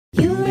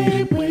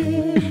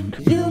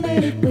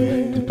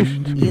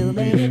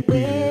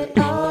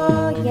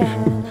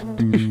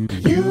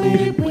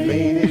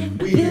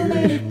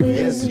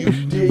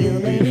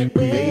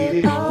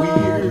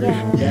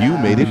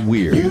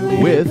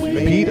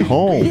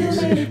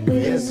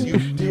Yes, you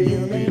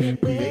did. Made it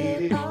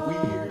weird.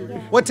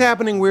 What's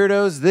happening,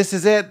 weirdos? This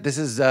is it. This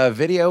is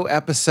video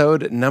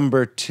episode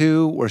number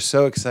 2. We're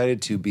so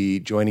excited to be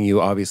joining you,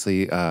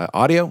 obviously,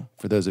 audio,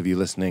 for those of you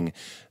listening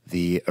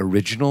the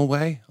original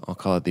way. I'll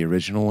call it the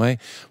original way.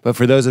 But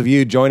for those of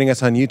you joining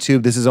us on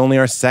YouTube, this is only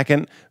our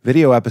second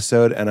video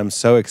episode, and I'm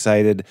so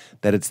excited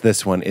that it's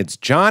this one. It's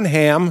Jon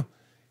Hamm.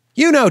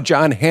 You know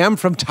Jon Hamm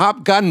from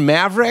Top Gun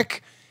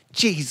Maverick.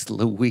 Jeez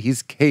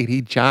Louise,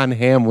 Katie, Jon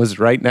Hamm was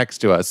right next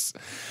to us.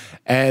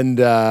 And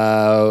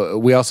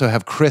we also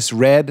have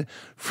chrisredd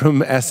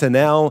from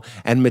SNL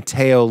and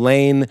Matteo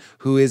Lane,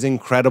 who is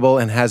incredible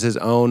and has his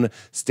own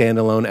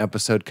standalone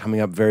episode coming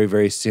up very,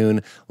 very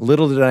soon.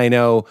 Little did I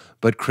know,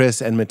 but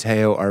Chris and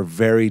Matteo are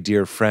very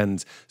dear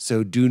friends.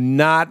 So do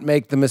not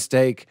make the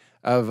mistake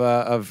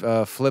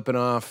of flipping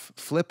off,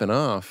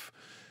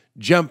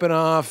 jumping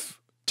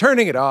off,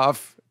 turning it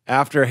off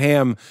after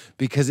Hamm,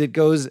 because it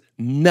goes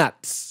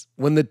nuts.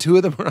 When the two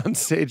of them are on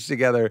stage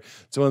together,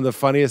 it's one of the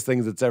funniest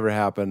things that's ever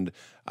happened.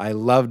 I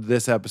loved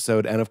this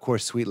episode. And of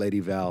course, Sweet Lady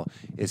Val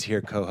is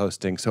here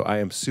co-hosting. So I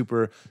am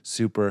super,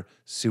 super,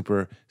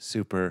 super,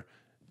 super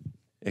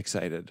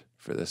excited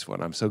for this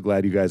one. I'm so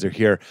glad you guys are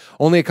here.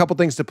 Only a couple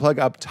things to plug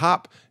up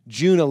top.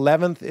 June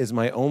 11th is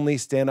my only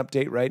stand-up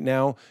date right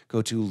now.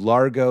 Go to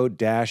largo-la.com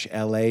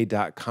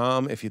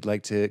if you'd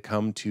like to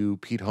come to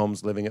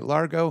Peteholmes Living at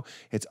Largo.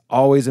 It's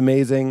always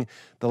amazing.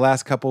 The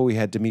last couple, we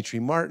had Dimitri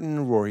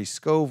Martin, Rory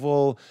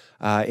Scovel,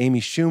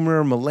 Amy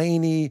Schumer,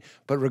 Mulaney.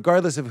 But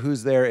regardless of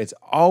who's there, it's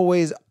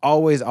always,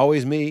 always,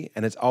 always me.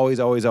 And it's always,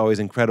 always, always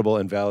incredible.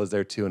 And Val is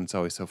there too, and it's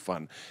always so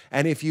fun.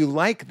 And if you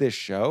like this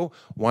show,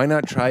 why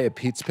not try a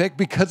Pete's Pick?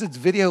 Because it's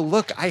video.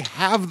 Look, I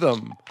have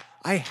them.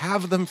 I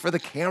have them for the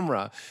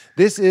camera.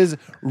 This is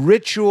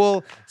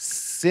Ritual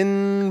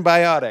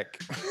Synbiotic.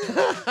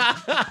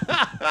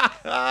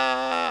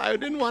 I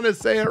didn't want to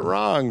say it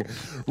wrong.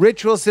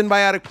 Ritual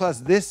Synbiotic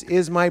Plus. This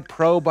is my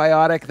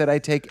probiotic that I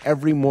take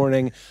every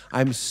morning.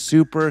 I'm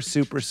super,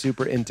 super,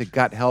 super into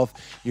gut health.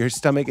 Your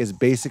stomach is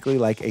basically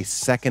like a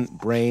second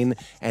brain,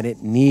 and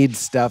it needs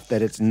stuff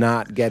that it's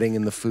not getting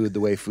in the food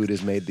the way food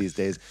is made these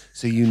days.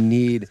 So you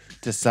need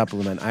to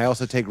supplement. I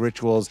also take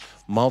Ritual's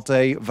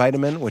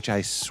multivitamin, which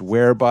I swear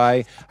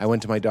by. I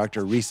went to my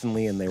doctor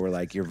recently and they were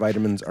like, your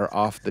vitamins are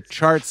off the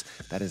charts.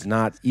 That is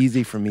not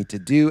easy for me to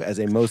do as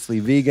a mostly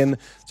vegan.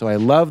 So I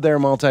love their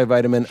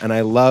multivitamin and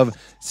I love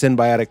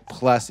Synbiotic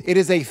Plus. It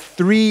is a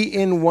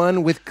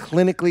 3-in-1 with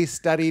clinically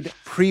studied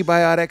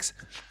prebiotics,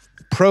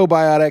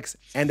 probiotics,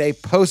 and a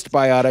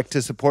postbiotic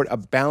to support a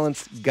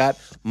balanced gut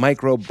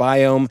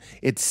microbiome.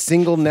 It's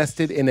single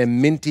nested in a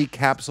minty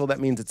capsule. That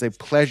means it's a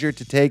pleasure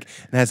to take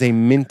and has a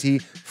minty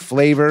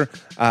flavor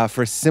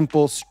for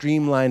simple,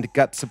 streamlined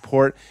gut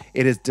support.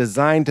 It is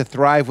designed to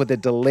thrive with a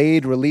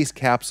delayed release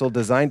capsule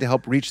designed to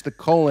help reach the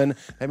colon.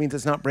 That means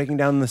it's not breaking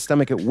down in the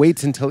stomach. It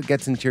waits until it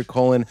gets into your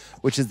colon,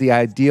 which is the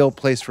ideal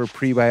place for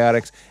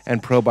prebiotics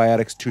and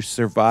probiotics to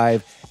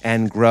survive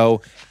and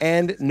grow.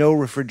 And no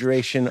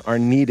refrigeration are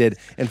needed.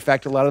 In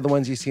fact, a lot of the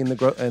ones you see in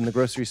the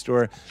grocery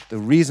store, the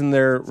reason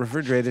they're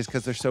refrigerated is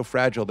because they're so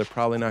fragile. They're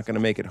probably not going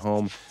to make it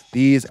home.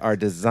 These are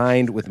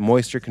designed with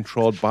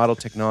moisture-controlled bottle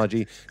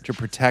technology to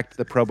protect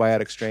the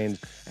probiotic strains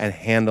and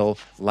handle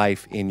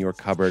life in your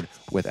cupboard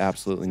with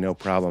absolutely no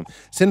problem.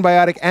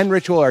 Synbiotic and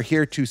Ritual are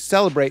here to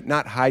celebrate,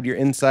 not hide your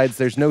insides.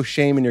 There's no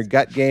shame in your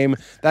gut game.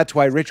 That's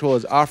why Ritual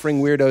is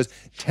offering weirdos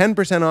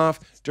 10% off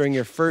during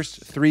your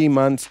first 3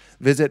 months.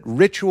 Visit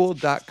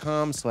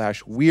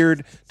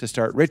ritual.com/weird to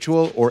start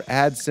Ritual or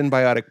add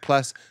Synbiotic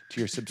Plus to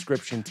your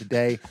subscription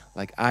today,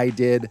 like I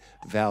did.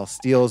 Val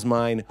steals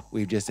mine.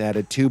 We've just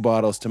added 2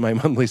 bottles to my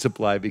monthly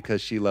supply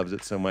because she loves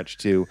it so much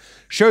too.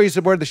 Show you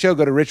support the show.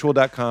 Go to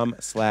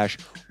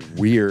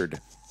ritual.com/weird.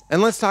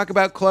 And let's talk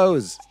about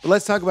clothes. But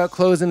let's talk about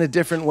clothes in a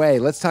different way.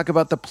 Let's talk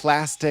about the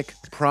plastic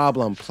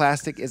problem.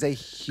 Plastic is a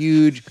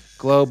huge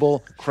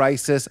global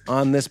crisis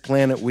on this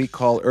planet we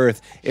call Earth.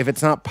 If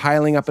it's not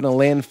piling up in a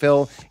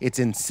landfill, it's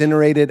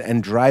incinerated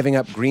and driving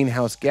up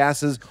greenhouse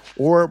gases,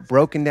 or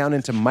broken down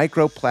into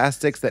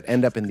microplastics that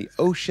end up in the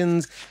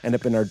oceans, end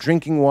up in our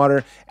drinking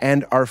water,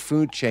 and our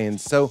food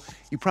chains. So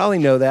you probably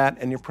know that,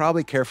 and you're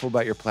probably careful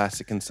about your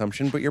plastic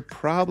consumption, but you're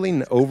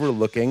probably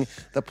overlooking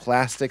the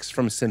plastics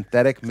from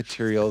synthetic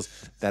materials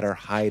that are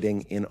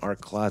hiding in our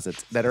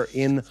closets, that are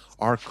in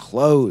our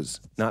clothes.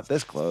 Not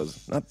this clothes,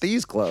 not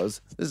these clothes.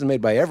 This is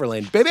made by Everlane.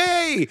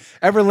 Baby!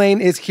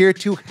 Everlane is here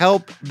to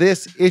help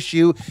this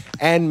issue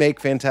and make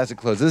fantastic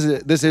clothes.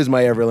 This is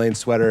my Everlane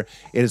sweater.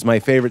 It is my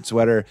favorite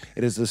sweater.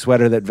 It is the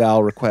sweater that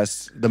Val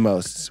requests the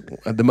most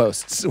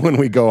when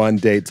we go on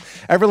dates.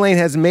 Everlane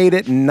has made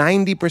it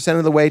 90%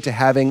 of the way to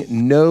having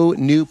no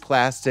new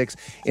plastics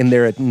in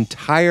their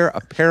entire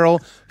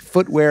apparel,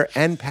 footwear,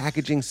 and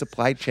packaging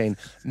supply chain.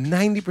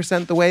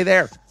 90% the way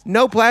there.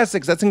 No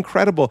plastics. That's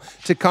incredible.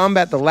 To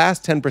combat the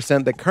last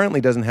 10% that currently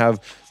doesn't have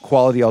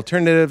quality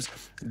alternatives,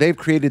 they've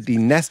created the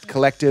Nest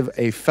Collective,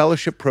 a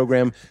fellowship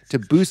program to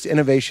boost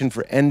innovation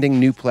for ending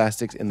new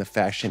plastics in the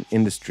fashion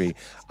industry.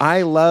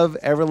 I love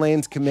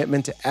Everlane's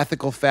commitment to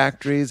ethical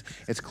factories.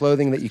 It's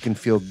clothing that you can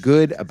feel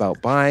good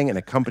about buying and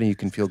a company you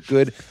can feel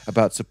good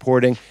about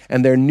supporting.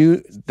 And their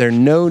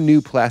no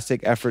new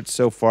plastic efforts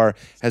so far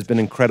has been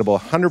incredible.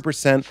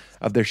 100%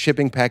 of their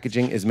shipping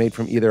packaging is made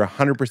from either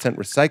 100%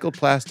 recycled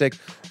plastic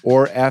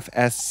or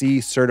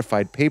FSC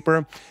certified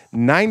paper.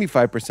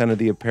 95% of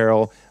the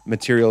apparel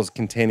materials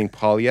containing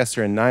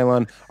polyester and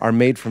nylon are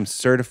made from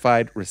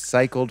certified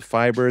recycled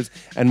fibers,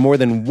 and more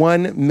than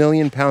 1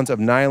 million pounds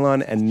of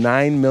nylon and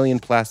 9 million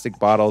plastic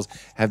bottles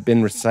have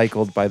been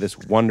recycled by this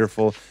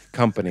wonderful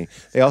company.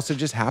 They also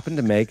just happen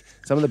to make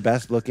some of the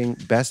best looking,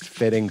 best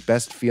fitting,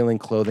 best feeling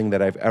clothing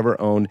that I've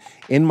ever owned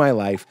in my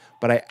life,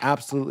 but I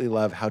absolutely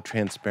love how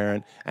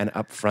transparent and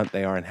upfront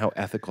they are and how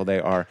ethical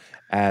they are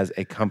as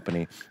a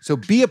company. So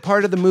be a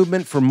part of the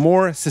movement for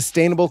more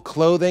sustainable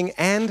clothing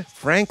and,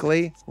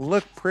 frankly,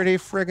 look pretty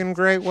friggin'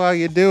 great while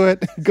you do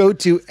it. Go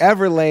to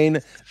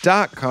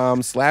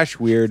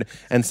everlane.com/weird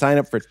and sign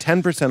up for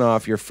 10%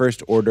 off your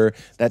first order.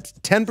 That's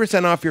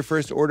 10% off your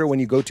first order when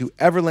you go to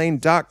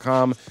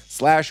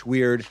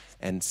everlane.com/weird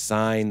and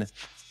sign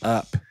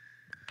up.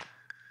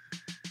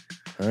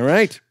 All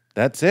right,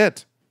 that's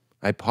it.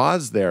 I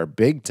paused there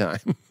big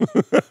time.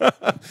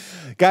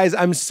 Guys,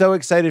 I'm so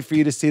excited for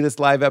you to see this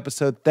live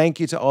episode. Thank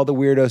you to all the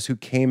weirdos who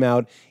came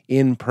out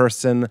in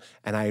person,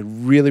 and I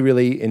really,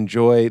 really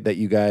enjoy that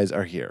you guys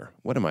are here.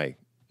 What am I,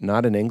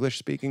 not an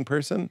English-speaking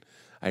person?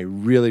 I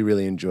really,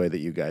 really enjoy that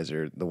you guys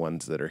are the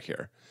ones that are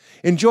here.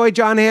 Enjoy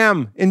Jon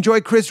Hamm.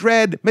 Enjoy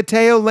chrisredd,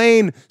 Matteo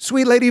Lane,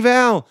 Sweet Lady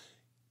Val.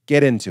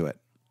 Get into it.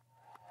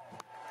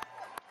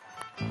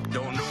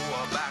 Don't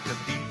know about the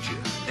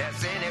future,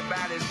 that's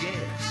anybody's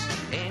guess.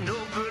 Ain't no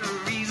good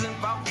reason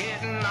for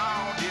getting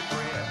all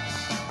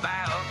depressed.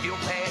 Buy up your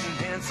pad and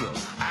pencil,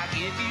 I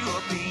give you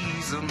a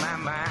piece of my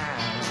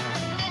mind.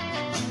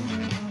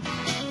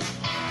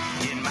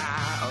 In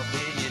my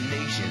opinion,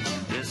 nation,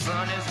 the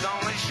sun is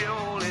gonna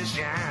surely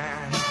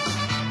shine.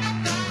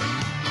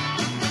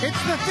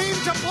 It's the theme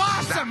to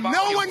Blossom.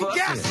 No one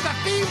guessed the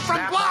theme from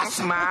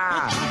Blossom.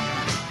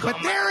 But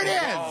there it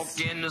is.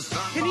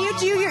 Can you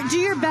do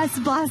your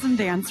best Blossom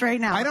dance right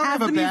now? I don't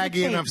have a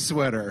baggy enough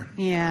sweater.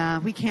 Yeah,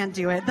 we can't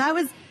do it.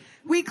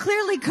 We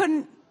clearly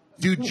couldn't.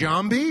 Do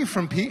Jambi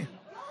from P.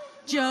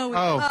 Joey.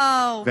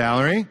 Oh.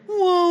 Valerie.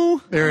 Whoa.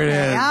 There it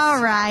is.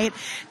 All right.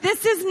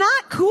 This is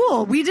not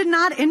cool. We did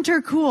not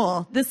enter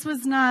cool. This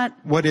was not.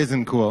 What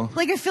isn't cool?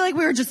 Like, I feel like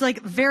we were just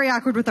like very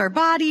awkward with our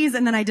bodies,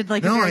 and then I did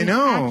like a very I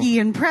know. hacky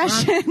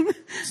impression.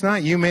 It's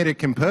not You Made It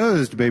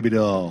Composed, baby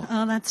doll.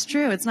 Oh, that's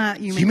true. It's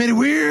not You You Made It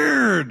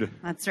Weird.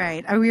 That's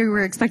right. We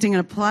were expecting an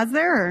applause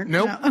there? Or?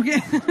 Nope. No?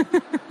 Okay.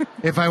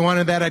 If I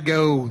wanted that, I'd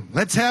go,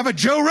 let's have a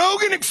Joe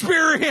Rogan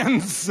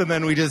experience. And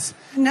then we just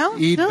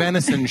eat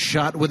venison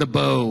shot with a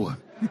bow.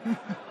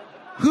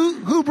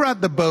 Who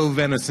brought the bow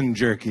venison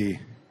jerky?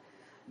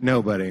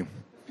 Nobody.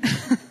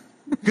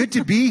 Good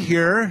to be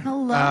here.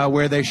 Hello.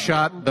 Where they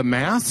shot The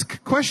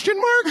Mask? Question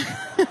mark?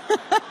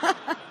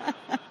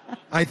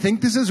 I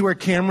think this is where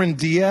Cameron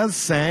Diaz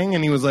sang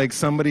and he was like,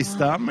 somebody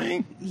stop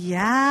me.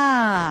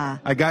 Yeah.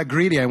 I got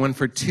greedy. I went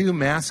for 2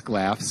 mask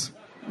laughs.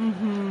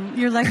 Mm-hmm.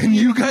 You're lucky. And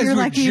you guys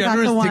were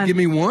generous to give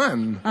me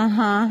 1.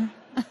 Uh-huh.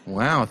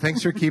 Wow,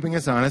 thanks for keeping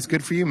us honest.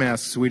 Good for you,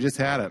 masks. We just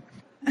had it.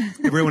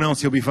 Everyone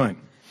else, you'll be fine.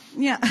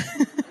 Yeah.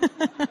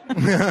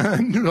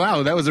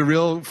 Wow, that was a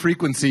real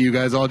frequency you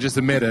guys all just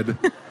emitted.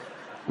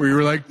 Where you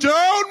were like,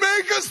 don't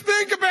make us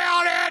think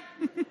about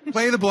it!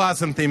 Play the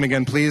Blossom theme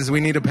again, please.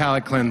 We need a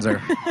palate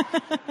cleanser.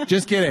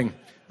 Just kidding.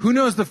 Who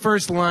knows the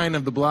first line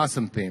of the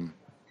Blossom theme?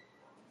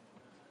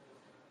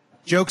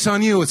 Joke's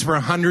on you. It's for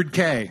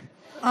 $100K.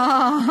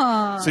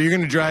 So you're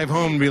going to drive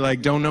home and be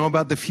like, don't know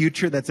about the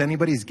future? That's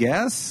anybody's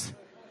guess?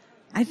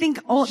 I think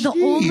the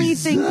only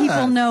thing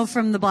people know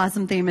from the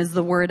Blossom theme is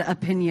the word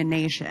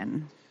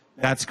opinionation.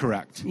 That's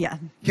correct. Yeah.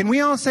 Can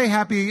we all say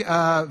happy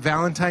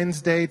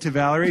Valentine's Day to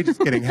Valerie? Just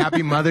kidding.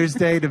 Happy Mother's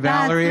Day to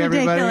Valerie, That's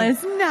everybody.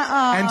 ridiculous.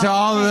 No. And to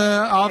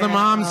all the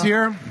moms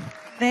here.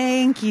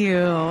 Thank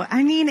you.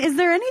 I mean, is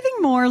there anything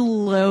more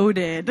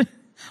loaded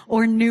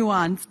or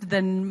nuanced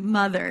than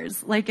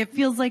mothers? Like, it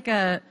feels like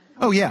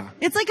Oh, yeah.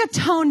 it's like a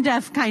tone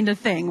deaf kind of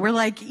thing. We're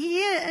like,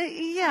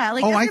 yeah.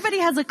 Like, everybody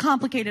has a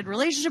complicated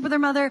relationship with their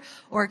mother,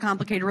 or a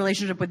complicated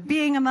relationship with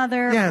being a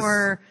mother, Yes.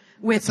 or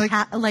with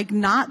like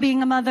not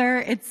being a mother.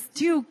 It's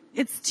too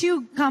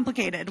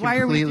complicated. Why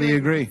are we doing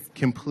agree.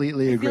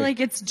 Completely agree. I feel like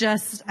it's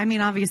just, I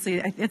mean,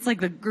 obviously, it's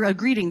like a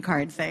greeting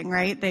card thing,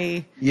 right?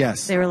 They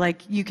were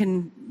like, you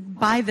can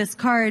buy this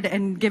card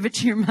and give it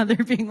to your mother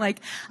being like,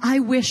 I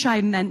wish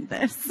I meant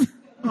this.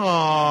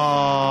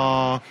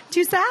 Aww.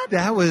 Too sad?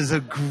 That was a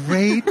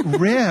great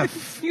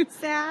riff. Too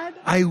sad?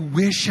 I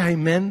wish I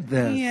meant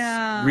this.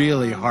 Yeah.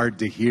 Really hard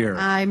to hear.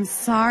 I'm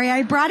sorry.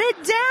 I brought it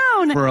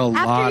down. For a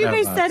lot After you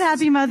guys of us. said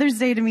Happy Mother's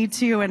Day to me,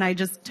 too, and I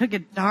just took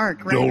it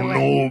dark right away. Don't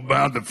know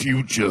about the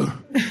future.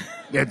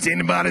 That's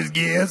anybody's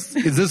guess.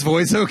 Is this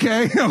voice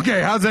okay?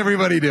 Okay, how's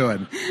everybody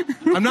doing?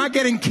 I'm not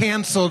getting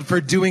canceled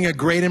for doing a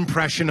great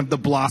impression of the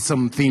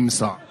Blossom theme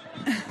song.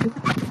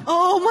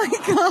 Oh my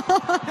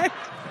God.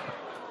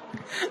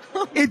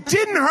 It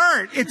didn't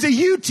hurt. It's a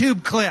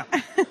YouTube clip.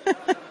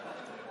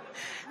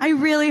 I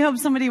really hope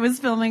somebody was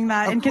filming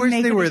that and can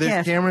make it a GIF. Of course they were.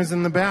 There's cameras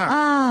in the back.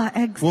 Ah,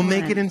 excellent. We'll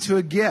make it into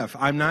a GIF.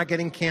 I'm not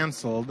getting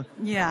canceled.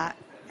 Yeah.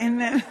 And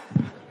then...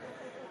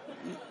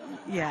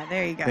 Yeah,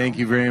 there you go. Thank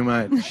you very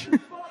much.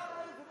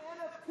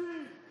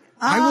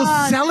 I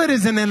will sell it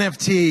as an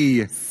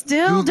NFT.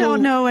 Still Google.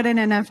 don't know what an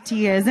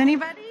NFT is.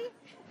 Anybody?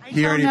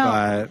 He already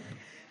bought it.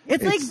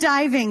 It's like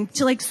diving.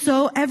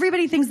 So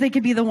everybody thinks they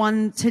could be the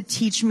one to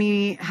teach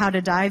me how to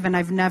dive, and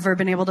I've never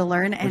been able to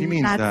learn. What do you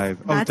mean dive?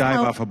 Oh, dive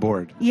off a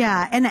board.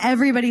 Yeah, and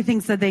everybody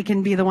thinks that they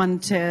can be the one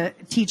to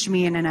teach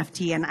me an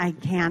NFT, and I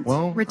can't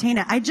retain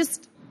it. I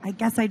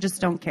guess I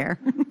just don't care.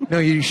 No,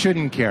 you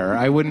shouldn't care.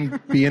 I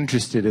wouldn't be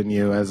interested in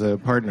you as a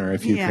partner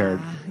if you cared.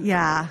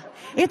 Yeah.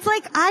 It's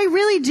like I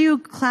really do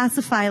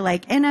classify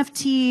like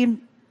NFT,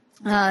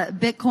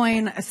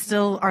 Bitcoin,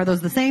 still, are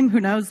those the same? Who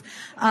knows?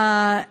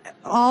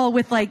 All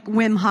with like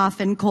Wim Hof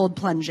and cold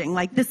plunging.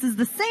 Like this is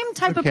the same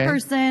type of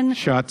person.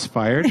 Shots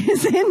fired.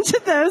 Is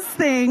into those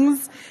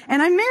things.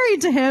 And I'm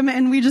married to him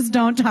and we just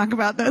don't talk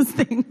about those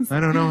things. I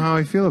don't know how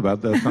I feel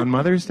about this on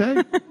Mother's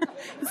Day.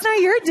 It's not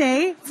your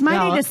day. It's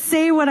my day to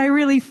say what I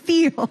really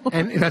feel.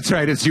 And that's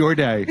right. It's your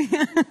day.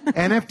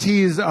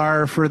 NFTs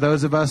are for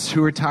those of us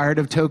who are tired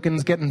of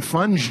tokens getting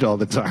funged all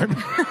the time.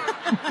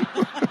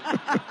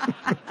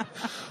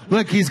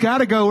 Look, he's got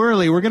to go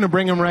early. We're going to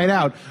bring him right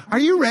out. Are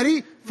you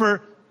ready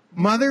for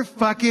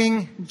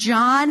motherfucking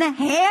Jon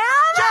Hamm?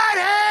 Jon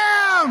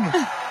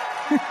Hamm!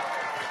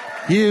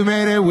 You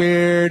made it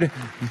weird.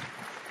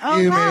 Oh,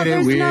 you made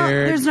it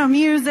weird. There's no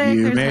music.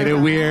 You made it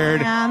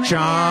weird.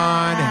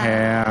 Jon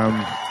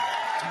Hamm.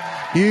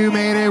 You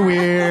made it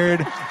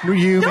weird.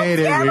 You made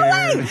it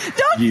weird.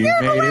 You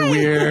made it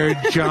weird.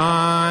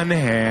 Jon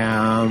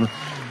Hamm.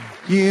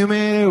 You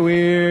made it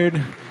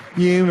weird.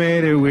 You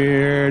made it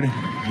weird.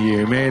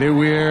 You made it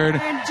weird.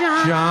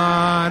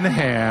 Jon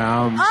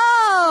Hamm.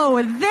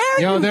 Oh, there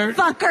you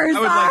fuckers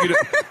are.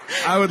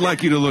 I would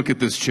like you to look at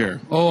this chair.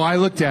 Oh, I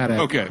looked at it.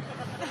 Okay.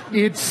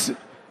 It's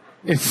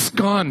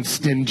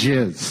ensconced in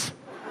jizz.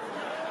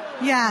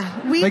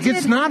 Yeah,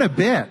 it's not a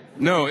bit.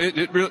 No,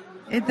 it really...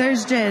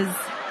 There's jizz.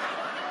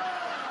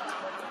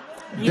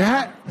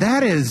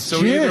 That is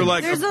so jizz. either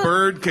like a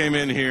bird came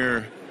in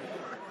here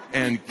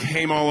and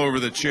came all over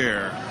the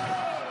chair.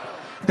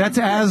 That's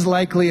as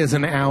likely as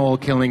an owl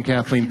killing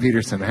Kathleen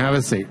Peterson. Have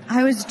a seat.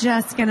 I was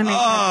just going to make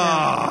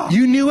that joke.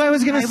 You knew I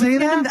was going to say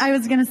that? I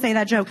was going to say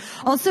that joke.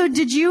 Also,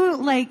 did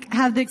you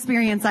have the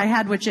experience I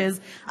had, which is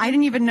I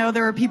didn't even know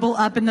there were people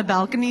up in the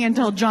balcony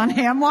until Jon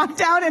Hamm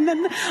walked out and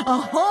then a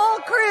whole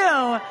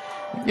crew.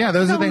 Yeah,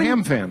 those are the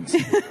Hamm fans.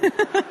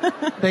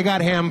 They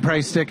got Hamm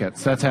price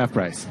tickets. That's half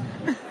price.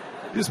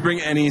 Just bring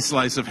any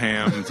slice of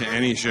ham to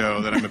any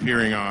show that I'm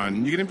appearing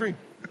on. You get in free.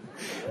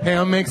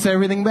 Ham makes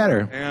everything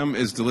better. Ham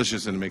is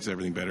delicious and it makes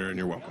everything better, and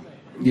you're welcome.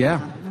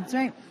 Yeah. That's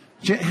right.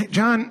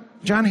 Jon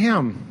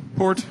Hamm.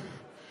 Port,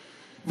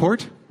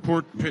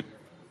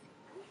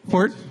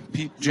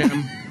 Pete,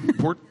 Jam,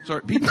 Port,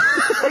 sorry, Pete.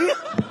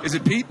 Is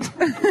it Pete?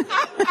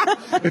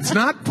 It's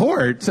not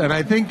Port, and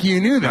I think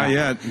you knew that. Not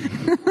yet.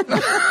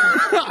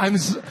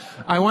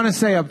 I want to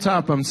say up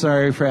top, I'm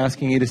sorry for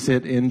asking you to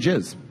sit in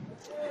jizz.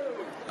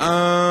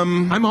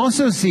 I'm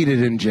also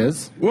seated in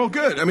jizz. Well,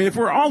 good. I mean, if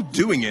we're all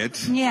doing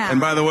it. Yeah.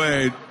 And by the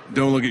way,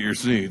 don't look at your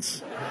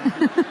seats.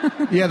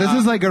 Yeah, this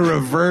is like a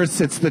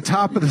reverse. It's the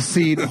top of the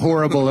seat,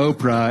 horrible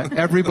Oprah.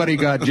 Everybody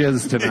got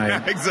jizz tonight.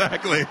 Yeah,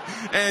 exactly.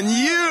 And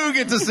you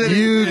get to sit in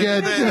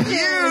jizz.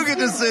 You get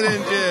to sit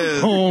in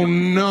jizz. Oh,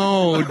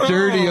 no.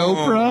 Dirty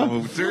Oprah?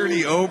 Oh,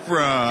 dirty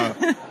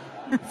Oprah.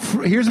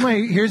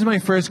 Here's my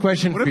first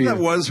question for you. What if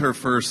that was her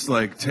first,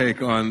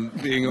 take on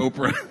being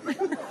Oprah?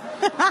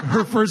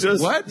 Her first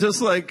what?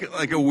 Just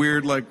like a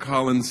weird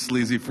Colin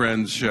Sleazy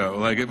Friends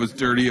show. It was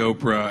Dirty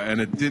Oprah,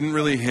 and it didn't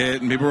really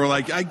hit, and people were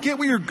like, I get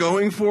what you're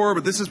going for,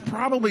 but this is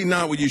probably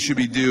not what you should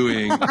be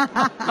doing.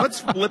 Let's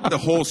flip the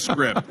whole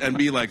script and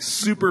be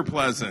super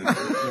pleasant. All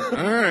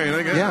right,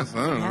 I guess.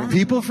 Yeah. I don't know.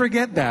 People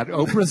forget that.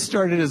 Oprah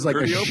started as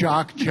Dirty a Oprah.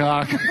 shock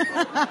jock.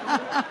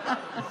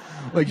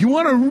 You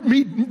want to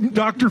meet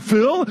Dr.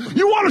 Phil?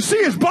 You want to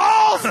see his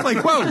balls?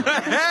 Whoa.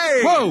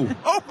 Hey! Whoa.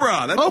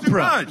 Oprah, that's too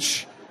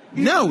much.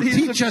 No,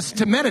 teach us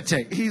to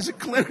meditate. He's a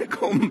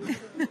clinical.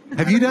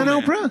 Have you done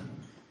Oprah?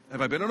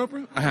 Have I been on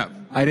Oprah? I have.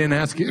 I didn't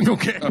ask you.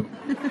 Okay.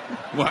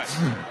 What?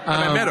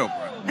 Have I met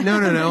Oprah?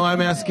 No. I'm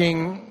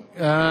asking,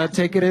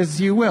 take it as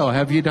you will.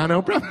 Have you done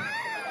Oprah?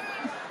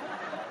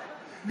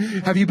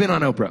 Have you been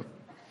on Oprah?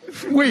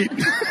 Wait.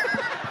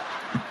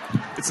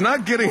 It's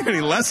not getting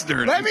any less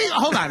dirty.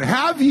 Hold on.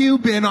 Have you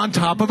been on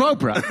top of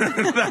Oprah?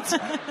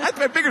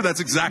 I figured that's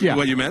exactly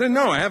what you meant. And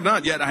no, I have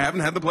not yet. I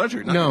haven't had the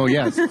pleasure. No,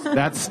 yes.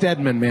 That's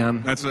Stedman,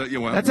 man. That's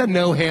a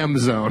no-ham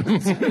zone.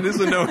 It is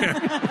a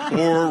no-ham.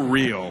 Or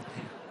real.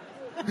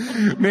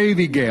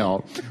 Maybe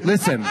Gail.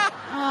 Listen.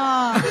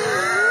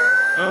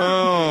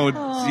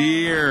 Oh,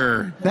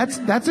 dear.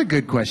 That's a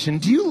good question.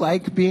 Do you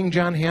like being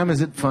Jon Hamm?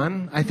 Is it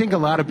fun? I think a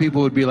lot of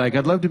people would be like,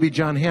 I'd love to be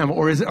Jon Hamm.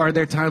 Or are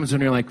there times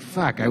when you're like,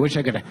 fuck, I wish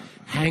I could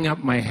hang up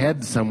my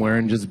head somewhere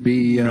and just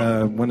be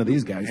one of of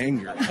these guys. Hang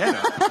your head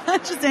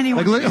up. Just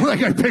anyone.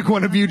 Like I pick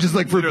one of you just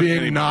like for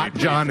being not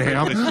Jon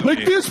Hamm.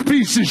 Like this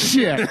piece of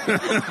shit.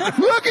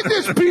 Look at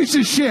this piece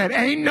of shit.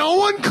 Ain't no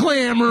one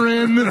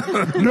clamoring.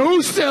 No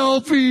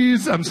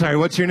selfies. I'm sorry,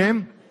 what's your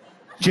name?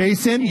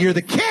 Jason? You're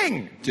the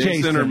king.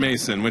 Jason or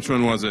Mason? Which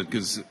one was it?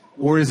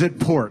 Or is it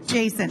Port?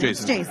 Jason.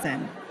 It's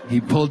Jason. He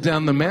pulled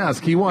down the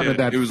mask. He wanted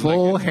that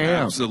full like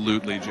ham.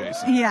 Absolutely,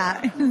 Jason.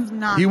 Yeah, it was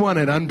not. He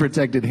wanted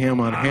unprotected ham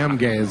on ham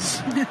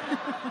gaze.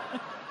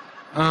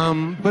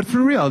 But for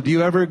real, do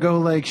you ever go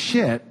like,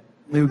 shit,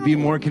 it would be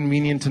more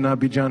convenient to not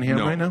be Jon Hamm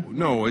right now?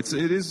 No, it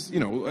is,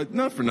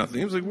 not for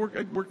nothing. It was like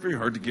I worked very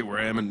hard to get where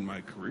I am in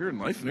my career and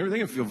life and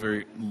everything. I feel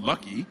very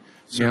lucky,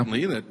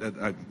 certainly, that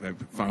I've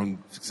found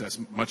success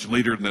much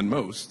later than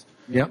most.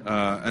 Yeah.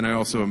 And I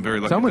also am very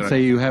lucky. Some would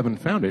say you haven't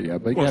found it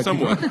yet, but well, yeah,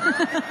 somewhat.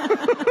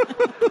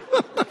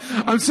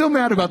 I'm still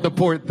mad about the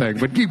port thing,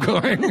 but keep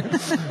going.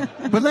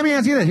 But let me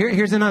ask you this.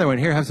 Here's another one.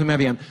 Here, have some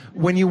Evian.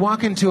 When you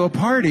walk into a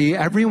party,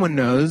 everyone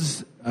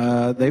knows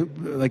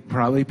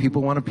probably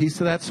people want a piece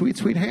of that sweet,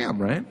 sweet ham,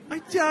 right?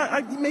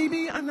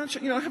 Maybe. I'm not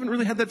sure. I haven't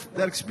really had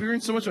that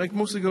experience so much. I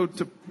mostly go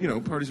to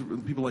parties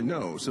with people I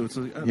know. So it's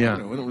like I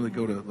don't really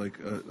go to like.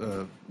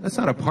 That's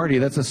not a party.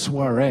 That's a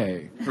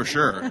soiree. For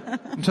sure.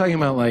 I'm talking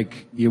about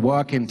like you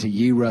walk into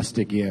Ye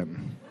Rustic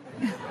Inn.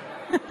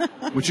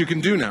 Which you can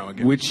do now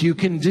again. Which you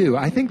can do.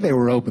 I think they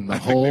were open the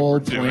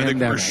whole pandemic. I think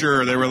for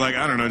sure they were like,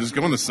 I don't know, just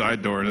go on the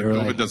side door. The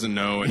COVID doesn't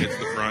know. It hits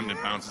the front and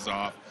it bounces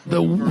off.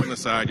 Go on the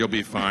side, you'll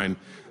be fine.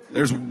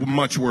 There's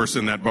much worse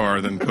in that bar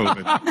than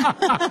COVID.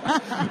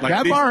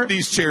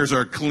 These chairs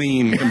are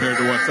clean compared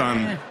to what's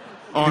on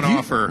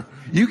offer.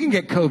 You can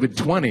get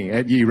COVID-20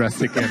 at Ye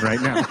Rustic Inn right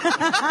now.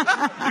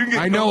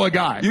 I know a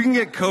guy. You can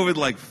get COVID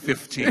like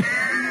 15.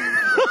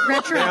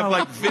 Retro. They have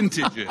like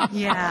vintages.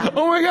 Yeah.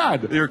 Oh my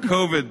God. Your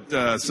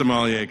COVID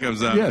sommelier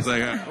comes up. Yes. It's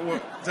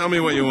like, tell me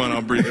what you want.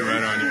 I'll breathe it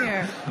right on you.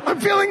 Here. I'm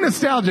feeling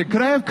nostalgic.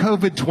 Could I have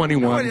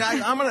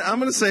COVID-21? I'm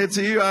gonna say it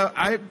to you.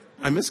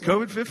 I miss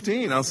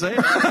COVID-15. I'll say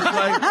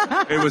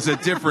it. It was a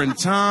different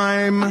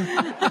time.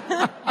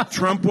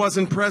 Trump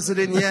wasn't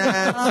president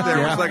yet.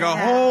 There was like a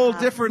whole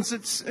difference.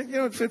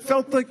 It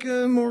felt like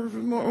a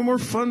more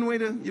fun way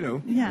to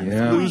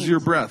lose your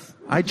breath.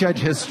 I judge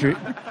history.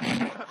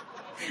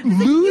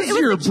 Lose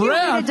your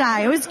breath. To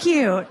die. It was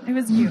cute.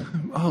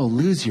 Oh,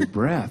 lose your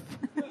breath.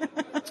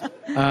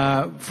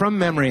 From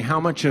memory, how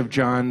much of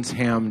Jon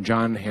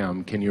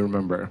Hamm can you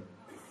remember?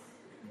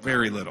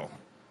 Very little.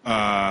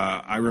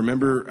 I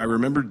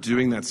remember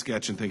doing that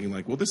sketch and thinking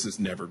like, well, this is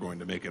never going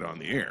to make it on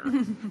the air.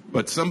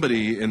 But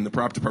somebody in the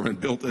prop department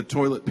built a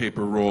toilet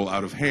paper roll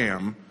out of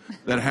ham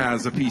that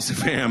has a piece of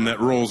ham that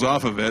rolls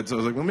off of it. So I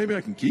was like, well, maybe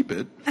I can keep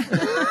it.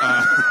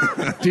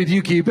 Did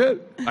you keep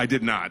it? I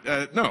did not.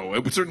 No,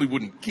 it certainly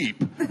wouldn't keep.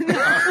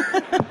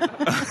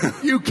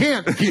 You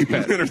can't keep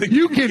it.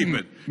 You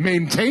can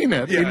maintain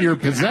it in your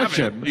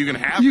possession. You can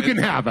have it. You can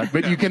have it,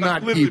 but you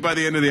cannot keep it. By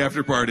the end of the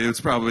after party, you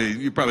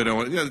probably don't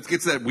want it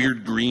gets that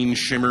weird green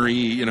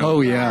shimmery,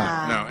 Oh,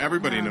 yeah. No,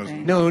 everybody knows.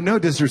 No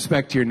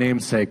disrespect to your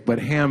namesake, but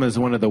ham is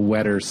one of the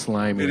wetter,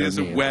 slimy meats.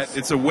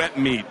 It's a wet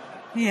meat.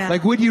 Yeah.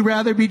 Like, would you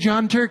rather be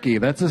John Turkey?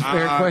 That's a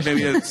fair question.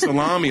 Maybe a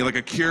salami, like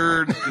a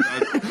cured.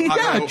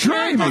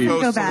 Try me.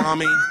 Go back.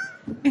 Salami.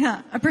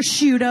 Yeah, a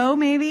prosciutto,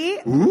 maybe.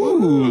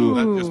 Ooh.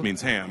 That just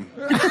means ham.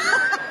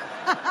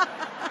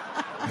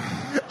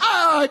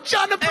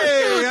 John the Prosciutto!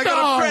 Hey, I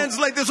gotta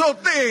translate this whole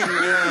thing.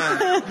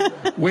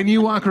 Yeah. When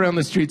you walk around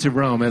the streets of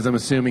Rome, as I'm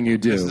assuming you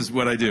do. This is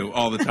what I do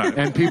all the time.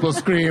 And people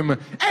scream,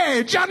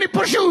 hey, Johnny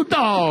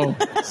Prosciutto!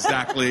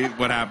 Exactly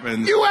what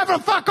happens. You ever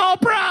fuck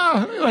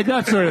Oprah? Like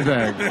that sort of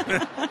thing.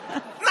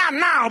 Not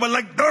now, but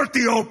like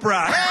dirty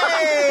Oprah.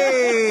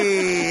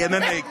 Hey! And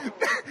then they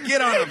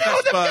get on a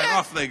Vespa and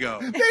off they go.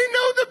 They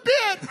know the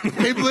bit.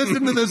 They've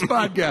listened to this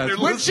podcast.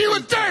 When she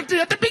was dirty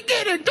at the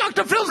beginning,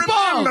 Dr. Phil's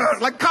balls.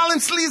 Like calling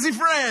sleazy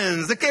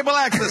friends. The cable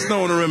access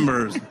no one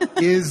remembers.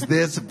 Is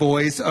this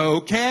voice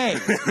okay?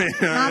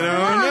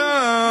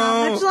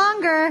 Not much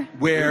longer.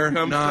 We're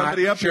Comes not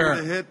somebody up sure.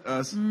 here to hit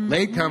us.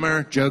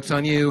 Latecomer, joke's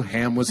on you.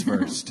 Ham was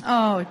first.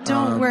 Oh,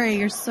 don't worry.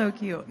 You're so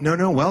cute.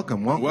 No,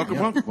 welcome.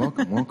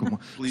 Welcome.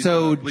 Please,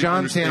 So, please Jon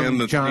understand Hamm,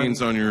 the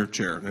stains on your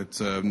chair. It's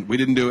we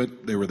didn't do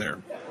it; they were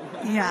there.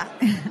 Yeah.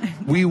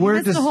 We were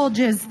you missed the whole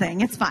jizz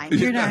thing. It's fine.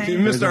 You're not. You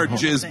missed our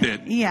jizz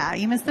bit, Yeah,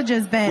 you missed the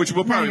jizz bit. which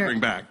we'll probably bring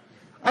back.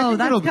 Oh,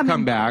 that'll that's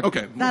come back.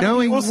 Okay,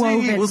 Knowing we'll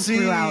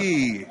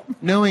see.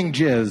 knowing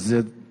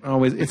jizz,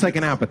 it's like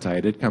an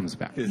appetite. It comes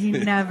back. You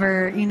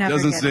never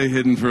Doesn't get stay it.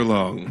 hidden for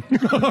long.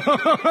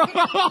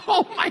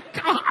 Oh my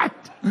God!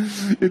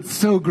 It's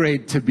so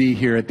great to be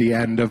here at the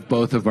end of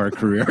both of our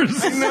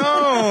careers.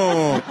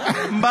 No.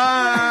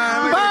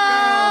 Bye.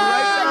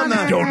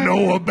 Don't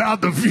know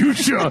about the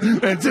future.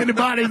 It's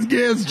anybody's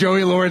guess.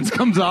 Joey Lawrence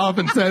comes off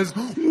and says,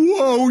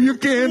 "Whoa, you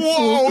can't."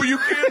 Whoa, you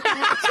can't.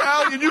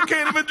 Italian. You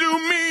can't even do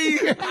me.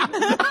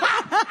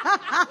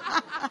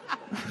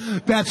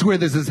 That's where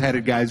this is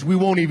headed, guys. We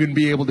won't even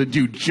be able to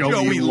do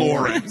Joey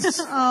Lawrence.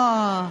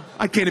 Oh.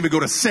 I can't even go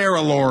to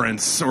Sarah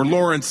Lawrence or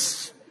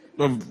Lawrence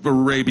of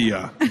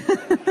Arabia.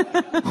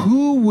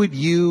 Who would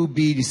you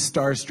be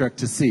starstruck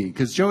to see?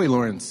 Because Joey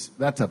Lawrence,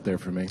 that's up there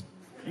for me.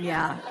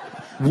 Yeah.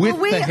 With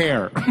the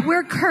hair.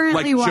 We're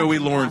currently Like Joey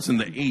watching Lawrence in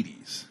the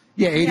 80s.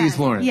 Yeah, 80s Yes,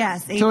 Lawrence.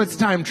 yes, So 80s. it's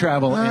time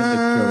travel and it's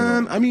Joey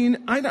Lawrence. I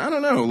mean, I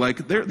don't know.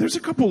 Like, there's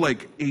a couple,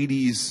 like,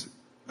 80s...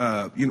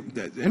 anybody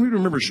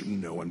remember?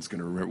 No one's going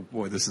to remember.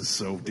 Boy, this is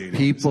so dated.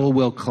 People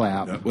will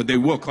clap. Well, they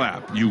will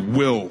clap. You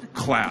will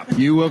clap.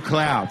 You will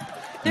clap.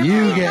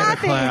 You get a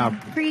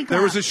clap.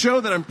 There was a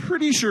show that I'm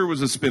pretty sure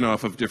was a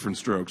spin-off of Different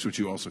Strokes, which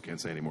you also can't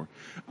say anymore,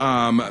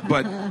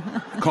 but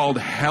called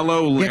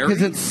Hello Larry. Yeah,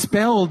 because it's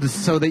spelled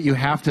so that you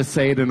have to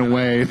say it in a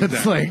way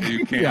that's like,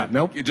 you can't. yeah,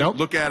 nope, You just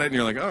look at it and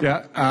you're like, oh,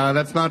 yeah,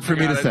 that's not for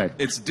me to say.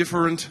 It's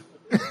Different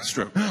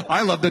Strokes.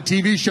 I love the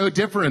TV show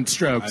Different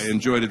Strokes. I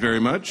enjoyed it very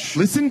much.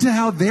 Listen to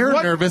how they're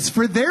nervous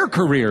for their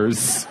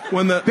careers.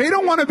 They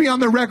don't want to be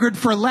on the record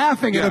for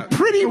laughing at a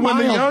pretty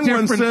mild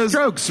Different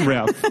Strokes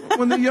riff.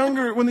 when the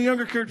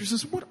younger character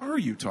says, "What are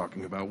you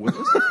talking about,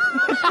 Willis?"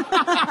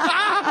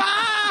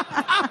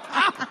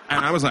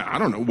 And I was like, I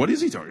don't know. What is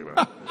he talking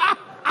about?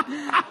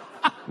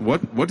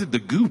 What did the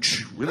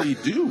gooch really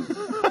do?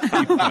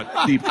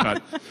 Deep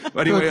cut.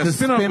 But anyway, a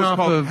spin-off was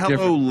called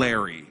Hello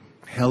Larry.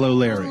 Hello,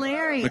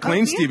 Larry.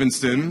 McLean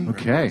Stevenson.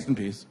 Okay. Rest in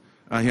peace.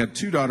 He had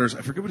two daughters.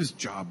 I forget what his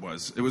job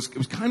was. It was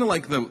kind of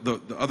like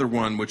the other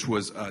one, which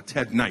was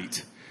Ted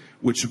Knight,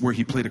 where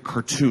he played a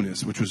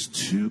cartoonist, which was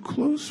too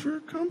close for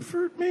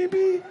comfort,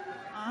 maybe.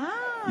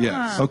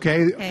 Yes.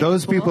 Okay,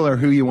 those people are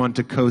who you want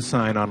to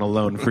co-sign on a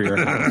loan for your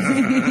house.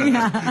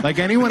 Yeah. Like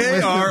anyone They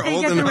listening, are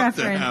old enough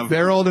to have.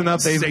 they're old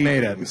enough, they've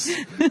made it.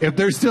 savings. If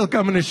they're still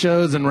coming to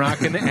shows and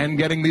rocking and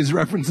getting these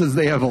references,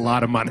 they have a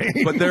lot of money.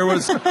 But there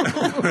was,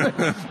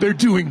 they're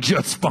doing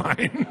just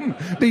fine.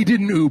 They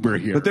didn't Uber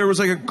here. but there was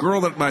like a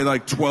girl that my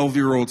like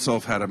 12-year-old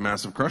self had a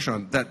massive crush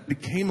on that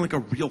became like a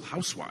real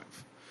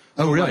housewife.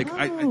 Oh, So, really? Like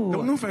I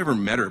don't know if I ever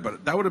met her,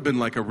 but that would have been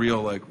like a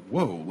real like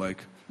whoa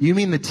like. You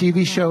mean the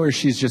TV show, or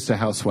she's just a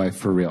housewife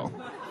for real?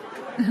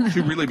 She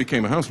really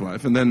became a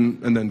housewife, and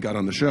then got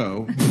on the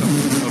show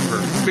of her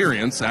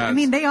experience as. I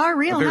mean, they are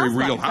real a very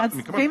housewives. real house.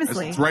 That's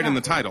famously. It's right in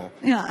the title.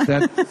 Yeah.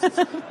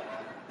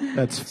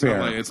 That's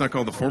fair. It's not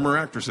called the former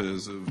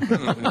actresses.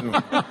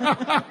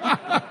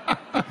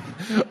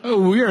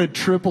 Oh, we are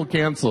triple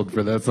canceled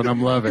for this, and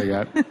I'm loving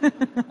it.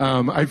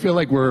 I feel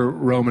like we're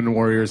Roman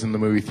warriors in the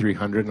movie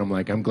 300, and I'm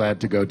like, I'm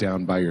glad to go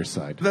down by your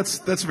side. That's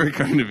very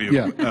kind of you.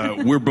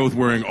 Yeah. We're both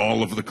wearing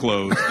all of the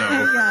clothes,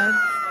 though. Yeah.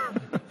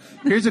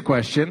 Here's a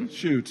question.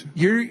 Shoot.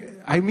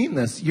 I mean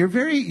this. You're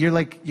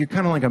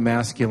kind of like a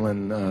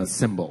masculine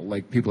symbol.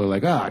 Like people are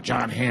like,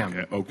 Jon Hamm.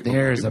 Yeah, okay.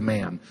 There's a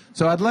man.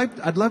 So I'd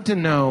love to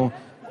know.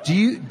 Do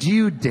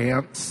you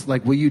dance?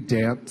 Like, will you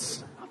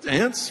dance?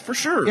 Dance for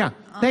sure. Yeah.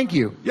 Thank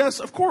you. Yes,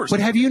 of course. But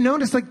have you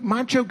noticed, like,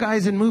 macho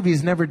guys in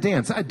movies never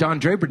dance? Don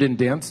Draper didn't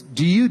dance.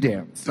 Do you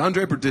dance? Don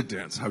Draper did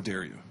dance. How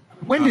dare you?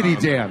 When did he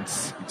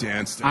dance? He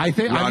danced. I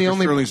think Roger I'm the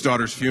only. Sterling's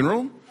daughter's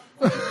funeral.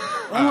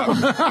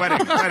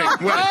 Wedding.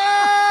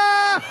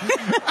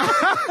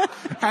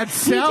 At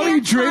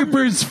Sally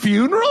Draper's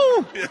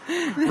funeral?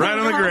 Right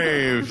on the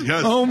grave.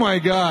 Yes. Oh my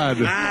God.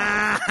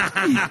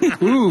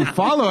 Ooh,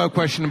 follow-up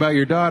question about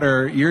your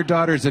daughter. Your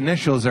daughter's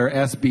initials are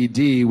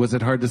SBD. Was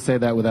it hard to say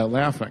that without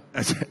laughing?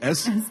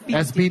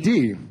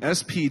 SBD.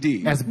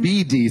 SPD.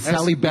 SBD.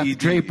 Sally Beth SBD.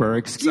 Draper.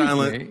 Excuse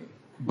Silent, me.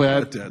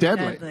 But deadly.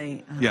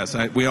 Deadly. Yes,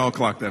 we all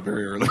clocked that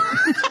very early.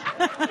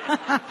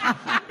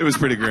 It was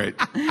pretty great.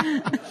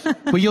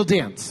 But you'll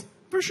dance.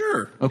 For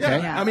sure. Okay.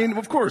 Yeah. I mean,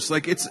 of course.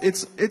 Like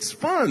it's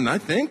fun. I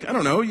think. I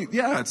don't know.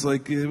 It's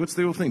like what's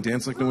the old thing?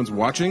 Dance like no one's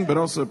watching, but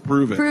also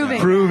prove it.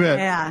 Prove it.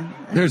 Yeah.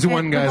 There's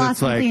one guy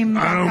that's like,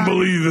 I don't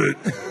believe it.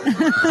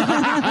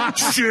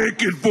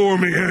 Shake it for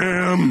me,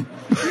 Ham.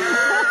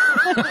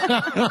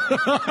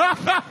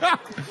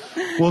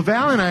 Well,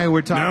 Val and I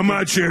were talking. Now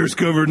my chair's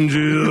covered in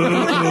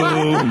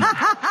jizz.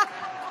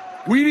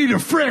 We need a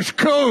fresh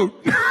coat.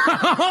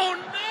 Oh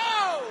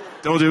no!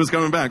 Told you it was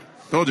coming back.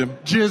 Told you.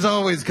 Jizz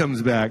always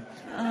comes back.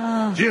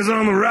 Jizz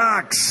on the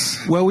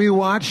rocks. Well, we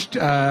watched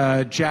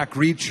Jack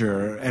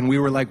Reacher, and we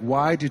were like,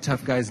 why do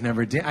tough guys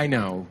never dance? I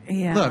know.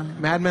 Yeah. Look,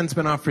 Mad Men's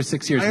been off for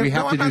 6 years. We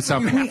have to do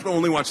something. You have to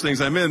only watch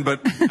things I'm in,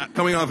 but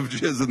coming off of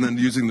Jizz and then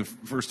using the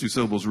first two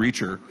syllables,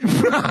 Reacher.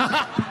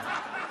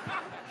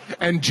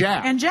 And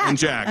Jack. And Jack. And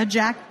Jack. A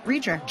Jack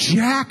Reacher.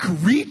 Jack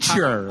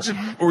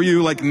Reacher. Were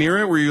you like near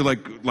it? Were you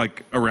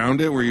like around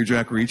it? Were you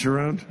Jack Reach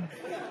around?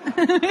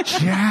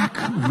 Jack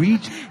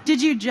Reacher.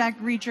 Did you Jack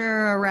Reacher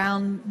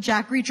around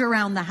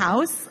the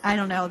house? I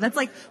don't know. That's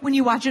like when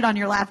you watch it on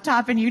your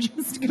laptop and you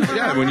just go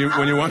Yeah, when you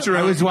watch it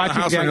around. I was watching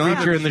the house Jack on your Reacher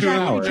laptop, in the just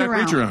shower. Jack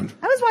Reach around.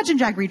 I was watching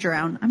Jack Reach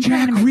around. I'm Jack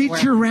trying to make it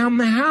Reacher work. around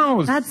the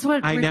house. That's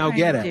what I we're now trying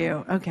get to it.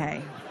 do.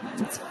 Okay.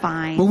 It's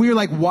fine. But we were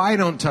like, why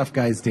don't tough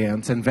guys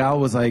dance? And Val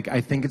was like,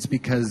 I think it's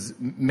because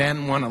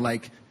men want to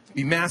like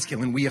be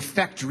masculine. We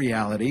affect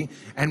reality,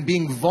 and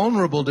being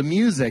vulnerable to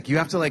music, you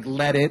have to like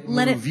let it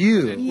move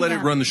you. Let it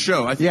run the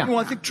show. I think. Yeah. Well,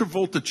 I think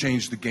Travolta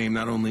changed the game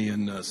not only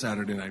in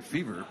Saturday Night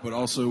Fever, but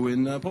also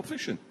in Pulp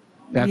Fiction.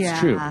 That's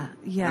true.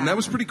 Yeah. And that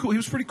was pretty cool. He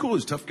was pretty cool. He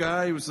was a tough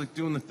guy. He was like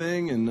doing the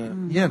thing,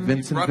 and Yeah, he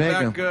Vincent brought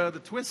Vega. back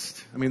the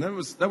twist. I mean, that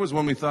was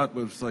one we thought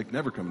was like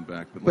never coming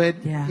back.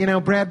 But Yeah. you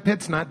know, Brad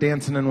Pitt's not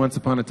dancing in Once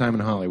Upon a Time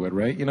in Hollywood,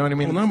 right? You know what I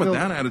mean? well, not It's with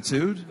still- that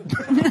attitude.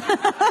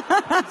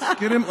 Let's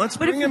get him. Let's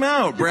bring him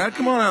out, Brad.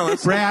 Come on out.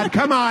 Let's, Brad,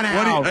 come on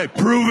out. hey,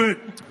 prove it.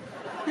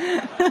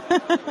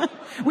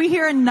 We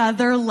hear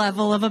another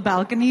level of a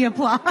balcony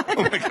applause.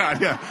 Oh my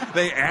God! Yeah,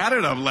 they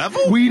added a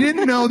level. We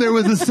didn't know there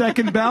was a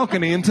second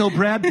balcony until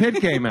Brad Pitt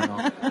came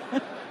out.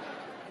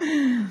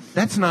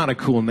 That's not a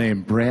cool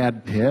name,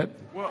 Brad Pitt.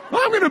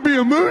 I'm going to be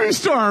a movie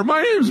star.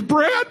 My name's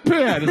Brad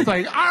Pitt. It's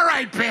like, all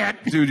right, Pitt.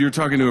 Dude, you're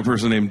talking to a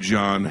person named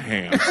Jon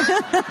Hamm.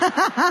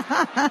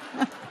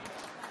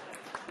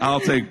 I'll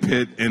take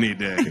Pitt any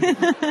day.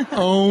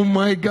 Oh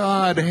my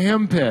God,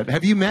 Ham Pitt.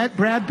 Have you met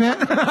Brad Pitt?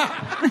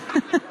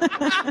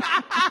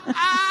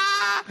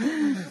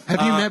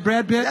 Have you met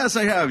Brad Pitt? Yes,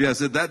 I have. Yes,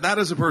 that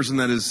is a person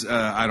that is.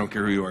 I don't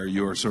care who you are.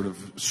 You are sort of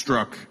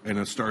struck in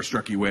a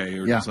starstrucky way,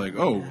 or just like,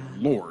 oh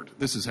Lord,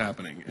 this is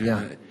happening. And,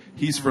 Yeah.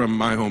 he's from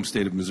my home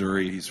state of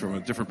Missouri. He's from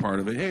a different part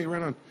of it. Hey,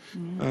 right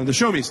on the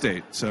Show Me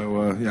State.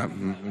 So yeah, I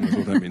don't know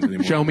what that means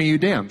anymore. Show me you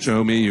dance.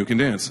 Show me you can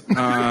dance.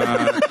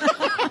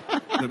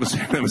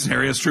 That was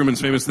Harry S. Truman's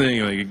famous thing.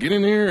 Like, get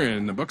in here,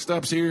 and the buck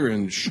stops here,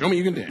 and show me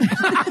you can dance.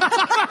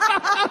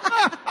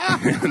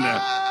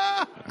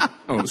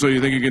 Oh, so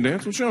you think you can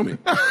dance? Well, show me.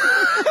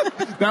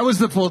 That was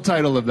the full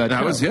title of that. That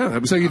show. was yeah.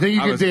 That was, So you think you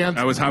I can was, dance?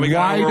 That was how we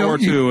got out of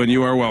World War II, and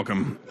you are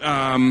welcome.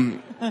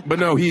 But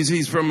no,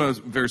 he's from a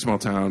very small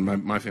town.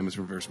 My family's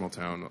from a very small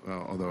town,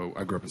 although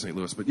I grew up in St.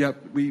 Louis. But yeah,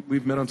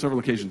 we've met on several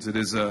occasions. It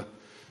is a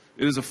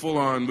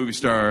full-on movie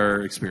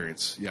star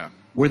experience. Yeah.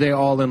 Were they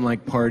all in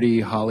like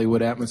party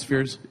Hollywood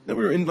atmospheres? No,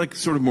 we were in like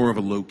sort of more of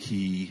a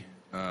low-key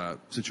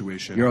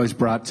situation. You're always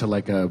brought to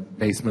like a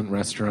basement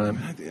restaurant,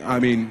 I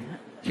mean,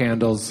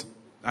 candles.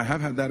 I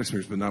have had that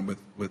experience, but not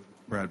with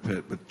Brad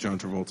Pitt, with John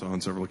Travolta on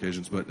several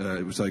occasions. But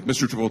it was like,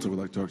 Mr. Travolta would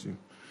like to talk to you.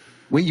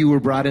 Wait, you were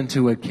brought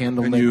into a And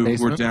candlelit you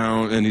basement? were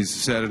down, and he's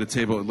sat at a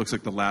table. It looks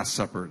like the Last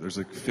Supper. There's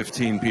like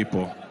 15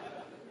 people.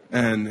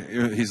 And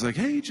he's like,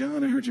 hey,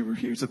 John, I heard you were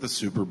here. It's at the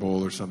Super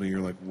Bowl or something. You're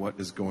like, what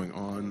is going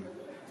on?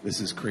 This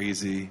is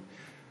crazy.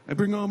 I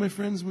bring all my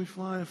friends and we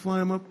fly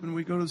them up, and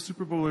we go to the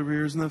Super Bowl every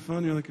year. Isn't that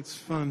fun? You're like, it's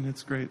fun.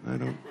 It's great. I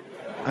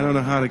don't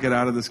know how to get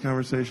out of this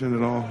conversation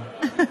at all,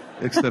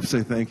 except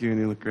say thank you, and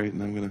you look great,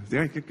 and I'm going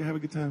to have a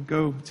good time.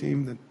 Go,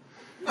 team.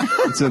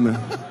 It's in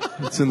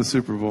the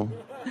Super Bowl.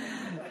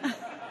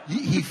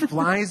 He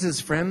flies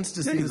his friends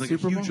to see he's the like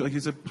Super Bowl? huge, like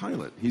he's a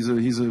pilot. He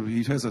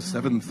has a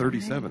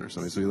 737 or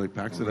something, so he like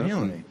packs it up.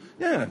 Really? And,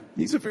 yeah,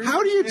 he's a very.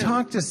 How do you yeah.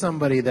 talk to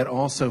somebody that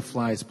also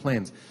flies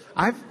planes?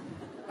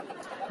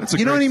 That's a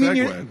You know what I great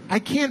mean? segue. I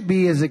can't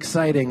be as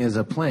exciting as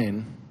a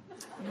plane.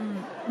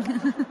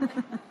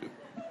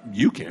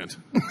 You can't.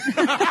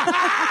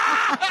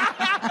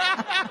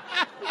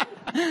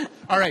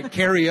 All right,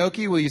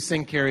 karaoke. Will you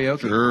sing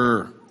karaoke?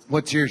 Sure.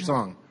 What's your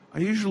song? I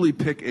usually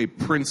pick a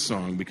Prince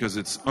song because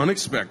it's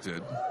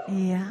unexpected,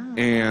 Yeah.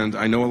 and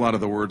I know a lot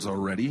of the words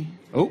already.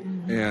 Oh.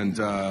 And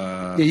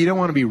Yeah, you don't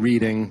want to be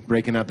reading,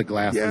 breaking out the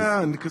glasses.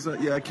 yeah, and because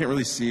I can't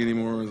really see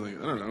anymore. I was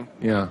like, I don't know.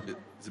 Yeah.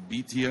 It's a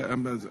BT.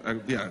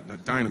 Yeah,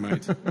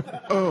 Dynamite.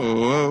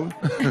 oh.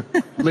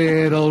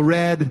 Little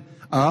Red.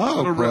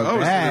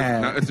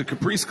 Oh, It's a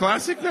Caprice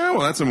Classic now?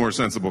 Well, that's a more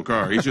sensible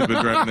car. He should have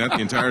been driving that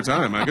the entire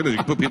time. My goodness,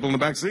 you put people in the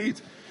back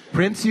seat.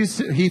 Prince,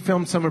 he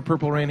filmed Summer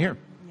Purple Rain here.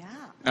 Yeah.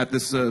 At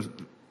this...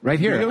 Right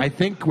here. Studio? I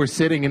think we're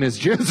sitting in his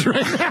jizz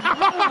right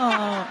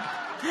now.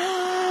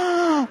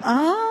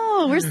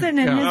 Oh, we're sitting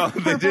in Well,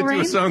 his they did Purple do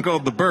Rain. a song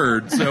called The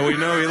Bird, so we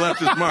know he left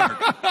his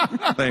mark.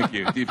 Thank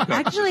you. Deep cut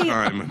Actually,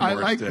 time. I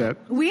Morris like did.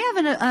 that. We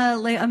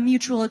have a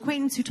mutual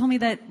acquaintance who told me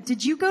that.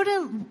 Did you go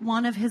to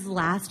one of his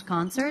last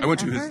concerts? I went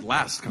to ever? his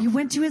last concert. You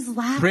went to his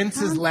last.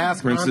 Prince's concert?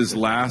 last Prince's concert.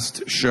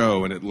 last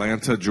show in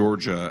Atlanta,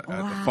 Georgia,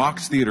 at the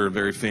Fox Theater, a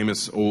very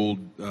famous old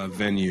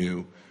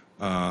venue,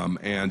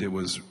 and it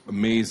was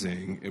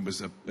amazing. It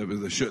was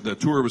a show, the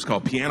tour was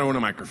called Piano and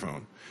a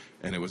Microphone,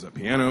 and it was a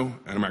piano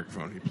and a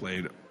microphone. He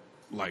played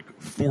like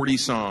 40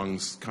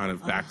 songs, kind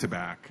of back to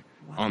back,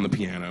 on the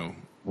piano.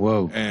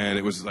 Whoa. And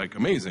it was like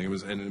amazing. It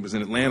was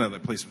in Atlanta. The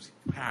place was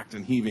packed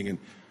and heaving, and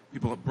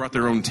people brought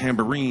their own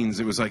tambourines.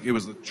 It was like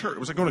the church. It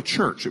was like going to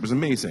church. It was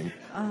amazing.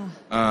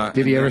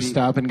 Did he ever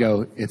stop and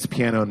go, it's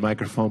piano and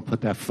microphone,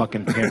 put that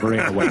fucking tambourine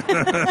away?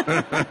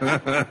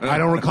 I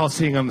don't recall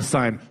seeing on the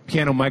sign,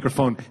 piano,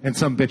 microphone, and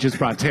some bitches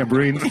brought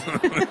tambourines.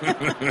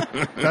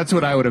 That's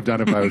what I would have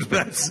done if I was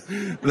Prince.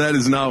 That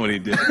is not what he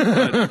did.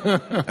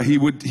 But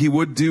he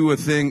would do a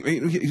thing.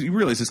 He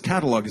realized his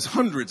catalog is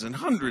hundreds and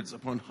hundreds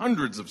upon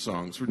hundreds of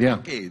songs for Yeah.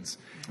 decades.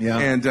 Yeah.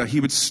 And he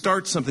would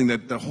start something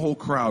that the whole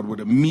crowd would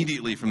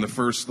immediately, from the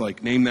first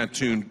name that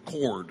tune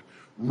chord,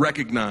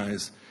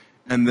 recognize,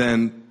 and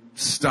then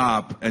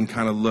stop and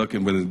kind of look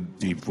and with a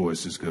deep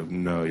voice just go,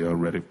 no,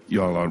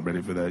 y'all aren't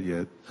ready for that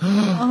yet.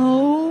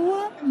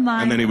 Oh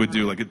my! And then he would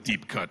do like a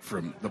deep cut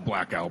from the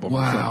Black Album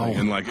or something,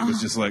 and like it was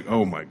just like,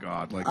 oh my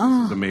God, like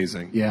this is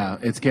amazing. Yeah,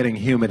 it's getting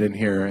humid in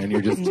here, and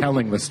you're just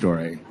telling the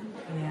story.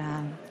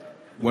 Yeah.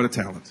 What a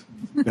talent.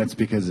 That's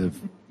because of.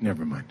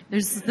 Never mind.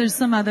 There's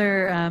some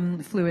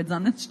other fluids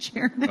on this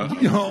chair.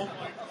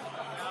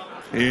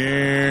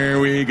 Here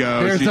we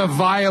go. There's a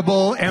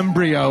viable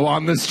embryo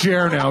on this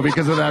chair now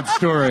because of that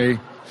story.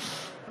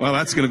 Well,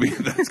 that's gonna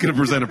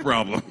present a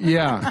problem.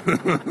 Yeah.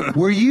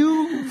 Were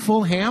you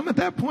full ham at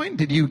that point?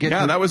 Did you get?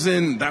 Yeah, that was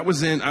in. I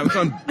was on. He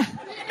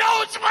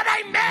knows what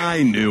I meant.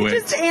 I knew it.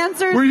 Just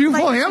answer. Were you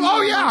full ham?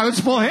 Oh yeah, I was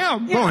full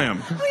ham. Full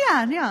ham.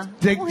 Oh yeah.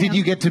 Did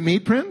you get to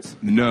meet Prince?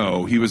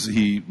 No,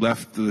 he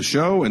left the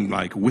show and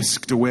like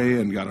whisked away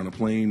and got on a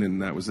plane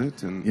and that was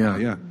it. And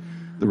yeah.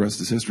 The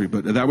rest is history.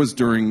 But that was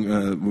during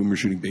when we were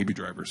shooting Baby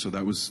Driver, so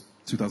that was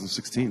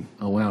 2016.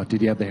 Oh wow!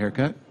 Did you have the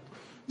haircut?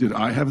 Did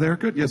I have the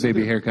haircut? Yes,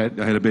 baby haircut.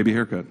 I had a baby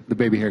haircut. The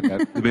baby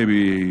haircut. The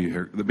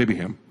baby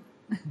ham.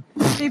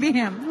 Baby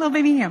ham, little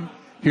baby ham.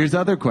 Here's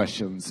other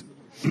questions.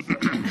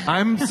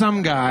 I'm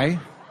some guy.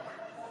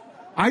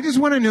 I just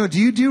want to know, do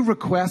you do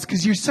requests?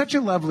 Because you're such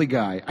a lovely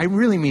guy. I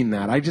really mean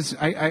that.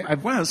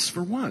 Requests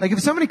for what? Like if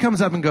somebody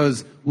comes up and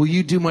goes, will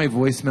you do my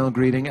voicemail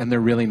greeting? And they're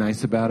really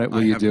nice about it.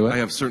 Will you do it? I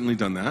have certainly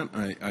done that.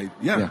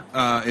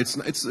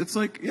 It's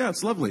like, yeah,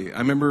 it's lovely. I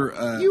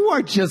remember. You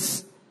are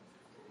just...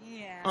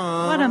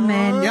 What a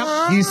man.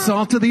 Yep. He's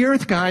salt of the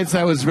earth, guys.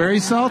 That was very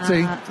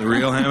salty. The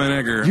real ham and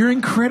egger. You're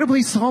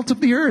incredibly salt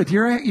of the earth.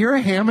 You're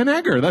a ham and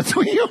egger. That's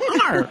what you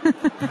are.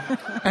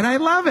 And I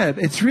love it.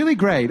 It's really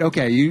great.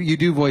 Okay, you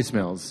do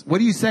voicemails. What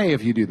do you say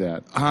if you do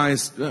that?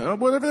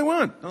 Whatever they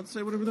want. I'll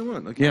say whatever they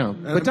want. Okay. Yeah.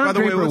 But Don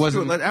Draper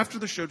wasn't... After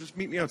the show, just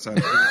meet me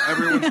outside.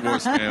 Everyone's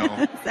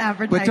voicemail.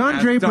 But Don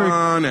Draper...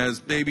 Don as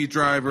Baby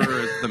Driver,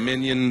 as the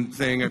Minion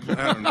thing. I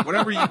don't know.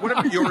 Whatever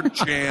your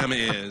jam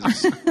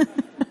is...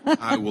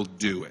 I will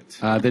do it.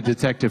 The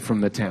detective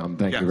from the town.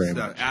 Thank you very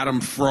much. Adam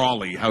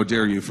Frawley. How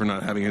dare you for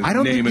not having his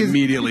name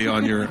immediately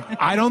on your...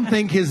 I don't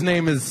think his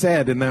name is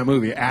said in that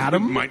movie.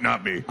 Adam? It might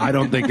not be. I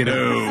don't think it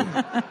is.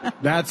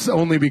 That's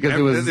only because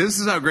it was... This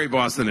is how great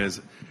Boston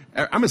is.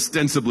 I'm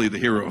ostensibly the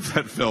hero of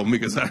that film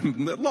because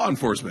I'm law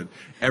enforcement.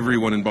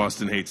 Everyone in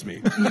Boston hates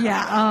me.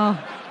 Yeah,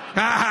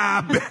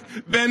 Ha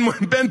Ben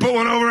put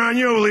one over on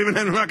you, leaving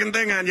that fucking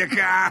thing on your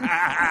car.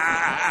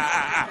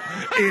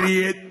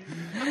 Idiot.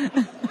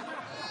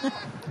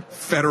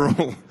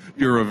 Federal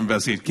Bureau of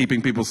Investigation,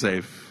 keeping people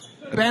safe.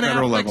 Ben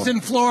Affleck's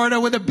in Florida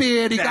with a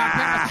beard. He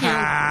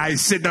got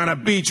he's sitting on a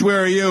beach.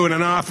 Where are you? In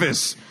an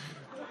office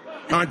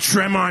on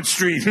Tremont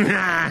Street.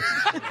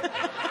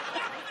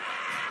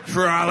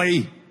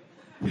 Frawley,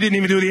 you didn't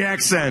even do the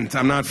accent.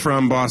 I'm not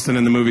from Boston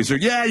in the movie, sir.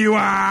 Yeah, you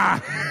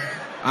are.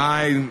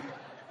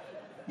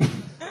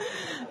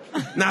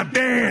 Now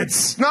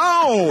dance.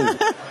 No.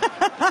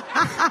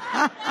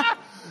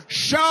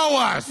 Show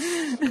us.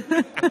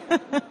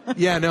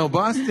 Yeah, no,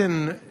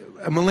 Boston,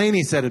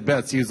 Mulaney said it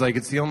best. He was like,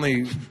 it's the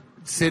only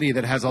city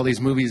that has all these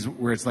movies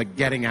where it's like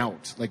getting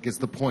out. Like, it's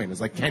the point.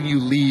 It's like, can you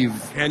leave?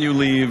 Can you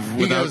leave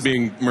without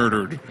being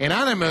murdered? In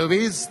other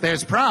movies,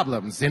 there's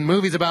problems. In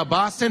movies about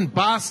Boston,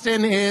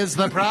 Boston is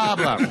the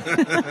problem.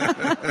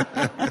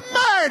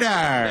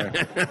 Murder!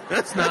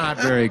 It's not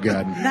very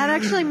good. That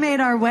actually made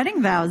our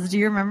wedding vows. Do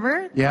you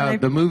remember? Yeah,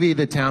 the movie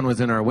The Town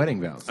was in our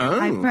wedding vows. Oh.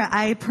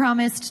 I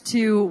promised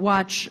to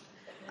watch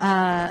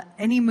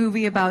any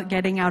movie about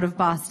getting out of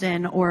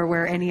Boston or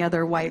where any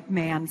other white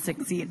man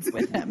succeeds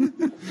with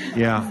him.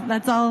 Yeah.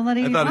 That's all that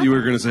he I thought you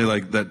were going to say,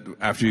 like, that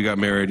after you got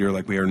married, you're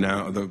like,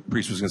 the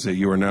priest was going to say,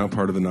 you are now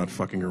part of the not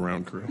fucking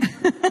around crew.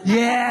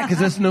 Yeah, because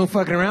this no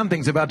fucking around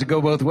thing's about to go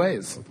both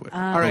ways.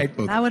 All right.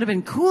 That would have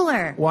been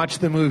cooler. Watch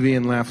the movie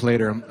and laugh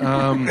later.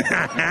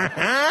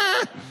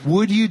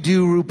 Would you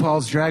do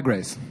RuPaul's Drag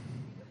Race?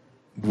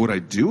 Would I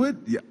do it?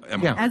 Yeah.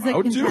 Am I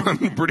allowed to?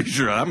 I'm pretty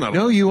sure I'm not.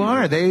 No, you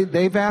are.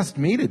 They've asked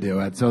me to do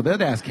it, so they'd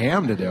ask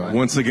Ham to do it.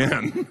 Once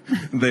again,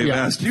 they've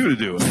asked you to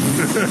do it.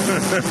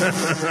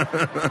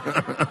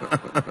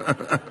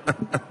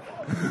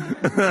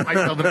 I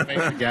tell them to make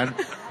it again.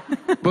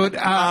 But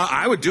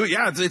I would do it.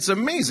 Yeah, it's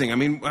amazing. I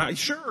mean,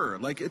 sure.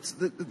 Like it's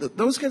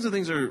those kinds of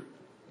things are.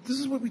 This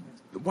is why we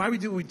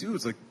do what we do.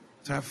 It's like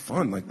to have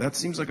fun. Like that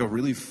seems like a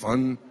really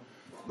fun.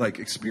 Like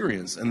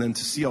experience, and then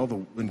to see all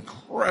the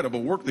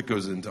incredible work that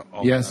goes into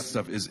all that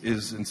stuff is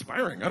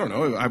inspiring. I don't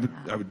know. I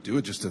would do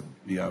it just to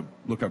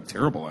look how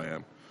terrible I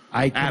am.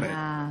 At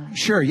it.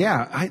 Sure.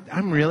 Yeah.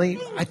 I'm really.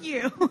 Thank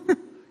you.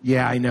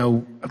 Yeah, I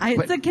know.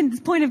 It's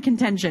a point of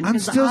contention. I'm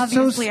still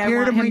so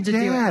scared of my to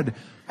dad.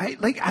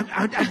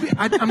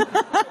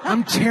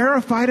 I'm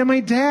terrified of my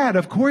dad.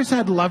 Of course,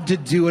 I'd love to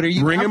do it.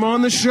 Bring him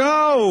on the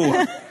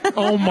show.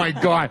 Oh my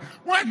God!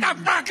 What the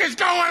fuck is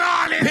going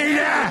on in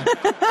here?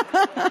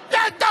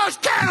 Get those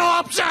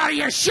cantaloupes out of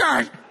your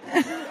shirt.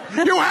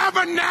 You have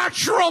a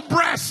natural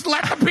breast.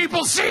 Let the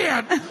people see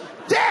it.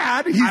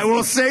 Dad, I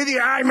will say the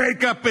eye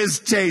makeup is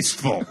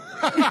tasteful.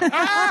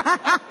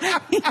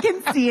 He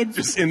can see it.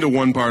 Just into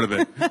one part of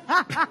it.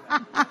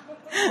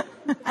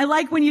 I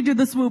like when you do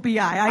the swoopy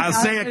eye. I'll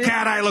say a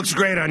cat eye looks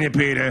great on you,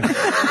 Peter.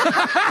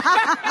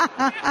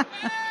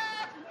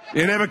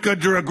 You never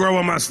could grow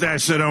a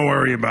mustache, so don't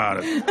worry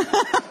about it.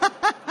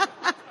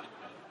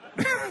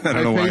 I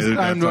don't know why FaceTimed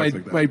that talks like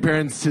that. my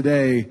parents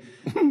today.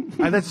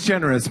 That's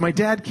generous. My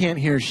dad can't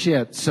hear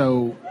shit,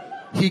 so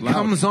he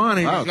comes on and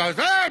he goes,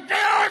 "Hey,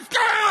 what's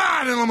going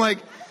on?" And I'm like,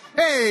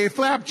 "Hey,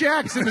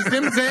 flapjacks and the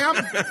Zim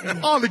Zam,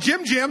 oh, the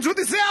Jim Jims with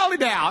the Sally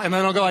Dow." And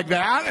then I'll go like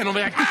that, and I'll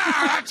be like,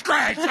 "That's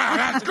great,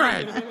 that's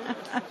great."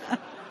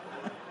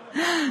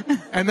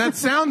 And that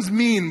sounds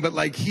mean, but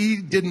like he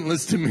didn't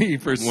listen to me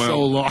for so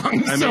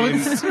long. I So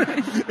mean,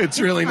 it's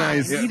really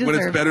nice. Yeah, but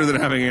it's better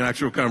than having an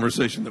actual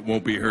conversation that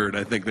won't be heard.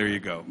 I think there you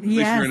go. At least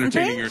Yes, you're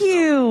entertaining thank yourself.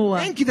 you.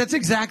 Thank you. That's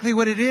exactly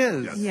what it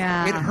is.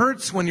 Yeah. It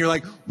hurts when you're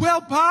like,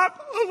 "Well, Pop,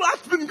 a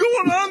lot's been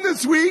going on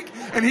this week,"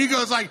 and he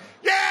goes like,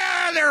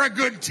 "Yeah, they're a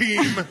good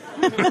team."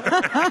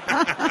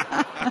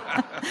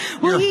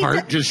 Well, Your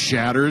heart just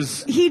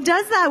shatters. He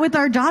does that with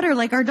our daughter.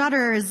 Like, our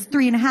daughter is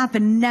 3.5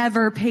 and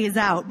never pays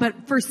out.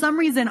 But for some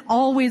reason,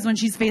 always when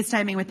she's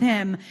FaceTiming with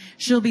him,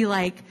 she'll be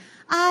like,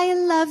 "I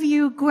love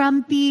you,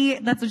 Grumpy."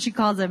 That's what she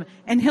calls him.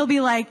 And he'll be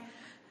like,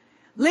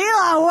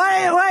 "Leila, what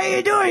are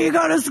you doing? You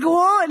go to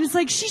school?" And it's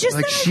like, she just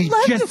Like said, she "I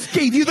love just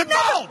you." gave you the No,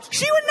 gold.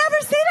 she would never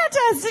say that to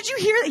us. Did you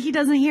hear it? He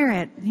doesn't hear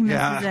it. He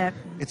misses it.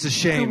 It's a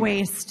shame. It's a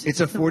waste. It's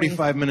a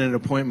 45-minute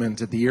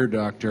appointment at the ear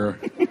doctor.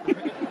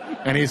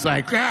 And he's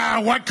like,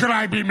 "What could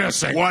I be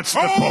missing? What's the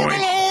point?"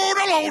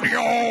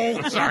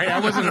 Sorry, I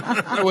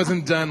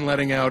wasn't done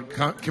letting out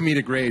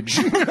comedic rage.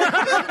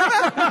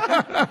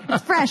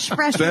 Fresh.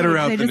 Better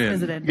out They than just in.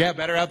 visited. Yeah,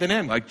 better out than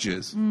in. Like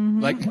jizz.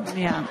 Like,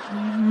 Yeah.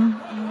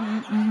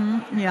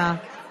 Yeah.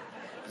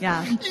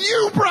 Yeah.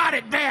 you brought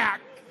it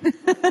back.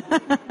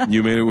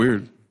 You made it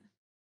weird.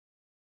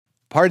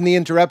 Pardon the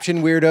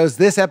interruption, weirdos.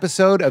 This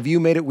episode of You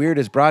Made It Weird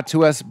is brought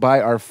to us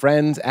by our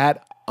friends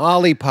at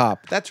Olipop.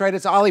 That's right,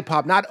 it's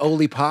Olipop, not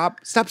Olipop.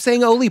 Stop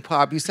saying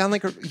Olipop. You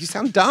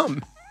sound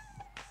dumb.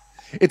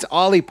 It's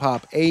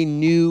Olipop, a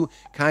new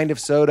kind of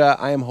soda.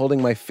 I am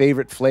holding my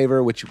favorite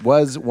flavor, which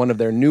was one of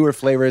their newer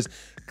flavors,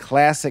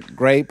 classic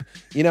grape.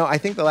 You know, I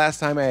think the last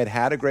time I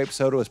had a grape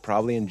soda was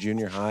probably in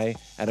junior high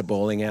at a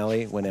bowling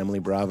alley when Emily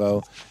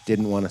Bravo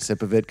didn't want a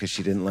sip of it because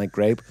she didn't like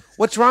grape.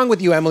 What's wrong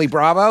with you, Emily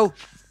Bravo?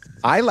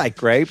 I like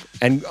grape,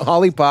 and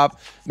Olipop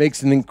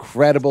makes an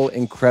incredible,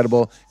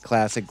 incredible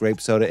classic grape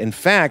soda. In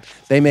fact,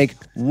 they make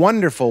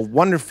wonderful,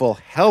 wonderful,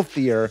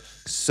 healthier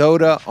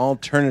soda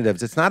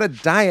alternatives. It's not a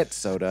diet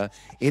soda.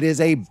 It is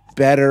a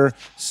better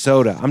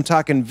soda. I'm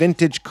talking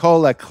vintage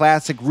cola,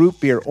 classic root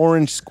beer,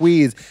 orange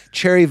squeeze,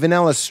 cherry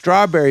vanilla,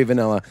 strawberry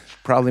vanilla,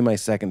 probably my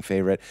second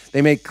favorite.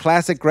 They make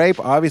classic grape.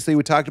 Obviously,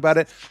 we talked about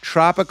it.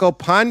 Tropical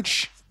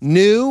punch,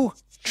 new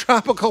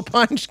tropical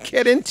punch,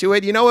 get into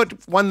it. You know what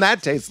one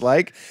that tastes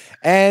like.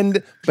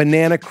 And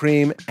banana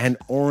cream and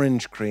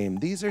orange cream.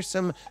 These are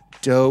some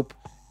dope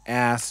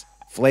ass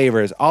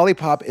flavors.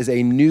 Olipop is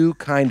a new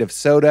kind of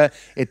soda.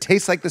 It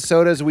tastes like the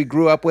sodas we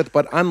grew up with,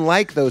 but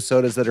unlike those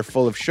sodas that are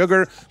full of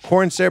sugar,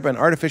 corn syrup, and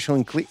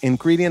artificial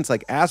ingredients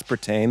like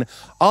aspartame,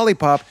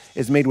 Olipop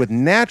is made with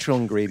natural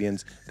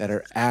ingredients that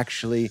are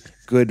actually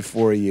good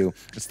for you.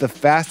 It's the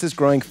fastest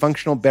growing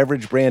functional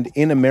beverage brand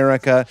in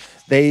America.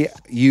 They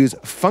use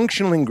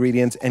functional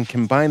ingredients and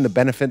combine the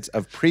benefits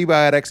of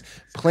prebiotics,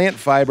 plant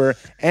fiber,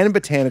 and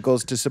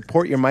botanicals to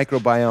support your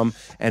microbiome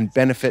and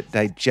benefit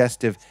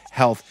digestive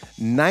health.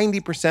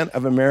 90%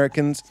 of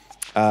Americans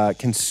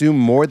consume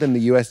more than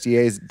the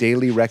USDA's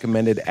daily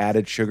recommended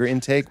added sugar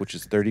intake, which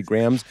is 30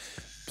 grams.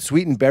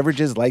 Sweetened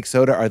beverages like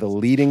soda are the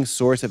leading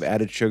source of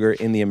added sugar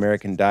in the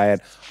American diet.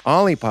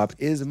 Olipop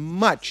is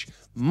much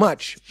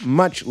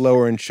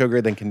lower in sugar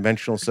than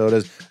conventional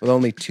sodas, with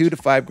only 2 to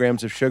 5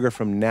 grams of sugar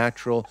from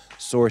natural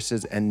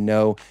sources and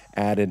no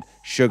added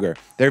sugar.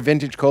 Their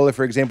vintage cola,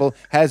 for example,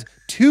 has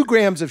 2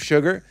 grams of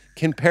sugar.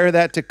 Compare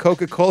that to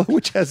Coca-Cola,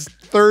 which has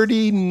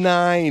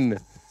 39.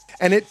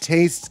 And it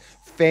tastes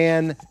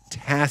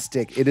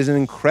fantastic. It is an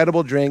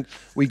incredible drink.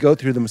 We go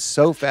through them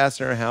so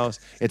fast in our house.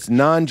 It's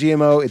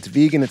non-GMO, it's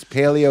vegan, it's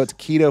paleo, it's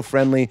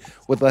keto-friendly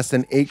with less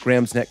than 8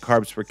 grams net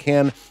carbs per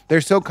can.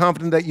 They're so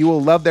confident that you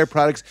will love their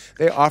products.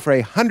 They offer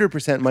a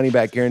 100%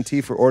 money-back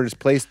guarantee for orders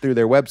placed through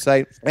their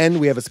website. And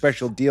we have a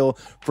special deal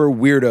for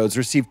weirdos.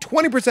 Receive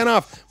 20%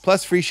 off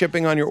plus free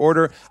shipping on your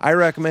order. I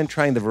recommend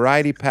trying the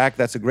variety pack.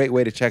 That's a great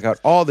way to check out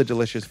all the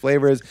delicious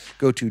flavors.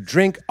 Go to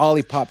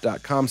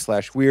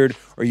drinkolipop.com/weird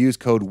or use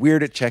code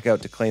WEIRD at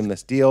checkout to claim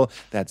this deal.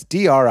 That's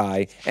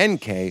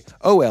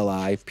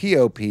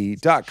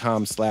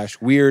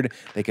drinkolipop.com/weird.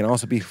 They can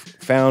also be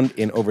found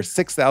in over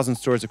 6,000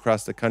 stores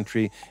across the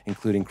country,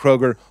 including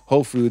Kroger,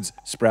 Whole Foods,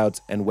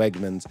 Sprouts, and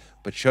Wegmans.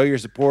 But show your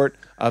support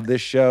of this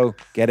show.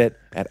 Get it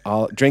at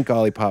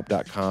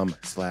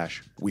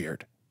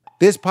drinkolipop.com/weird.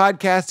 This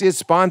podcast is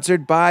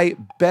sponsored by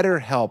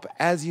BetterHelp.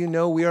 As you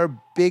know, we are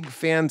big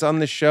fans on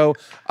the show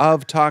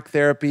of talk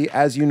therapy.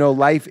 As you know,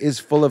 life is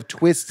full of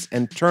twists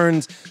and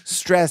turns,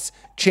 stress,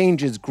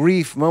 changes,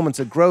 grief, moments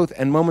of growth,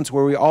 and moments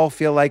where we all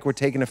feel like we're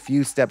taking a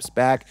few steps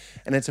back.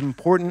 And it's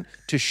important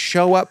to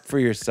show up for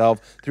yourself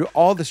through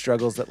all the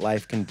struggles that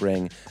life can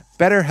bring.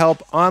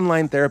 BetterHelp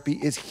Online Therapy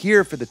is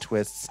here for the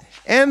twists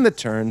and the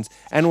turns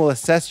and will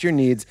assess your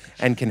needs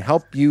and can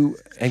help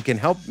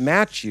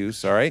match you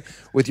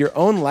with your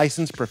own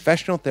licensed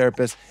professional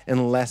therapist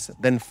in less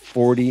than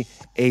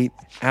 48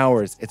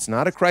 hours. It's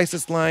not a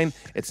crisis line.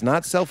 It's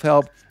not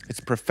self-help. It's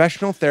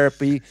professional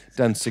therapy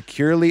done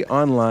securely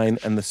online,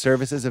 and the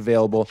service is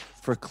available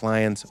for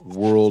clients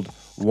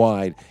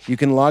worldwide. You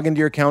can log into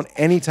your account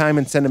anytime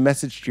and send a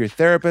message to your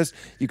therapist.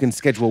 You can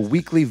schedule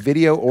weekly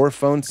video or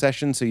phone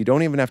sessions so you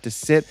don't even have to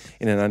sit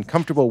in an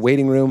uncomfortable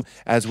waiting room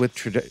as with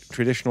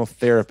traditional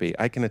therapy.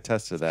 I can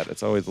attest to that.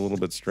 It's always a little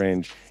bit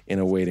strange in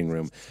a waiting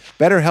room.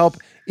 BetterHelp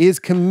is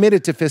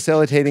committed to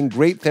facilitating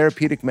great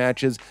therapeutic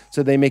matches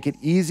so they make it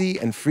easy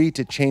and free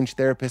to change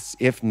therapists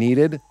if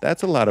needed.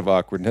 That's a lot of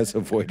awkwardness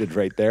avoided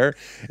right there.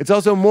 It's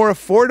also more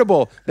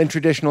affordable than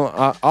traditional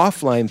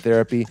offline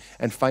therapy,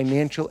 and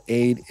financial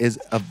aid is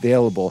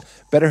available.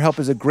 BetterHelp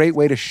is a great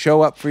way to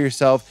show up for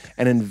yourself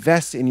and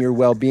invest in your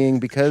well-being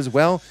because,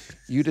 well,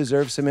 you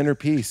deserve some inner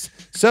peace.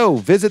 So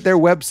visit their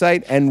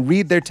website and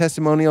read their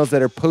testimonials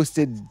that are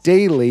posted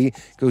daily.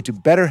 Go to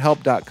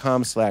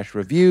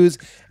betterhelp.com/reviews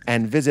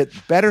and visit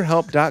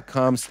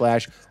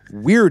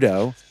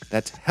betterhelp.com/weirdo.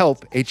 That's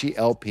help,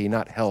 H-E-L-P,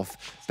 not health,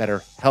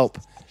 BetterHelp.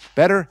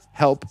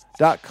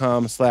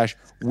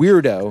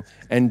 betterhelp.com/weirdo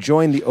and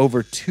join the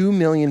over 2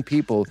 million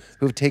people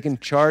who have taken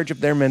charge of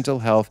their mental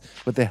health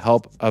with the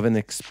help of an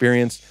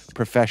experienced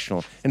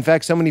professional. In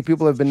fact, so many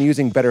people have been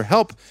using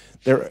BetterHelp,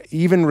 they're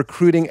even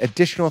recruiting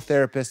additional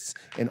therapists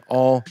in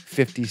all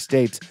 50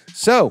 states.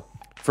 So,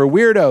 for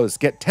weirdos,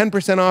 get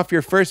 10% off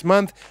your first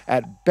month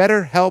at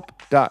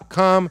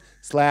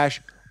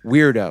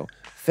betterhelp.com/weirdo.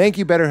 Thank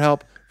you,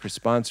 BetterHelp, for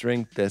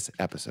sponsoring this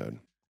episode.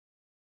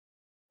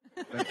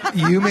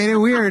 You made it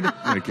weird.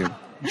 Thank you.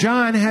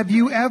 John, have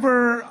you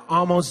ever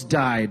almost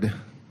died?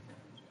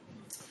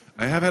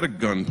 I have had a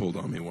gun pulled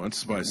on me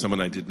once by someone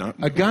I did not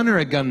know. A gun or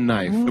a gun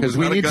knife? Because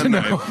we need to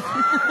know.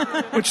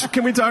 Which,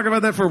 can we talk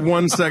about that for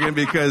 1 second?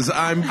 Because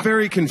I'm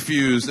very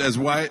confused as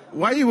why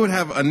you would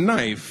have a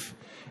knife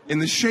in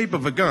the shape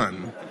of a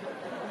gun.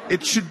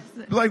 It should,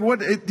 like,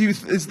 what,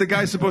 is the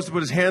guy supposed to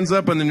put his hands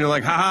up and then you're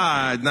like,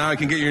 ha, now I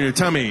can get you in your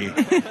tummy.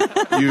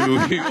 You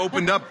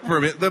opened up for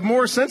a bit. The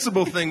more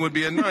sensible thing would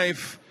be a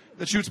knife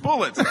that shoots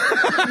bullets.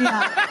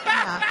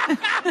 Yeah.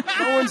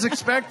 No one's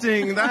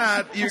expecting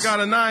that. You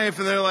got a knife,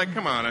 and they're like,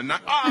 come on, a knife.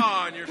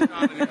 Oh, and you're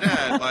shot and you're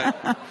dead. Like,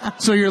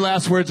 So your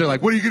last words are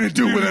like, what are you going to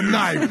do with a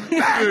knife?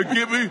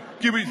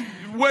 give me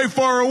way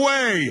far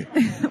away.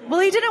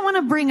 Well, he didn't want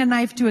to bring a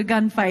knife to a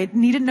gunfight,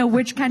 and he didn't know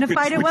which kind of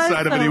fight it Which was.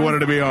 side of it he wanted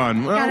to be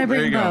on. Well, Gotta there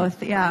you bring go.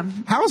 both, yeah.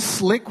 How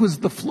slick was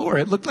the floor?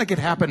 It looked like it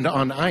happened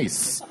on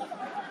ice.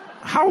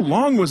 How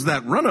long was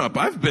that run-up?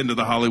 I've been to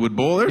the Hollywood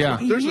Bowl.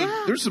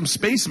 There's some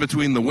space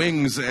between the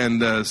wings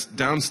and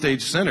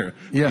downstage center,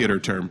 theater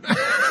term.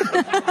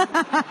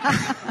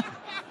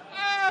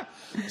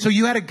 So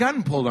you had a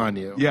gun pulled on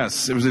you?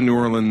 Yes, it was in New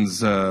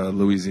Orleans,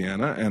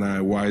 Louisiana, and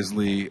I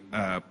wisely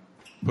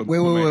put my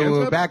hands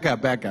Wait. up. Back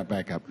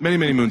up. Many,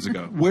 many moons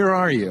ago. Where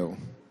are you?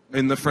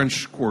 In the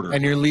French Quarter.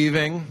 And you're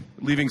leaving?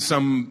 Leaving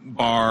some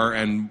bar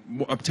and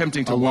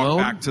attempting to Alone?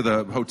 walk back to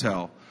the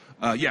hotel.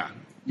 Yeah.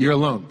 You're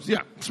alone?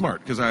 Yeah, smart,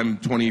 because I'm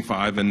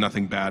 25 and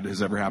nothing bad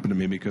has ever happened to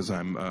me because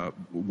I'm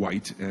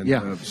white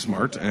and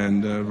smart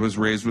and was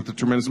raised with a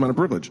tremendous amount of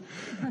privilege.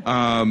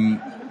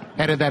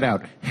 Edit that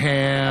out.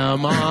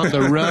 Ham on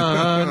the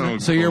run. Oh,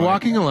 so you're boy.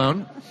 walking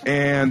alone.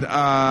 And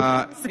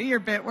So your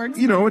bit works.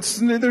 you know,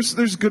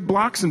 there's good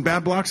blocks and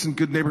bad blocks and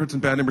good neighborhoods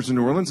and bad neighborhoods in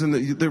New Orleans,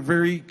 and they're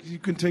very, you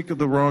can take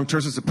the wrong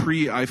turns. It's a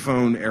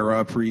pre-iPhone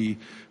era,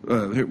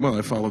 well,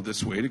 I followed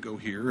this way to go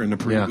here, and a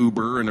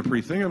pre-Uber and a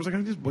pre-thing. I was like,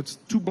 what's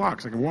 2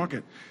 blocks? I can walk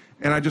it.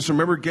 And I just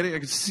remember I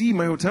could see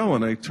my hotel,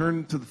 and I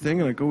turned to the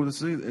thing, and I go to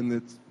see, and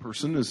the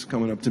person is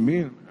coming up to me,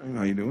 and,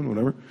 how you doing,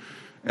 whatever.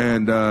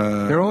 And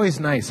They're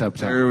always nice up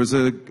there. there was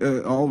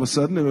all of a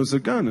sudden, it was a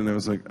gun, and I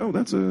was like, oh,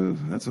 that's a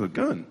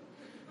gun.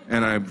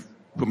 And I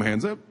put my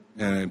hands up,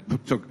 and I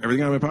took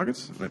everything out of my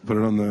pockets, and I put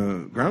it on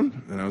the ground,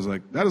 and I was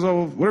like, that is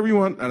all, whatever you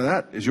want out of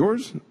that is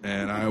yours,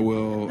 and I'm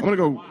going to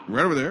go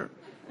right over there,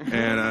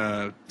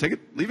 and take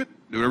it, leave it,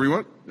 do whatever you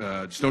want,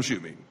 just don't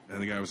shoot me.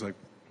 And the guy was like,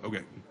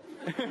 okay.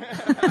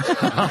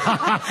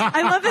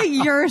 I love that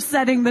you're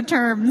setting the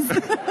terms.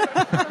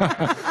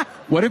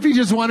 What if he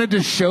just wanted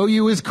to show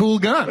you his cool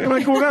gun? Look at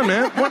my cool gun,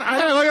 man. What?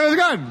 Hey, look at his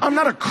gun. I'm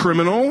not a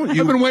criminal.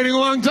 I've been waiting a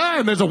long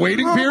time. There's a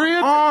waiting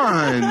period.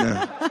 On.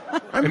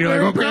 And you're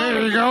like, okay,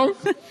 there you go.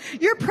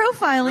 You're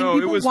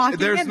profiling people walking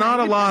there's in. not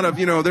a lot of,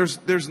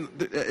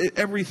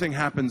 everything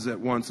happens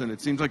at once, and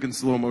it seems like in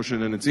slow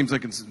motion, and it seems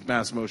like it's in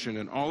fast motion,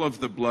 and all of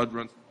the blood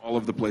runs all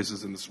of the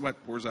places, and the sweat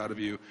pours out of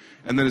you,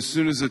 and then as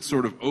soon as it's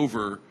sort of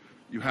over,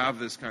 you have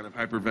this kind of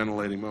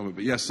hyperventilating moment.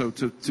 But yes, so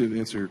to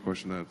answer your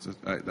question,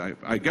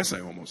 I guess I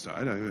almost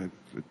died.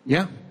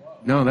 Yeah.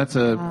 No, that's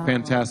a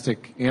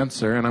fantastic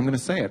answer, and I'm going to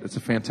say it. It's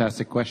a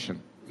fantastic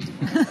question.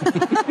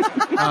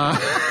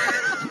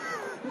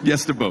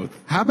 Yes to both.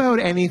 How about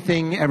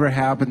anything ever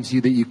happened to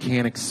you that you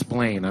can't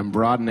explain? I'm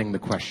broadening the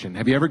question.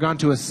 Have you ever gone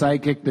to a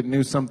psychic that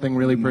knew something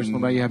really personal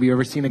about you? Have you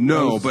ever seen a ghost?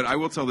 No, but I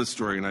will tell this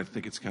story, and I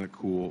think it's kind of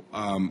cool.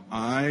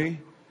 I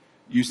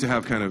used to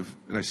have kind of,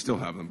 and I still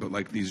have them, but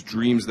like these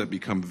dreams that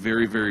become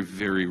very, very,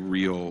 very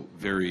real,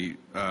 very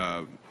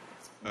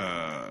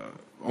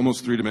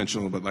almost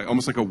three-dimensional, but like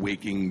almost like a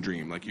waking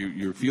dream. Like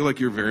you feel like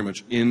you're very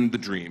much in the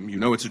dream. You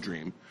know it's a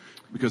dream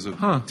because of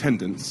the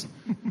attendance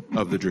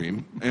of the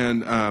dream,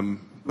 and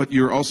but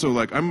you're also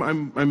like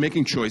I'm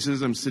making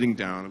choices. I'm sitting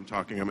down. I'm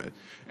talking.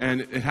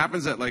 And it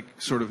happens at like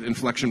sort of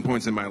inflection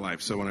points in my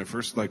life. So when I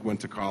first like went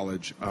to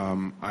college,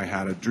 I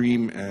had a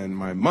dream, and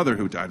my mother,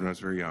 who died when I was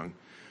very young,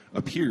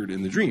 appeared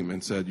in the dream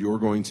and said, "You're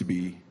going to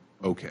be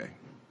okay."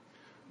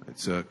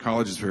 It's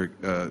college is very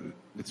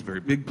it's a very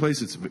big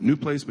place. It's a new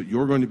place, but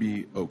you're going to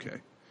be okay.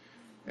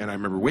 And I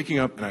remember waking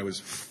up, and I was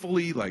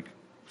fully like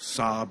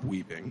sob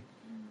weeping,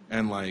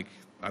 and like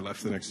I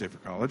left the next day for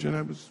college, and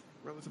I was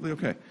relatively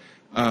okay.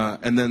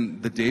 And then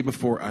the day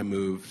before I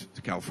moved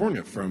to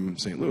California from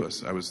St.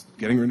 Louis, I was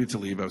getting ready to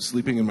leave. I was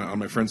sleeping on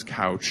my friend's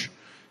couch.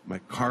 My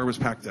car was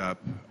packed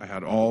up. I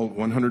had all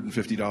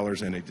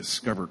 $150 and a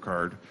Discover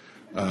card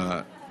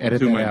Edit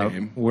to that my out.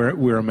 name.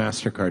 We're a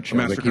MasterCard show. A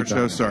MasterCard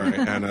show, sorry.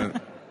 And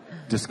a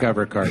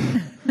Discover card.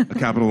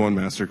 Capital One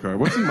MasterCard.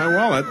 What's in my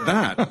wallet?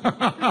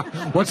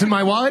 That. What's in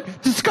my wallet?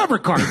 Discover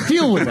card.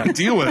 Deal with it.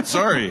 Deal with it,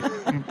 sorry.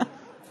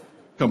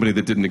 Company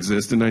that didn't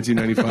exist in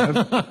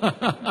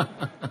 1995.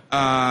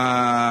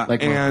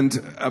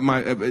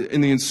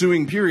 In the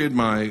ensuing period,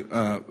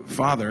 my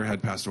father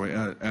had passed away,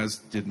 as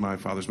did my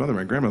father's mother,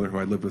 my grandmother, who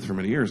I lived with for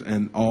many years.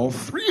 And all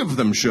three of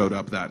them showed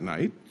up that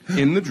night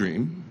in the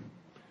dream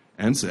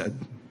and said,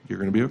 "You're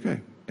going to be okay."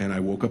 And I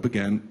woke up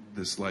again,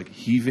 this like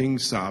heaving,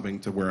 sobbing,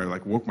 to where I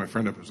like woke my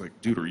friend up. I was like,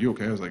 "Dude, are you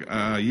okay?" I was like,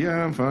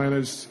 "Yeah, I'm fine.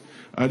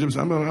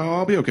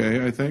 I'll be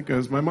okay, I think,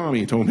 as my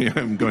mommy told me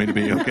I'm going to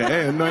be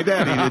okay, and my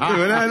daddy did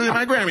too, and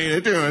my Grammy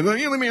did too, and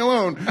you leave me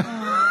alone."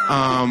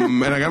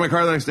 And I got my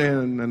car the next day,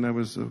 and I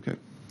was okay.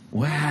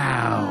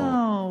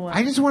 Wow.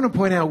 I just want to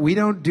point out, we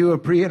don't do a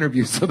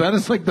pre-interview, so that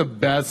is like the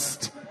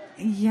best,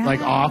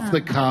 like off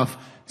the cuff.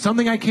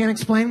 Something I can't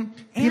explain?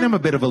 And I'm a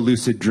bit of a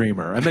lucid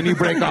dreamer. And then you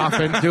break off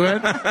into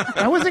it.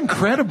 That was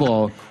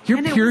incredible.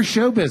 You're pure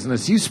show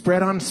business. You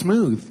spread on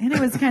smooth. And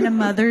it was kind of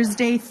Mother's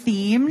Day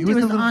themed. It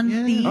was on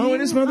theme. Oh, it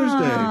is Mother's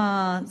Day.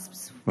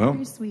 Well,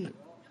 very sweet.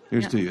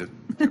 Here's to you,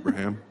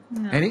 Abraham.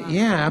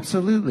 Yeah,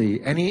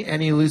 absolutely.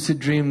 Any lucid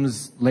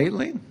dreams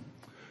lately?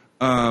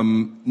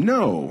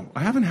 No,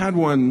 I haven't had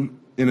one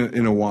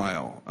in a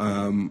while.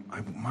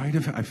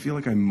 I feel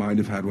like I might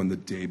have had one the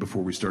day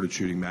before we started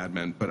shooting Mad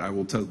Men, but I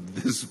will tell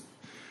this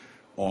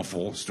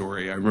awful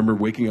story. I remember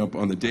waking up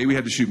on the day we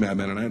had to shoot Mad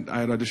Men, and I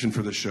had auditioned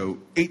for the show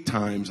 8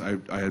 times. I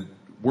had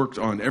worked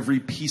on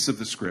every piece of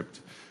the script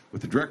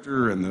with the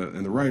director and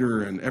the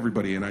writer and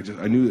everybody, and I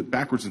knew it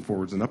backwards and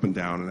forwards and up and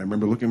down. And I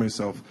remember looking at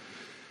myself,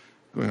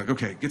 going like,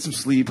 okay, get some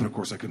sleep. And of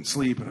course I couldn't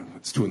sleep. And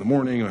it's 2 a.m.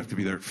 and I have to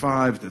be there at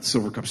 5 at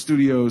Silver Cup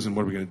Studios. And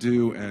what are we going to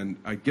do? And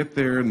I get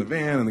there in the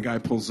van, and the guy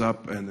pulls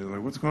up, and they're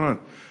like, "What's going on?"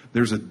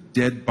 There's a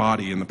dead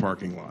body in the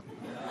parking lot.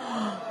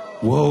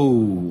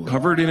 Whoa.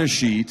 Covered in a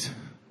sheet.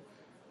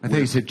 I thought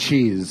you said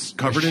cheese.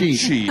 Covered in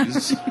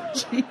cheese.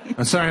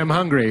 I'm sorry, I'm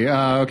hungry.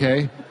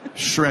 Okay.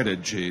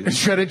 Shredded cheese.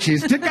 Shredded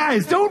cheese.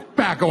 Guys, don't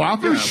back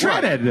off. It was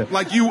shredded.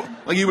 Like you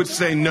would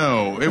say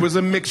no. It was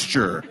a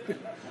mixture.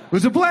 It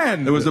was a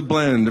blend. It was a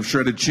blend of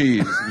shredded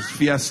cheese. It was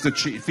Fiesta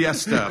cheese.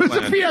 Fiesta. It was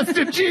a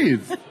Fiesta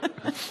cheese.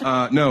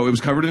 No, it was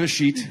covered in a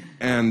sheet,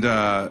 and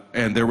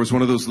there was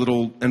one of those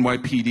little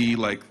NYPD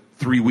like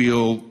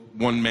 3-wheel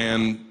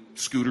 1-man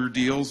scooter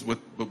deals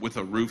with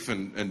a roof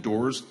and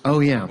doors. Oh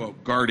yeah. Well,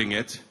 guarding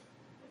it.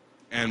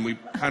 And we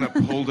kind of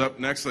pulled up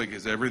next, like,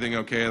 "Is everything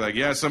okay?" Like,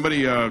 "Yeah,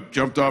 somebody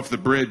jumped off the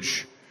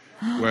bridge."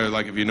 Where,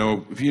 like, if you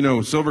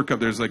know Silver Cup,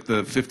 there's like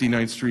the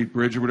 59th Street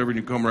Bridge or whatever, and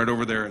you come right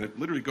over there, and it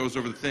literally goes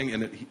over the thing,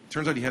 and it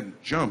turns out he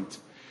hadn't jumped.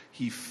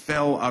 He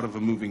fell out of a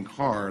moving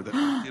car that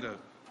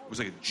was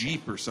like a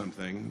Jeep or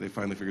something. They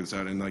finally figured this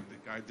out, and like the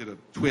guy did a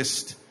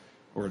twist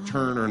or a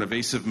turn or an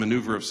evasive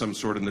maneuver of some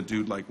sort, and the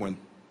dude like went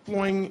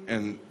floing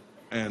and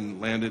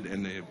landed,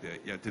 and it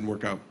didn't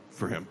work out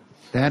for him.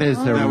 That is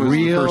That was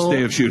real the first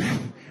day of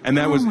shooting, and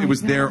it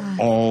was there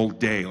all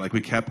day. Like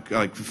we kept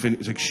like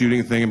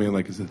shooting a thing, and being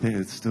like, "Is the thing?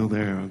 It's still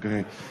there?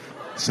 Okay,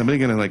 somebody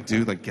gonna like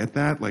get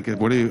that? Like,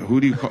 who are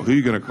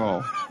you gonna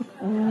call?"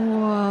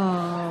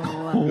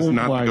 Whoa! It's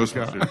not the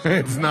Ghostbusters.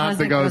 It's not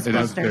the Ghostbusters. It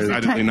is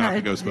decidedly not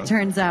the Ghostbusters. It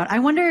turns out. I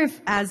wonder if,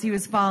 as he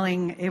was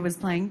falling, it was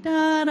playing.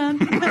 Da, da,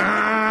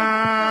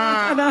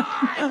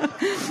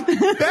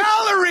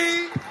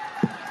 Valerie!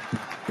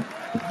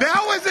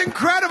 That was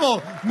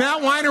incredible.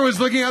 Matt Weiner was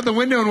looking out the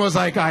window and was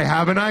like, "I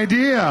have an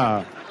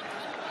idea."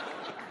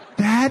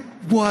 That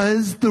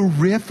was the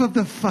riff of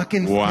the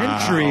fucking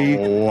century.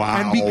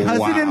 And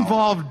because it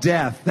involved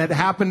death that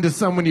happened to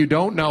someone you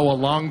don't know a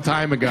long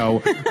time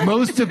ago,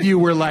 most of you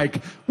were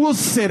like, we'll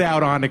sit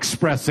out on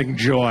expressing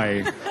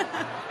joy.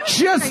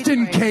 Just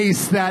in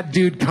case that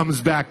dude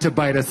comes back to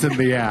bite us in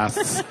the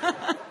ass.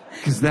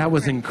 Because that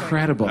was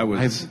incredible. That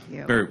was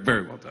very,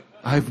 very well done.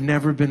 I've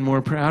never been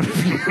more proud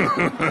of you.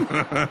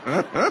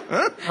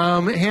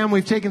 Ham,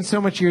 we've taken so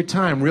much of your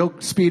time. Real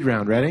speed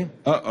round. Ready?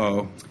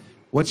 Uh-oh.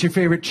 What's your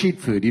favorite cheat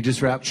food? You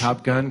just wrapped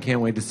Top Gun.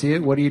 Can't wait to see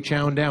it. What are you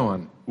chowing down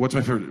on? What's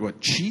my favorite?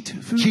 What, cheat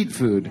food? Cheat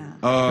food. Yeah.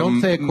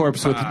 Don't say a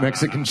corpse with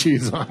Mexican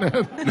cheese on it.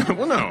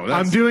 Well, no.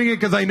 I'm doing it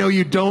because I know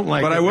you don't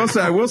like it. But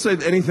I will say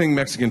anything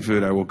Mexican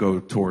food, I will go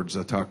towards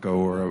a taco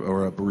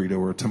or a burrito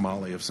or a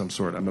tamale of some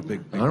sort. I'm a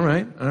big All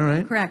right.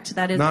 Correct.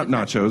 That is Not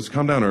nachos.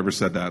 Calm down, whoever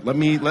said that. Let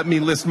me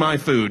list my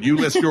food. You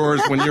list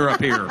yours when you're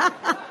up here.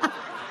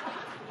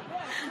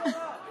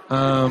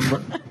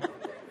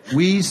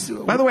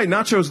 By the way,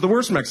 nachos the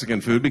worst Mexican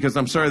food because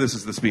I'm sorry this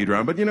is the speed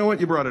round, but you know what?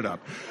 You brought it up.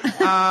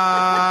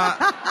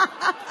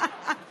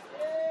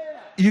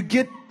 You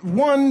get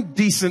one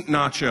decent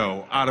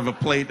nacho out of a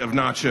plate of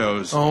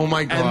nachos. Oh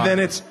my God. And then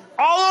it's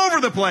all over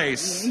the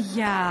place.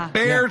 Yeah.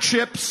 Bare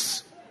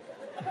chips,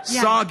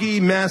 soggy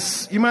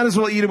mess. You might as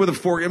well eat it with a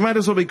fork. It might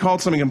as well be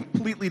called something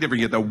completely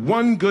different. You get the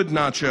one good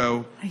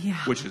nacho,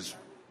 which is,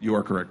 you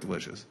are correct,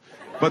 delicious.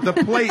 But the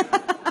plate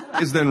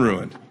is then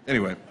ruined.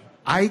 Anyway.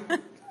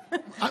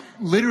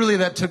 Literally,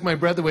 that took my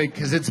breath away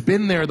because it's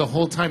been there the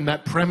whole time,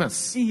 that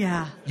premise.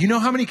 Yeah. You know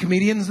how many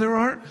comedians there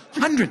are?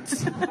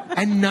 Hundreds.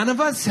 And none of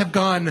us have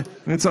gone, one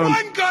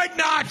good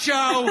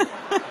nacho,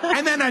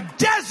 and then a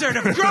desert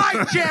of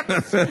dried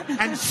chips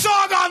and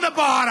sog on the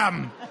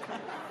bottom.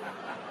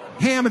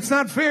 Ham, it's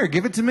not fair.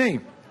 Give it to me.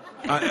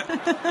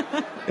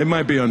 It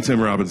might be on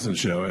Tim Robinson's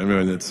show. I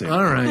mean, it's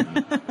All right.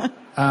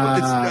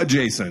 it's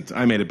adjacent.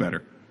 I made it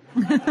better.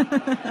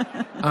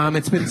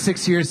 It's been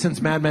 6 years since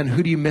Mad Men.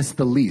 Who do you miss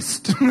the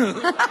least?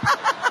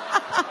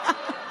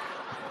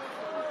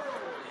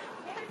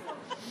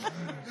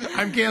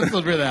 I'm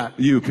canceled for that.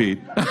 You,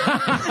 Pete.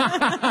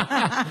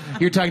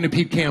 You're talking to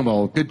Pete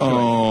Campbell. Good choice.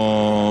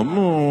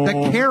 Oh,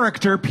 The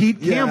character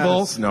Pete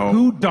Campbell, no.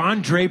 who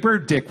Don Draper,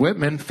 Dick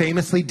Whitman,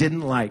 famously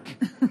didn't like.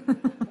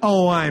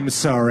 Oh, I'm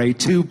sorry.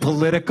 Too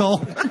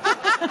political?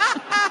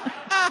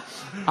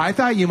 I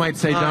thought you might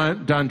say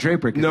Don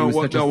Draper.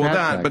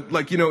 But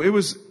like, you know,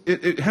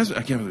 it has,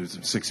 I can't believe it's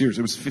been 6 years.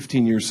 It was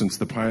 15 years since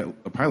the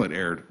pilot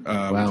aired, which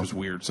was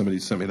weird. Somebody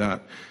sent me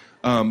that.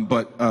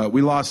 But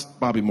we lost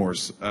Bobby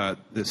Morse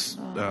this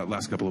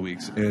last couple of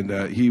weeks,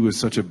 and he was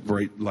such a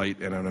bright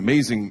light and an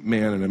amazing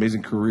man, an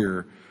amazing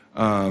career.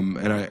 And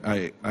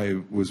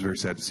I was very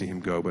sad to see him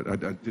go, but I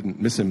didn't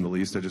miss him the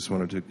least. I just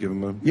wanted to give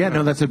him a... Yeah,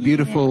 no, that's a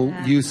beautiful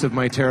use of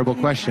my terrible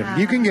question.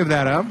 You can give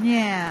that up.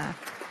 Yeah.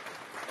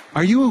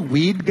 Are you a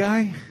weed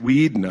guy?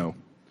 Weed? No.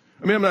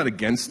 I mean, I'm not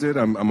against it.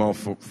 I'm all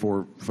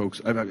for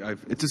folks.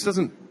 It just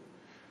doesn't...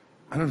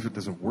 I don't know if it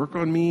doesn't work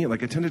on me.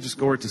 Like, I tend to just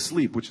go right to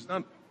sleep, which is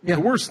not the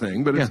worst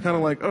thing, but it's kind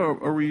of like, oh,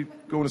 are we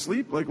going to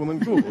sleep? Like, well, then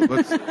cool.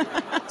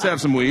 Let's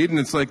have some weed. And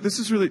it's like, this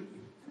is really...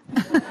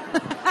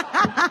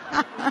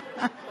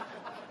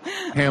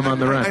 Ham on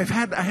the run. I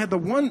had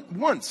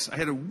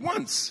it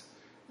once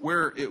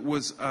where it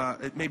was,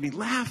 it made me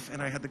laugh,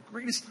 and I had the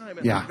greatest time.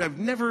 And I've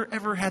never,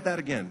 ever had that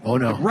again. Oh,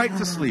 no. Right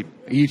to sleep.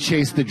 You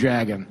chased the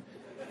dragon.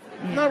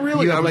 Not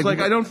really. I was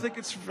like, I don't think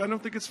it's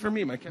for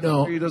me. My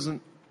chemistry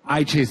doesn't...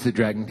 I chased the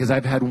dragon because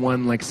I've had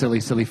one like silly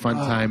fun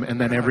time,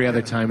 and then every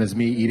other time is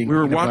me eating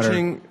peanut butter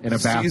in a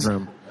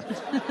bathroom.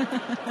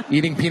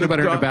 Eating peanut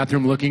butter in a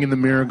bathroom, looking in the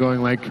mirror,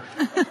 going like,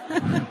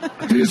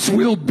 "This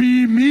will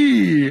be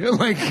me."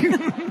 Like,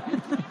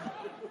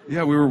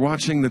 yeah, we were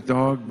watching The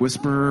Dog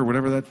Whisperer,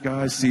 whatever that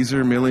guy,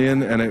 Caesar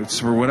Million, and it's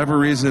for whatever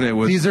reason it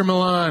was Caesar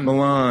Milan.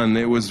 Milan.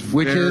 It was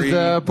which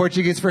is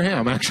Portuguese for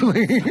ham,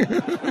 actually.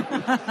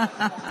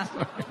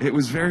 It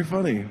was very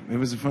funny. It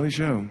was a funny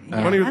show.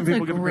 Funnier than That's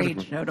people a give it great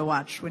credit for. show to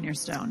watch when you're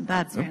stoned.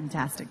 That's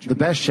fantastic. The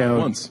best show,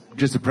 Once.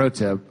 just a pro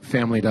tip,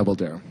 Family Double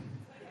Dare.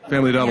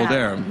 Family Double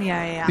Dare.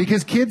 Yeah.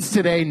 Because kids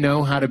today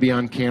know how to be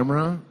on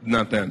camera.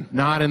 Not then.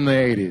 Not in the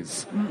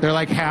 80s. They're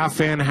like half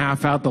in,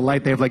 half out the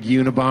light. They have like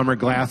Unabomber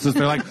glasses.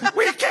 They're like,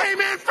 we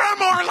came in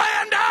from Orlando!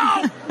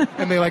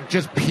 And they like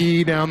just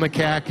pee down the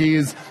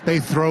khakis. They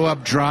throw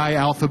up dry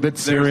alphabet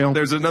cereal.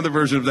 There's another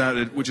version of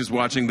that, which is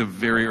watching the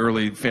very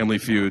early Family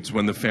Feuds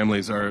when the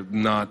families are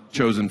not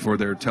chosen for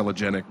their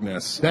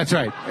telegenicness. That's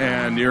right.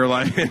 And you're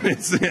like,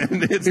 it's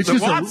the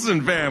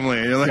Watson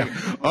family. You're like,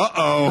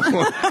 uh-oh.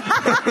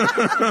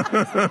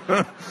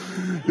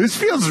 This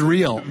feels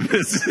real.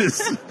 This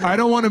is... I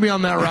don't want to be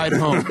on that ride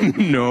home.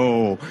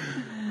 No.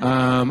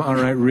 All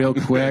right, real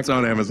quick. It's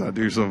on Amazon.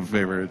 Do yourself a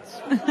favor.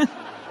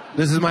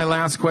 This is my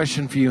last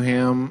question for you,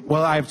 Ham.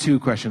 Well, I have two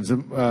questions,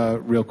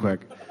 real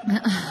quick.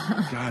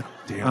 God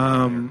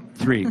damn.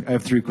 Three. I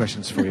have three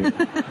questions for you.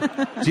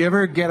 Do you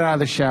ever get out of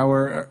the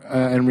shower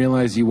and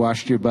realize you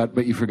washed your butt,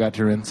 but you forgot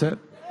to rinse it?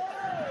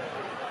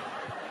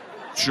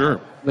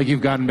 Sure. Like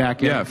you've gotten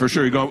back in? Yeah, for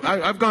sure.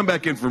 I've gone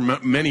back in for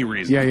many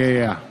reasons.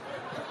 Yeah.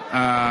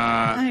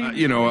 My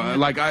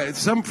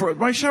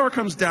shower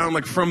comes down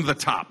like from the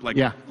top, like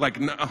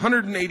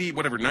 180,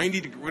 whatever,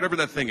 90, whatever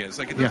that thing is.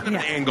 Like it doesn't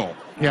have an angle.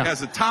 Yeah. It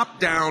has a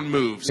top-down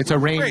move. So it's a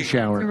rain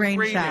shower.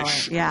 Rain shower.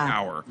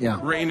 Shower. Yeah.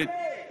 Rain.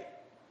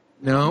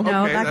 No.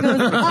 No, Okay, that goes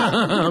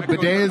up.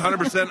 Bidet is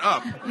 100%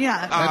 up.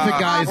 Yeah. that's a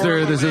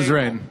geyser. This is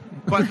rain.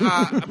 But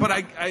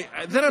I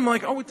then I'm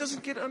like, oh, it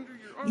doesn't get under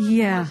your arm.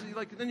 Yeah.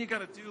 Like then you got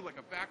to do like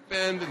a back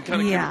bend and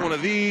kind of give one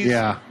of these.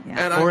 Yeah.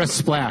 And Or a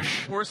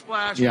splash. Or a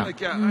splash. Yeah.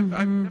 Like I've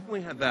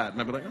definitely had that,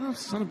 and I'd be like, oh,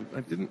 son of a,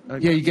 I didn't.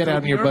 Yeah, you get out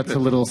and your butt's a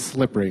little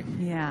slippery.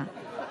 Yeah.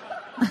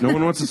 No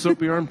one wants a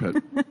soapy armpit.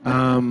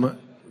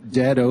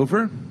 Dead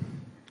over?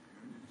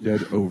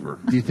 Dead over.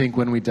 Do you think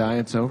when we die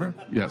it's over?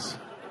 Yes.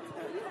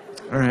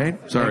 All right.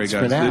 Sorry, Thanks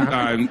for guys.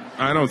 that.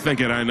 I don't think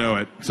it. I know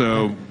it.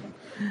 So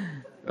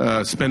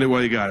spend it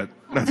while you got it.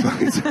 That's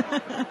nice.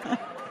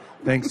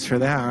 Thanks for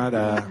that.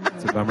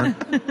 It's a bummer.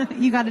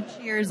 You got a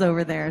cheers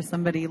over there.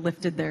 Somebody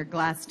lifted their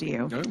glass to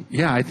you.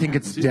 Yeah, I think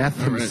it's Death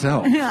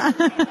himself.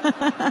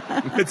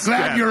 It's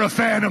Glad you're a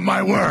fan of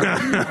my work.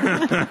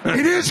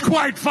 It is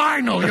quite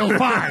final, you'll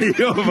find.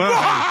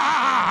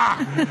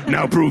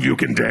 Now prove you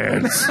can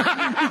dance.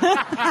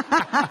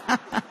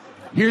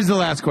 Here's the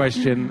last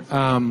question.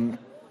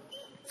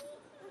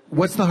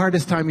 What's the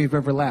hardest time you've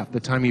ever laughed? The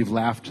time you've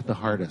laughed the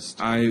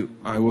hardest? I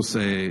will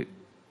say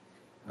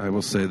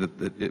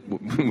that it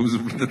was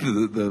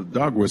the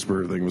dog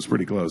whisperer thing was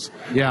pretty close.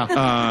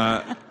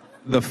 Yeah.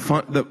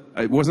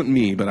 It wasn't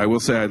me, but I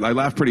will say I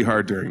laughed pretty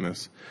hard during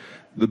this.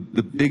 The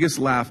biggest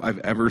laugh I've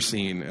ever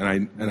seen,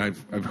 and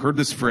I've heard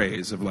this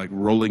phrase of like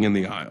rolling in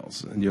the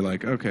aisles, and you're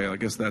like, okay, I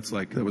guess that's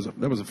like that was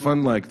a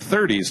fun like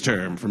 30s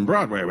term from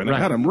Broadway when I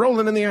had them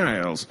rolling in the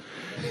aisles.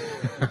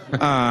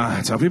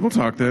 That's how people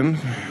talk then.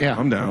 Yeah,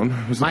 I'm down.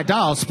 My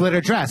doll split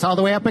her dress all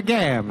the way up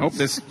again. Hope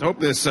this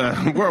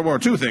World War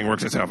II thing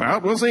works itself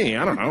out. We'll see.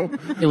 I don't know.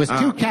 It was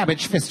 2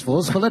 cabbage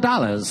fistfuls full of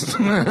dollars.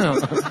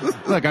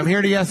 Look, I'm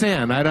here to yes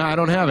and. I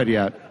don't have it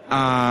yet.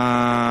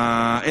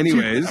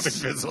 Anyways,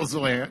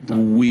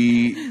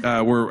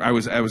 I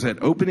was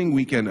at opening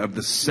weekend of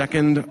the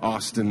second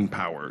Austin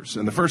Powers,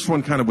 and the first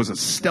one kind of was a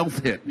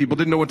stealth hit. People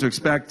didn't know what to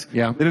expect.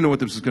 Yeah. They didn't know what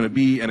this was going to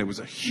be, and it was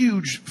a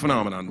huge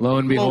phenomenon. Lo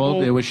and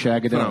behold, it was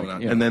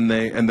Shagadelic. Yeah. And then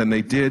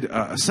they did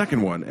a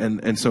second one,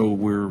 and so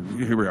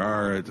here we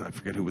are. I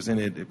forget who was in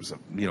it. It was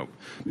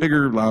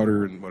bigger,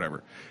 louder, and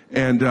whatever.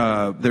 And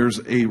there's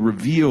a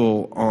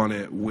reveal on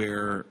it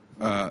where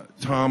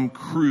Tom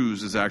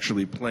Cruise is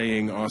actually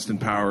playing Austin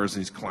Powers,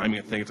 and he's climbing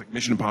a thing. It's like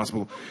Mission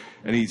Impossible,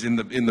 and he's in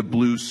the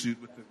blue suit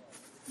with the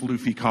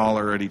floofy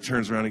collar, and he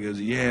turns around and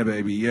goes, "Yeah,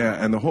 baby,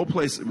 yeah." And the whole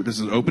place.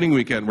 This is opening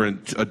weekend. We're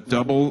in a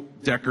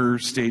double-decker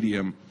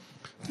stadium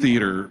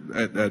theater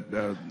at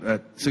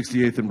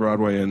 68th and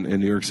Broadway in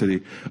New York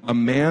City. A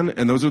man,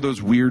 and those are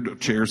those weird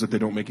chairs that they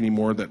don't make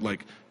anymore that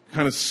like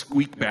kind of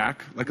squeak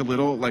back like a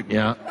little, like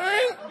yeah.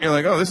 You're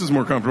like, oh, this is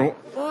more comfortable.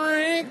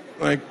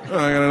 Like, oh,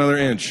 I got another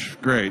inch.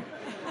 Great.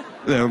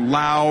 They're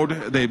loud.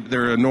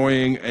 They're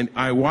annoying. And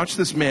I watched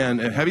this man,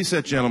 a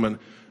heavyset gentleman,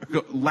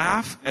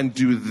 laugh and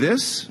do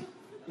this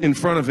in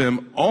front of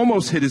him,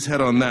 almost hit his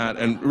head on that,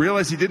 and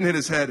realize he didn't hit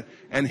his head,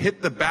 and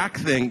hit the back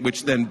thing,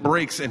 which then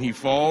breaks, and he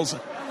falls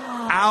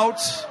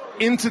out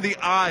into the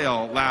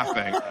aisle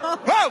laughing.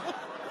 Whoa!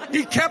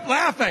 He kept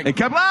laughing. He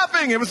kept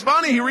laughing. It was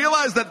funny. He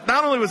realized that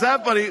not only was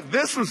that funny,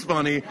 this was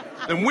funny,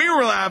 and we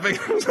were laughing.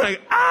 It was like,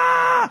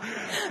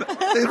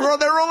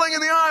 they're rolling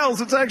in the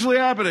aisles. It's actually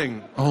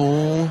happening.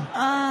 Oh,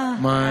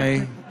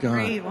 my God.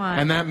 Great one.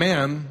 And that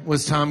man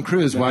was Tom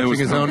Cruise watching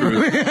his own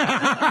movie.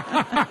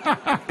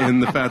 In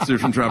the fat suit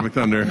from Tropic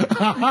Thunder. Give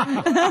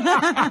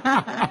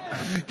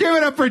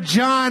it up for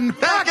Jon.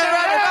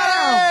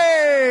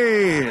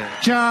 Hey!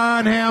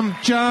 Jon Hamm,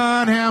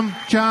 Jon Hamm,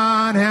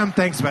 Jon Hamm.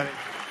 Thanks, buddy.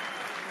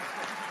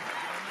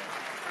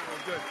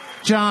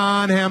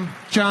 Jon Hamm,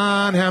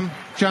 Jon Hamm,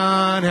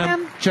 Jon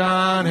Hamm,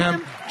 Jon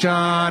Hamm,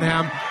 Jon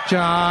Hamm,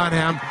 Jon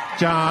Hamm,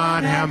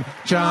 Jon Hamm,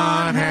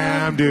 Jon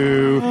Hamm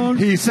do.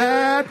 He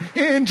said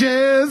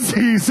inches,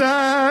 he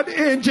said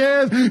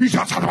inches.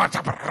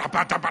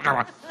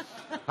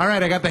 All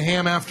right, I got the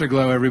ham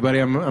afterglow, everybody.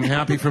 I'm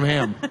happy from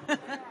ham.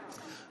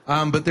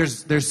 But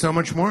there's so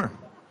much more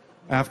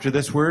after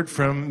this word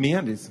from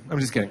MeUndies. I'm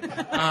just kidding.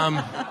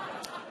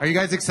 Are you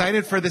guys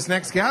excited for this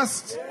next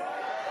guest?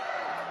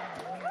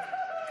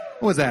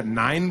 What was that,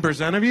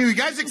 9% of you? You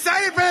guys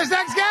excited for this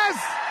next guest?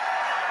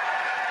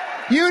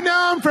 You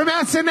know him from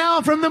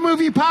SNL, from the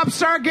movie Pop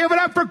Star. Give it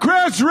up for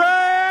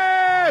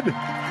chrisredd!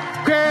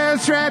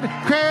 chrisredd,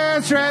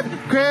 chrisredd,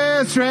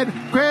 chrisredd,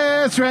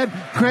 chrisredd,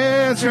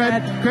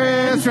 chrisredd,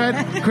 chrisredd,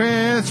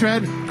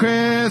 chrisredd,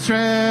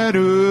 chrisredd,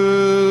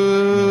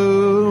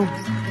 ooh.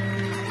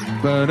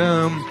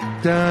 Ba-dum,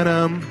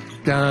 da-dum,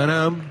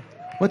 da-dum.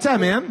 What's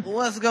up, man?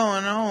 What's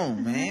going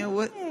on, man?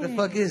 What the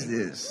fuck is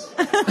this?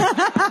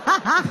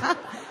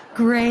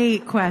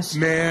 Great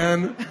question.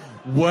 Man,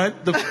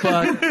 what the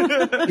fuck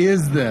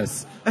is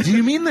this? Do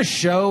you mean the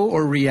show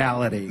or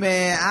reality?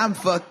 Man, I'm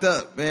fucked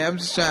up, man. I'm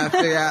just trying to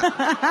figure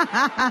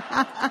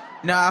out.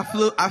 No,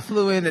 I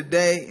flew in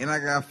today, and I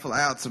got to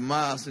fly out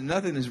tomorrow, so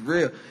nothing is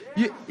real.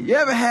 You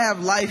ever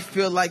have life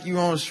feel like you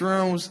on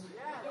shrooms?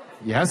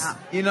 Yes.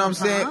 You know what I'm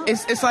saying?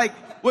 It's like,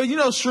 well, you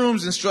know,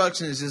 shrooms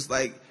instructions is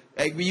like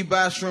when you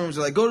buy shrooms,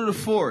 they're like, go to the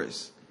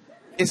forest.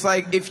 It's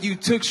like if you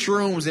took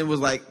shrooms and was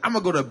like, I'm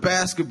going to go to a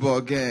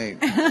basketball game.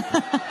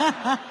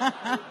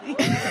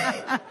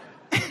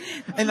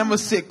 And I'm going to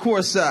sit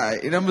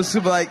courtside. And I'm going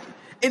to be like,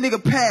 hey,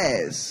 nigga,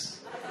 pass.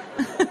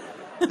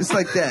 It's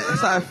like that.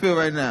 That's how I feel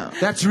right now.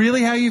 That's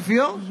really how you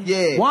feel?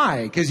 Yeah.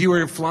 Why? Because you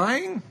were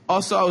flying?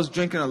 Also, I was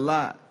drinking a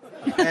lot.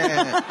 And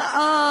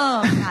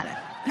Got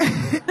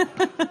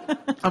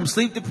it. I'm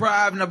sleep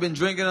deprived and I've been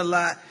drinking a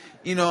lot.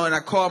 You know, and I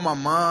called my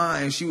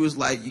mom, and she was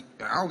like,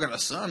 I don't got a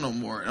son no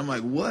more. And I'm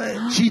like,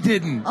 what? She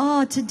didn't.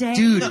 Oh, today?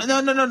 Dude.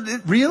 No.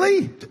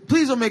 Really?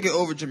 Please don't make it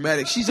over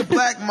dramatic. She's a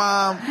black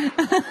mom.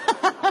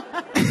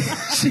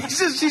 she's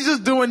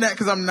just doing that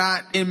because I'm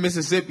not in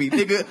Mississippi.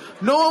 Nigga,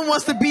 no one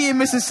wants to be in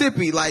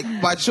Mississippi, like,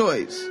 by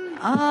choice.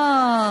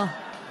 Oh.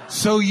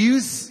 So you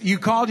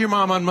called your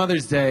mom on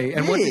Mother's Day,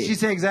 and what did she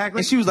say exactly?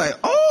 And she was like,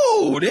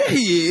 oh, there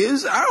he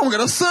is. I don't got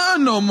a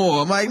son no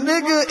more. I'm like,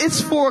 nigga, it's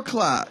 4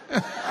 o'clock.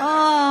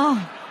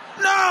 Oh.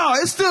 No,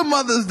 it's still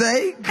Mother's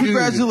Day.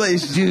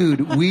 Congratulations.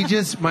 Dude,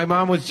 my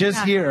mom was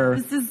just here.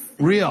 This is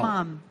real.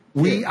 Mom.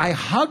 I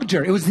hugged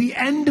her. It was the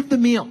end of the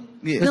meal.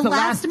 Yeah. It was The the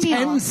last last meal.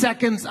 10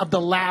 seconds of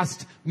the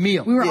last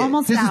meal. We were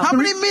almost This is out. How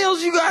many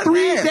meals you guys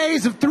 3 had?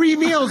 days of 3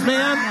 meals,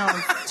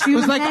 man. It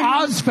was like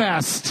Meals.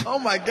 Ozfest. Oh,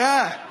 my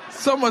God.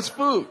 So much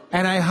food.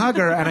 And I hug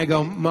her and I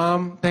go,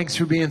 Mom, thanks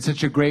for being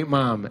such a great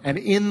mom. And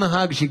in the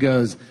hug, she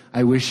goes,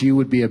 I wish you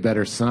would be a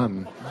better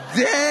son.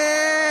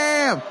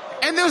 Damn.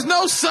 And there's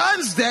no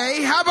Son's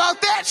Day. How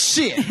about that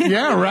shit?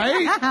 Yeah,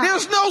 right?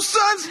 There's no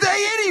Son's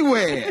Day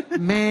anywhere.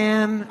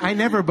 Man, I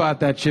never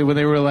bought that shit when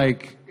they were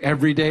like,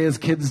 every day is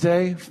Kids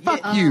Day.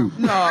 Fuck you.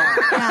 No.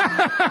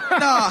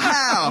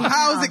 How?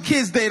 How is it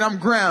Kids Day and I'm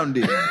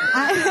grounded?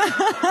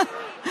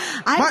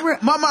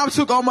 My mom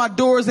took all my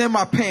doors and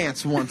my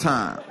pants one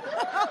time.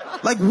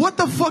 Like, what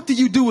the fuck did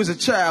you do as a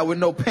child with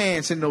no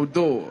pants and no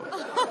door?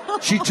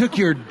 She took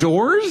your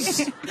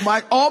doors?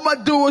 All my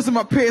doors and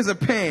my pairs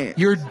of pants.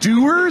 Your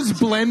doers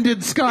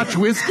blended Scotch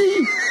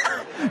whiskey?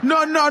 No.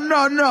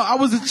 I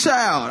was a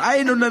child. I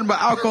ain't know nothing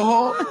about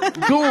alcohol.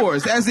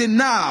 Doors, as in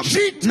knobs.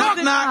 She took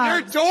knock.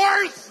 your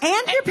doors?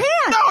 And your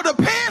pants. No,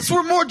 the pants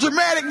were more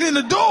dramatic than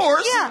the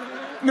doors. Yeah.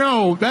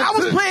 No, that's... I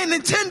was playing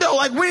Nintendo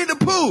like Winnie the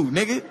Pooh,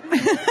 nigga.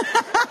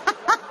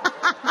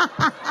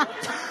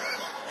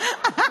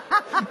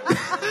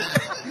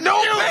 No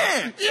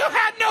pants. You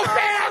had no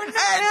pants.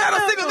 Hey, not a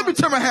single. Let me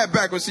turn my hat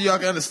backwards so y'all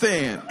can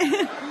understand.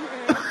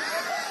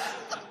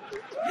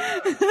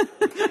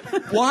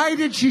 Why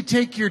did she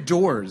take your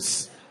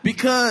doors?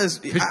 Because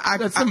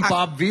That's some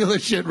Bob Vila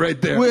shit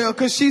right there. Well,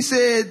 because she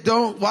said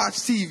don't watch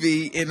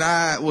TV, and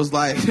I was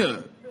like,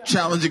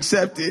 challenge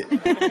accepted.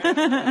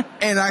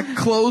 And I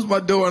closed my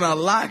door and I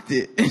locked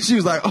it, and she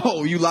was like,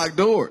 oh, you lock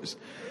doors.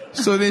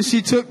 So then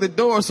she took the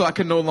door so I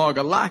could no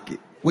longer lock it.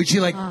 Would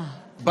she like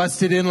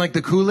busted in like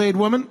the Kool-Aid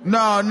woman?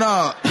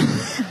 No.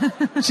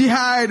 She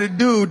hired a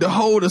dude to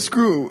hold a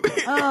screw.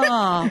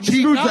 Oh.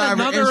 She got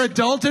another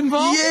adult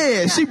involved?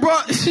 Yeah, she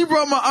brought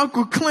my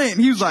Uncle Clint.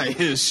 He was like,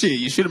 shit,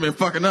 you should have been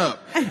fucking up.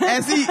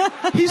 As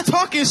he's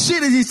talking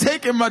shit as he's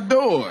taking my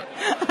door.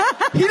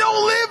 He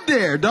don't live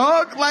there,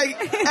 dog. Like,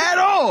 at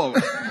all.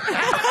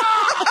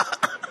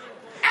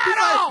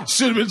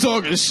 Should have been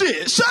talking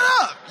shit. Shut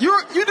up. You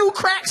do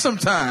crack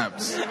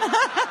sometimes.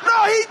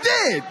 No, he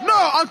did.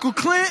 No, Uncle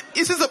Clint.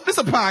 It's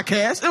a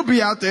podcast. It'll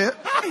be out there.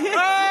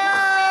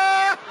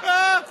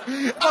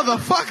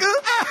 Motherfucker.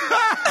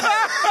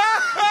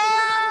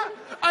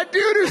 A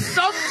dude who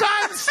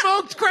sometimes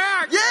smoked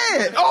crack.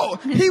 Yeah. Oh,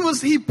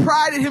 he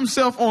prided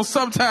himself on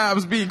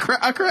sometimes being a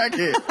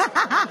crackhead.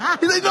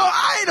 He's like, no,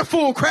 I ain't a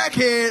full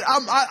crackhead.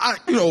 I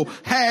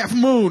half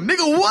moon.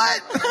 Nigga,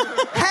 what?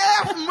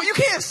 Half moon? You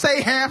can't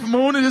say half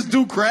moon and just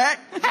do crack.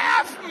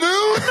 Half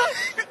moon?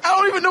 I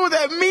don't even know what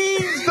that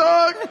means,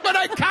 dog. But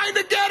I kind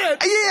of get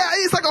it.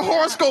 Yeah, it's like a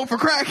horoscope for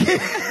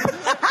crackhead.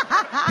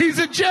 He's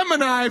a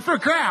Gemini for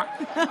crack.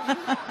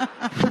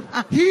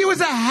 He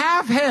was a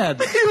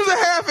half-head. He was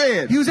a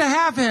half-head. He was a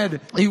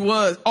half-head. He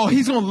was. Oh,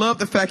 he's going to love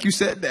the fact you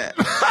said that.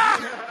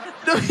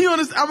 No, I'm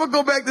going to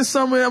go back to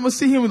somewhere. I'm going to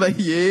see him like,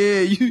 yeah,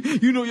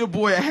 you know your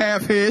boy a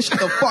half-head. Shut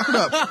the fuck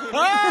up.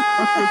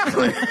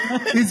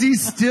 Is he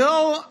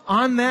still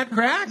on that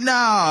crack?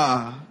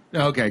 Nah.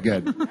 Okay,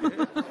 good.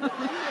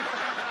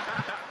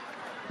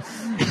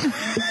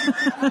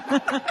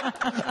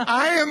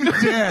 I am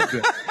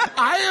dead.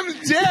 I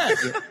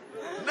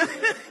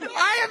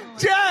am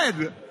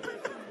dead.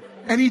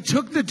 And he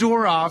took the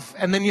door off,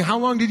 and then how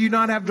long did you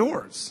not have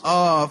doors?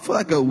 For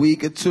like a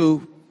week or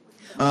two.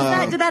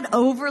 Did that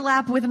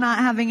overlap with not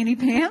having any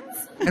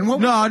pants? And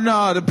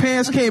no, the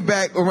pants came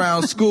back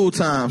around school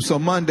time, so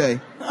Monday.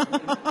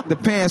 The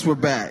pants were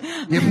back.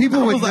 Yeah,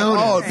 people would I was like,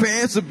 notice. oh, the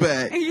pants are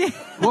back.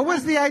 What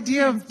was the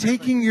idea of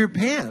taking your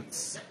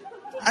pants?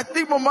 I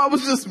think my mom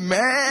was just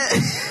mad.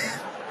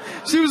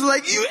 She was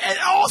like, and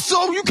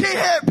also you can't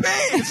have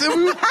pants. And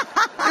it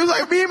was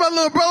like me and my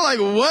little brother, like,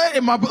 what?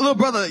 And my little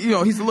brother,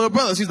 he's the little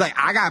brother. She's like,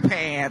 I got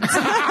pants.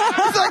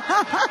 It's like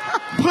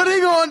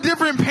putting on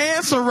different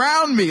pants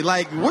around me.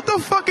 Like, what the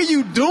fuck are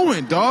you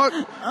doing, dog?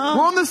 We're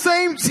on the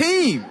same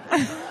team.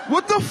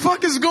 What the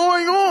fuck is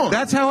going on?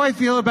 That's how I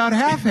feel about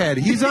Halfhead.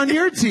 He's on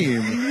your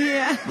team.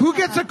 Yeah. Who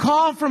gets a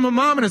call from a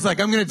mom and is like,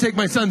 I'm going to take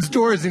my son's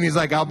doors, and he's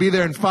like, I'll be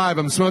there in 5.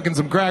 I'm smoking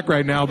some crack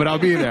right now, but I'll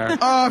be there.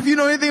 If you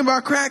know anything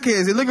about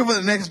crackheads, they're looking for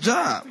the next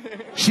job.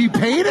 She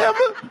paid him?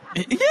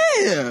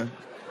 Yeah.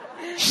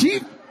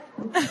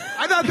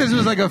 I thought this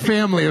was like a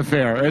family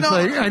affair. It's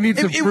like, I need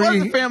some free... It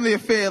was a family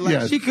affair.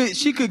 Like, Yes.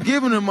 she could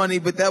give him the money,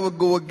 but that would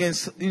go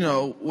against,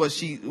 what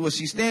she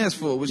stands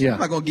for. Which I'm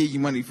not going to give you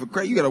money for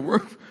crack. You got to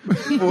work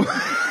for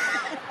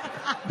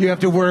You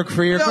have to work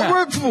for your crack.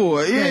 work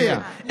for it, yeah.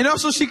 Yeah. And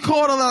also, she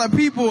called a lot of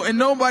people, and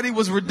nobody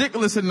was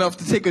ridiculous enough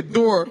to take a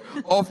door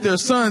off their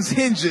son's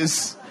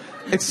hinges,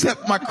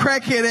 except my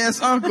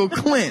crackhead-ass Uncle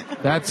Clint.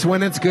 That's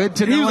when it's good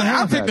to He know was like,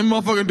 I'll take the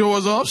Halfhead. motherfucking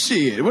doors off.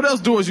 Shit. What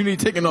else doors you need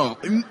taken off?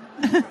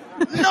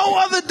 No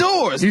other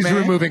doors, He's man.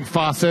 removing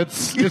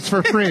faucets just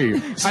for free.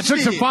 I took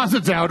some Shit.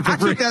 faucets out for I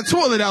free. took that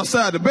toilet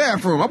outside the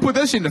bathroom. I put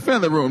that shit in the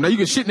family room. Now you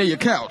can shit near your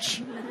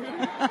couch.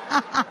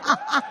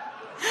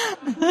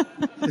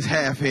 It's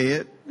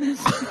half-head.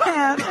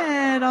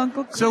 Half-head,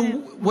 Uncle Clint. So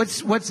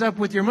what's up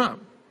with your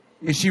mom?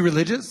 Is she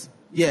religious?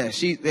 Yeah,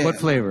 yeah. What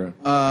flavor?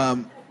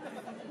 Man,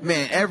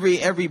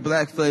 every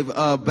black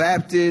flavor.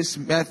 Baptist,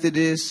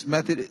 Methodist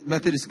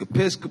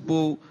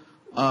Episcopal.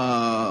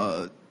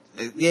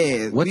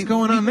 Yeah. What's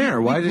going on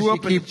there? Why does grew she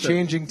up in keep the church.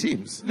 changing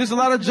teams? There's a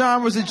lot of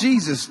genres of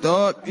Jesus,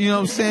 dog. You know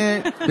what I'm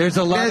saying? There's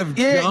a lot of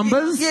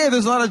jambas? Yeah,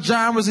 there's a lot of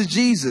genres of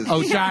Jesus.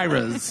 Oh,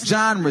 gyras.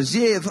 Genres,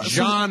 yeah.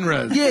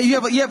 Genres. Yeah, you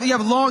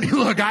have long.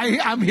 Look,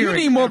 I'm You hearing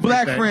need more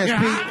black everything.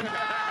 friends, Pete.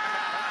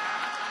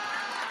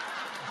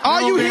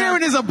 All you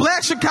hearing is a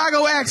black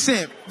Chicago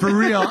accent. For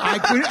real,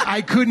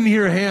 I couldn't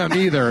hear Ham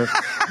either.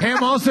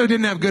 Ham also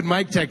didn't have good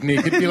mic technique.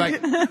 It'd be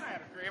like,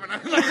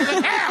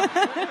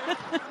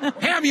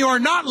 Ham, you are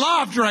not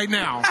loved right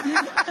now.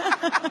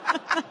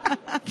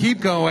 Keep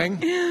going.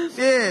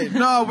 Yeah,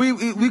 no, we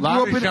grew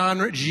Lot up of in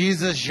genre,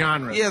 Jesus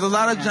genres. Yeah, there's a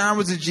lot of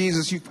genres of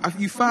Jesus.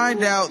 You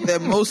find out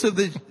that most of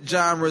the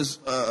genres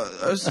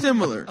are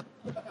similar.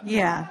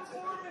 Yeah.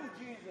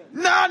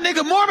 Nah,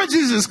 nigga, Mormon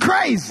Jesus is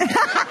crazy. Hey,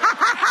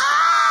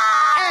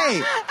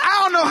 I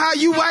don't know how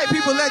you white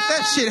people let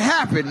that shit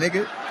happen,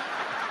 nigga.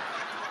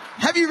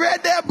 Have you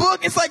read that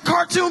book? It's like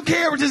cartoon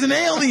characters and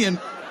alien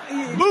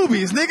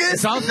movies, nigga.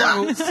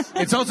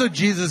 It's also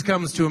Jesus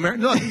comes to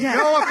America. Look,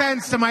 no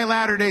offense to my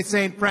Latter-day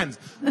Saint friends,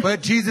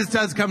 but Jesus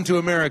does come to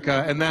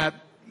America, and that...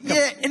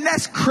 Yeah, and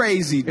that's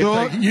crazy,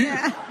 dog. Like,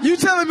 you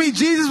telling me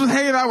Jesus was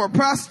hanging out with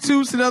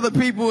prostitutes and other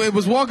people and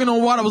was walking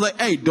on water? I was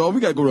like, hey, dog, we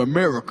gotta go to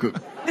America.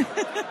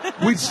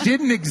 Which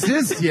didn't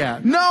exist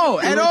yet. No,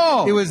 at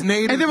all. It was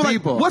native and they were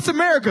people. Like, what's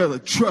America?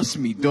 Like, trust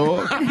me,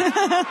 dog.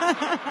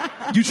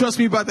 You trust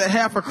me about that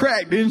half a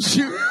crack, didn't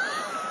you?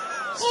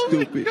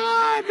 Stupid.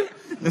 God.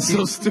 That's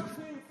so stupid.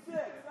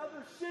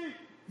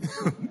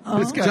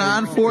 This guy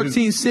John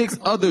 14:6,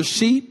 other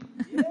sheep.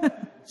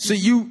 So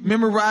you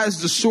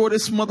memorized the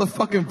shortest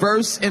motherfucking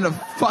verse in a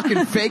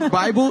fucking fake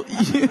Bible?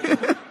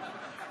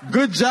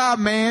 Good job,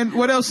 man.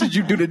 What else did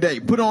you do today?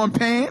 Put on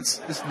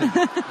pants? This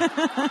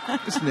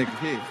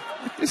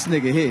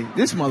nigga here.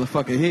 This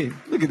motherfucker here.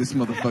 Look at this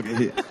motherfucker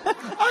here.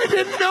 I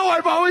didn't know.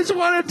 I've always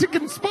wanted to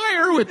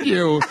conspire with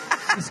you.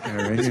 This guy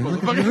right here.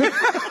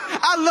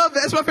 I love that.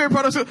 That's my favorite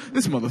part of the show.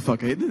 This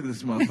motherfucker here.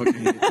 This motherfucker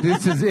here.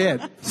 This is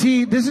it.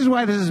 See, this is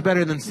why this is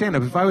better than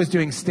stand-up. If I was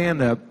doing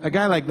stand-up, a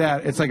guy like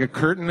that, it's like a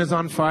curtain is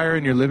on fire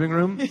in your living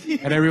room,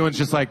 and everyone's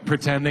just like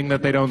pretending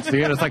that they don't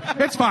see it. It's like,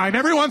 it's fine.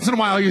 Every once in a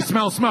while you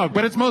smell smoke,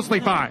 but it's mostly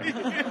fine.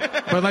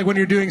 But like when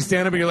you're doing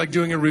stand-up and you're like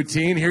doing a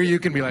routine, here you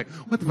can be like,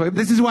 what the fuck?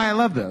 This is why I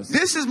love this.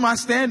 This is my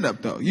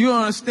stand-up, though. You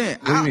don't understand.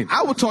 What do you mean?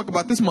 I would talk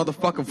about this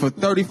motherfucker for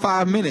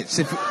 35 minutes.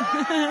 If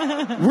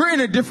we're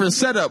in a different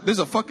setup. There's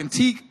a fucking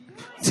tea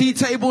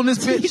table in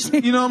this bitch.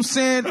 You know what I'm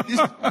saying?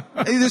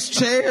 This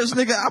chairs,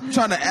 nigga. I'm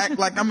trying to act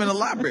like I'm in a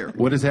library.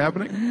 What is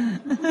happening?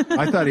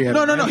 I thought he had...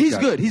 No. He's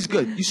good. He's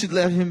good. You should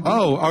let him be.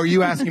 Oh, are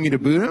you asking me to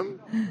boot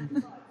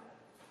him?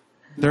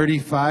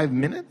 35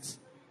 minutes?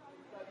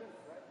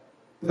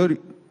 30.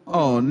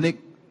 Oh, Nick.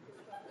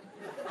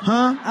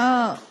 Huh?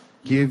 Oh.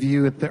 Give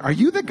you a... Are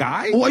you the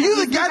guy? Oh, are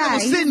you the guy that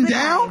was sitting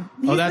down?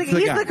 Oh, that's the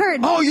he's guy. the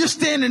curtain. Oh, you're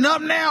standing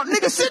up now?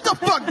 Nigga, sit the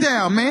fuck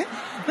down, man.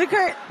 The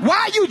curtain. Why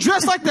are you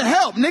dressed like the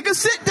help? Nigga,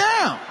 sit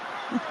down.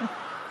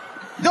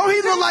 Don't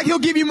he look like he'll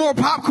give you more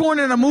popcorn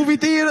in a movie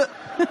theater?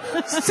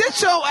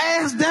 Sit your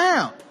ass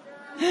down.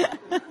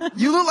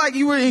 You look like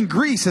you were in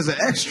Greece as an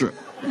extra.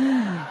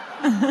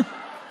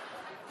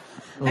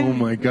 Oh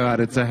my God,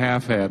 it's a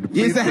half-head.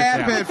 He's Please a sit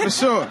half-head down. for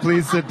sure.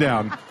 Please sit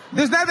down.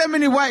 There's not that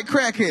many white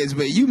crackheads,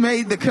 but you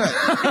made the cut.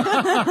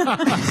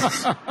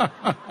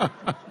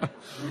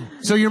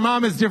 So your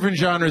mom is different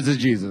genres as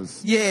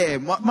Jesus. Yeah,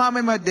 my mom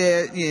and my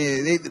dad,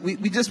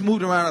 we just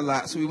moved around a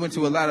lot. So we went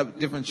to a lot of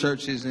different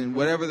churches, and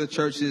whatever the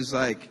church's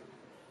like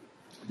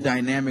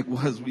dynamic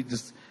was, we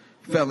just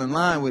fell in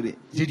line with it.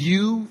 Did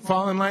you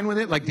fall in line with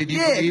it? Like, did you?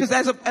 Yeah, because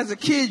as a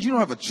kid, you don't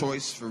have a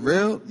choice for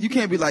real. You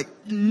can't be like,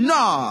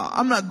 nah,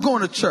 I'm not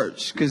going to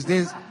church, because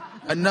then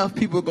enough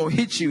people are gonna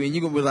hit you, and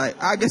you're gonna be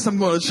like, I guess I'm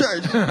going to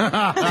church.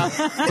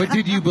 But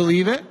did you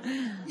believe it?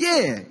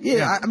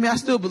 Yeah. I mean, I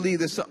still believe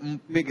there's something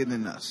bigger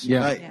than us. Yeah.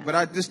 Right? Yeah. But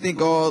I just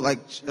think all like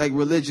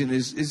religion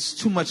is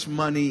too much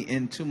money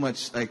and too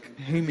much like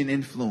human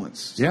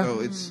influence. Yeah.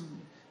 So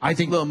I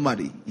think a little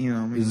muddy. You know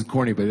what I mean? This is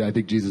corny, but I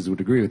think Jesus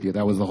would agree with you.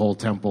 That was the whole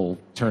temple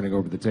turning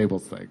over the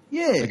tables thing.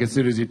 Yeah. Like as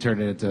soon as you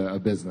turn it into a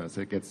business,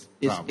 it gets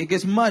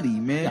muddy,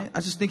 man. Yeah. I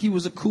just think he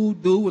was a cool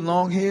dude with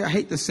long hair. I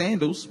hate the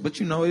sandals, but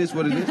you know, it is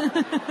what it is.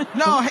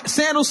 No,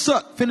 sandals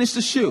suck. Finish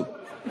the shoe.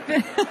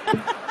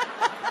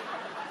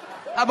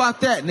 How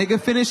about that, nigga?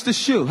 Finish the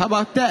shoe. How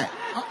about that?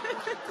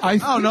 I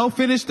don't know.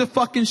 Finish the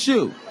fucking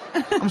shoe.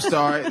 I'm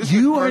sorry.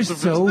 You are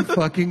so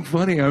fucking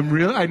funny.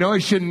 I know I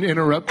shouldn't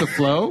interrupt the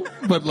flow,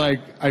 but like,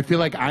 I feel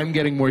like I'm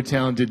getting more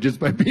talented just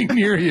by being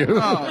near you. Oh,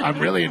 I'm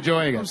really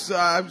enjoying it. I'm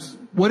sorry.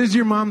 What does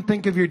your mom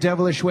think of your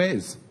devilish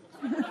ways?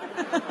 Damn,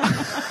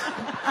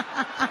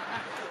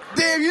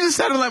 you just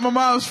sounded like my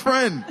mom's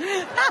friend.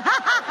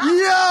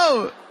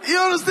 Yo, you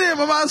understand?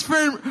 My mom's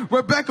friend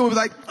Rebecca was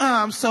like,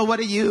 so what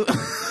are you?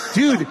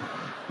 Dude.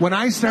 When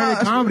I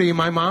started comedy,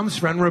 my mom's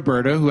friend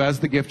Roberta, who has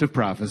the gift of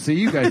prophecy,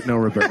 you guys know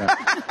Roberta,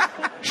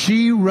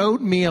 she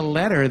wrote me a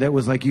letter that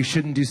was like, you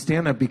shouldn't do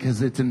stand-up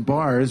because it's in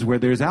bars where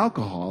there's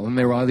alcohol. And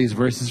there were all these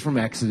verses from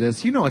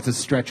Exodus. You know it's a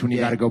stretch when you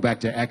got to go back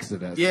to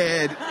Exodus.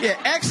 Yeah.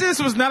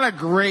 Exodus was not a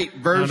great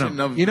version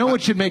of... You know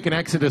what should make an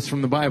Exodus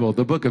from the Bible?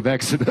 The book of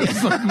Exodus.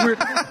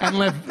 And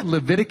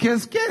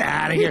Leviticus? Get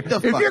out of here.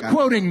 If you're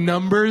quoting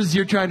numbers,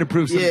 you're trying to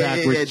prove some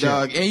backwards shit.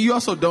 Dog. And you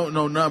also don't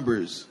know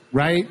numbers.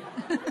 Right?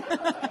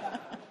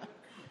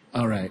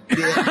 All right. Yeah.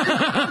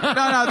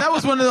 No, that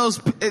was one of those.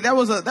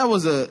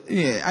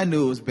 Yeah, I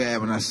knew it was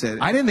bad when I said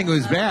it. I didn't think it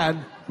was bad.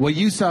 What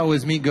you saw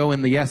was me go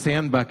in the yes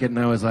and bucket, and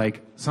I was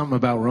like, something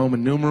about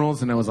Roman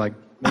numerals, and I was like,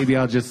 maybe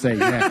I'll just say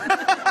yeah.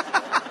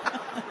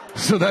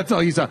 So that's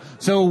all you saw.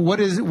 So what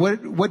does,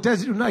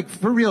 like,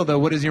 for real though,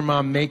 what does your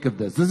mom make of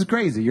this? This is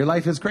crazy. Your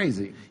life is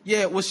crazy.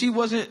 Yeah, well, she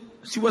wasn't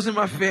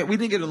my fan. We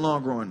didn't get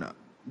along growing up.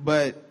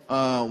 But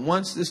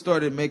once this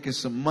started making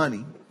some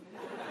money,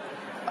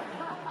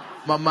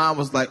 my mom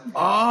was like,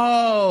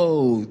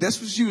 oh, that's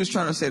what she was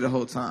trying to say the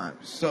whole time.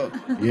 So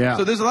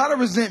there's a lot of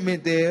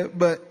resentment there,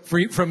 but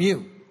from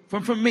you.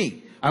 From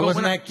me. I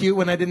wasn't that cute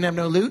when I didn't have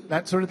no loot,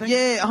 that sort of thing?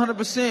 Yeah,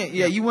 100%.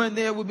 Yeah, you weren't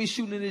there with me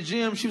shooting in the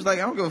gym. She was like,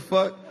 I don't give a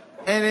fuck.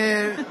 And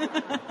then,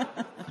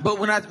 but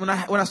when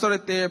I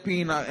started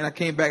therapy and I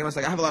came back and I was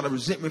like, I have a lot of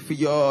resentment for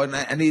y'all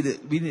and we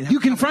didn't have. You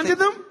confronted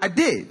them? I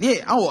did.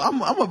 Yeah. Oh,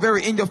 I'm a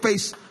very in your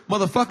face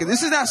motherfucker.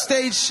 This is not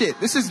stage shit.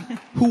 This is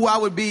who I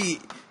would be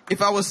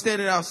if I was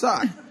standing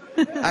outside.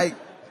 Look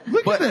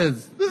at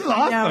this. This is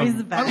awesome. Yeah, he's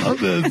the best. I love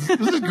this.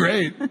 This is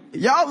great.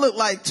 Y'all look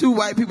like two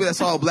white people that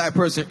saw a black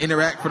person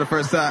interact for the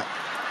first time.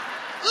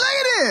 Look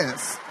at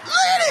this. Look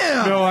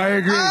at him. No, I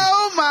agree.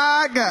 Oh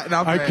my God.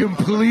 No, I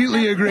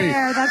completely agree.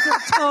 Fair.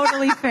 That's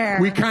totally fair.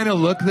 We kind of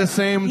look the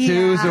same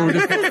too, so we're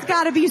just. This has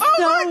got to be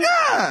my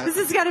God. This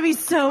has got to be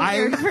so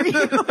weird for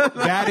you.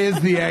 That is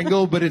the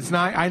angle, but it's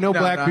not. I know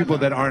black people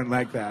that aren't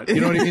like that.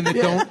 You know what I mean? That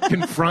don't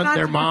confront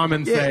their mom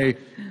and say,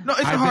 no,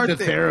 it's I've been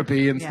to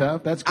therapy and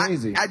stuff. That's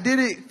crazy. I did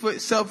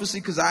it selfishly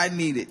because I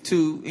need it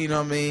too. You know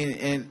what I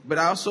mean? But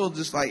I also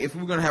just like, if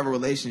we were gonna have a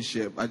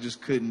relationship, I just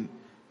couldn't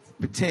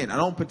pretend. I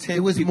don't pretend.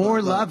 It was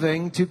more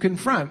loving to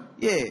confront.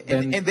 Yeah,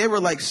 and they were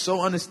like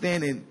so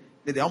understanding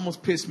that it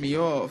almost pissed me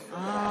off.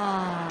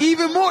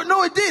 Even more.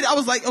 No, it did. I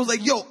was like,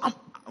 yo, I'm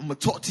gonna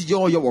talk to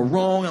y'all. Y'all were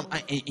wrong.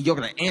 And you're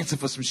gonna answer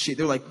for some shit.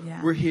 They're like,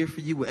 we're here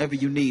for you, whatever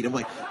you need. I'm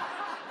like,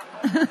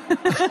 what?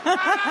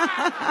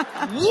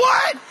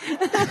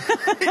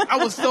 I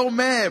was so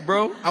mad,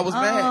 bro. I was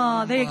mad.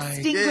 Oh, they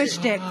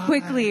extinguished it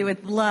quickly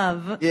with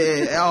love.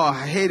 Yeah. Oh,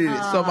 I hated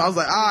it so much. I was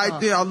like, all right,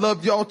 then I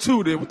love y'all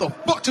too. Then what the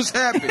fuck just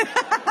happened?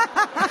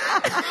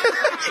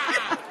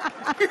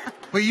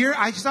 But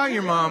I saw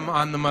your mom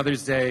on the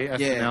Mother's Day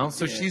SNL,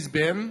 so she's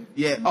been.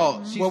 Yeah.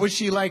 Oh, what was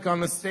she like on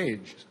the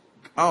stage?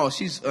 Oh,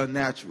 she's a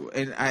natural,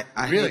 and I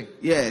really,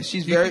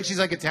 she's Do you think she's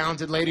like a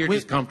talented lady or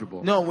just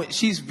comfortable? No,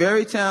 she's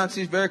very talented.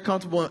 She's very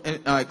comfortable,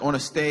 like on a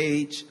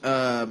stage.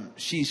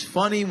 She's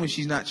funny when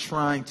she's not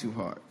trying too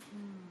hard.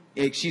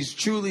 She's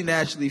truly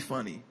naturally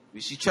funny.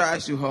 When she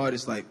tries too hard,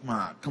 it's like,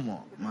 Ma, come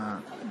on, Ma.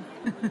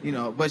 You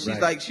know, but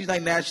she's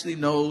like naturally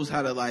knows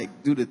how to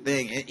like do the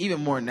thing, and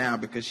even more now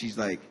because she's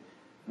like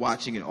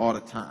watching it all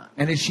the time.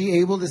 And is she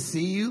able to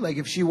see you? Like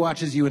if she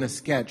watches you in a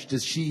sketch,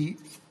 does she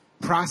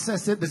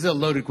process it? This is a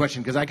loaded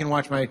question because I can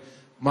watch my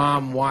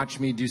mom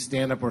watch me do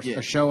stand-up or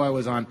a show I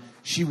was on.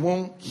 She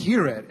won't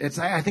hear it.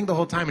 I think the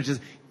whole time it's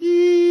just,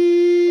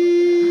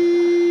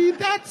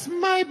 that's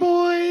my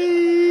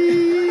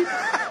boy.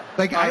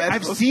 Like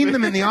I've seen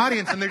them in the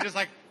audience and they're just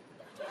like,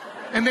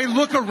 And they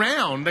look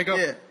around. They go,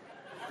 Yeah.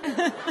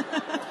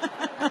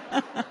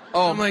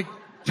 I'm like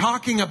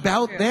talking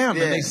about them,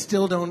 Yeah. and they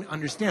still don't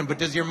understand. But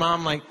does your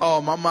mom like?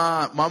 Oh, my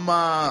mom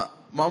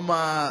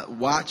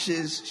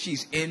watches.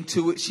 She's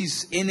into it.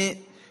 She's in it.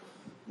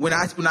 When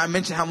I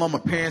mention how long my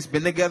parents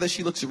been together,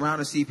 she looks around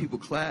to see people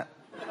clap.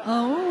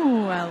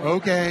 Oh, I like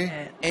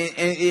Okay.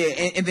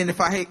 it. And then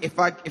if I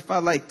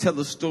like tell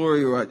a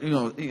story or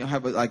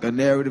have a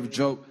narrative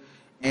joke,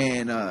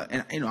 and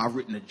I've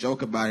written a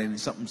joke about it and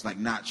something's like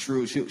not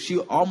true, she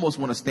almost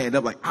want to stand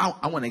up like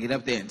I want to get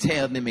up there and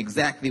tell them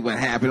exactly what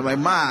happened.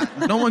 I'm like,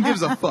 Ma, no one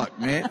gives a fuck,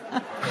 man.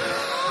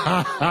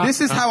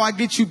 This is how I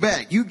get you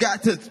back. You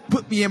got to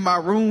put me in my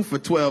room for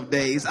 12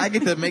 days. I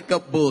get to make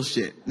up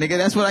bullshit, nigga.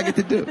 That's what I get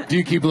to do. Do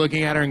you keep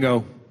looking at her and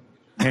go,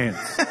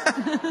 pants?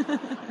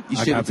 You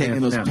should have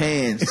taken those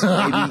pants,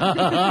 baby.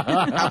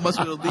 How much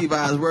would the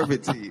Levi's worth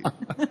it to you?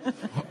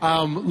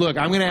 Look,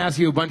 I'm going to ask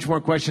you a bunch more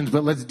questions,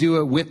 but let's do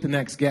it with the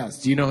next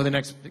guest. Do you know who the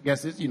next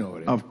guest is? You know who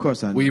it is. Of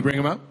course I know. Will you bring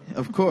him up?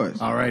 Of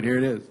course. All right, here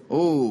it is.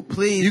 Oh,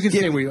 please. You can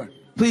stay where you are.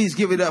 Please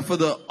give it up for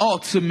the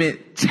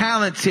ultimate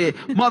talented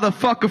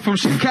motherfucker from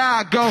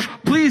Chicago.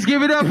 Please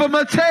give it up for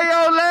Matteo Lane!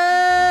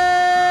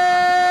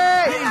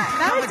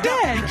 That was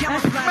good.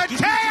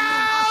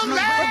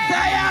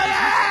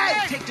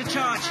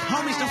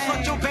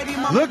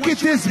 Look at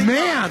this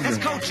man.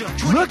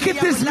 Look at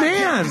this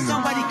man.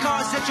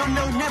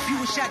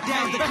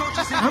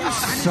 I'm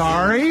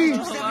sorry.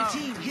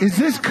 Is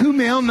this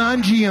Kumail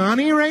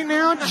Nanjiani right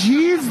now?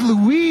 Jeez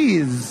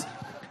Louise.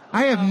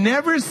 I have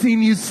never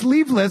seen you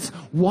sleeveless.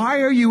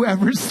 Why are you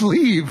ever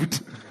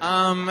sleeved?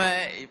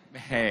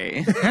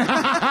 Hey.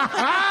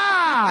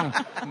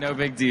 No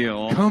big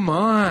deal. Come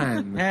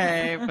on.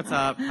 Hey, what's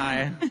up?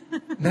 Hi.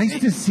 Nice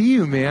to see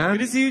you, man.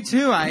 Good to see you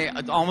too. I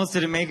almost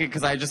didn't make it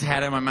because I just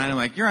had it in my mind. I'm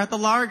like, you're at the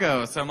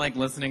Largo. So I'm like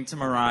listening to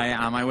Mariah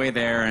on my way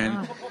there.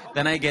 And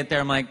then I get there.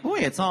 I'm like, boy,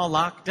 it's all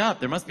locked up.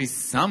 There must be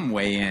some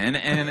way in.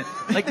 And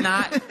like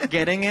not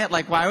getting it.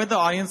 Like, why would the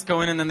audience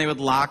go in and then they would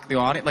lock the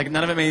audience? Like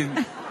none of it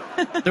made...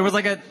 There was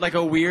like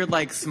a weird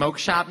like smoke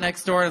shop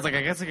next door. It's like,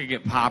 I guess I could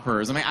get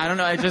poppers. I mean, I don't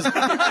know. I just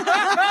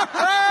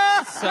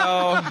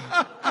so.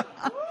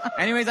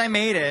 Anyways, I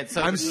made it.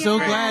 So I'm so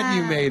glad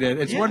you made it.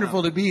 It's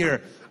wonderful to be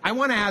here. I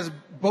want to ask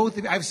both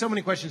of you. I have so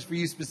many questions for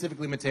you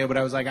specifically, Matteo, but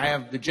I was like, I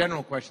have the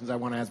general questions I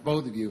want to ask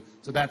both of you.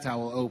 So that's how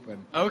we'll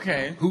open.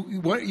 Okay.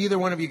 Either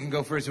one of you can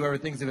go first. Whoever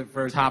thinks of it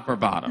first. Top or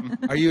bottom?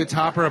 Are you a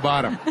top or a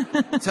bottom?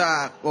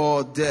 Top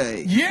all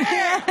day.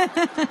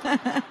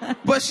 Yeah.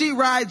 But she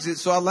rides it,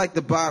 so I like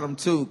the bottom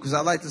too, because I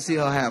like to see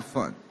her have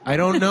fun. I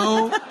don't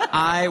know.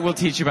 I will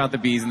teach you about the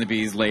bees and the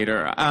bees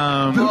later.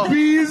 The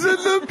bees and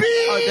the bees.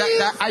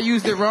 Oh, I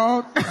used it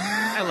wrong.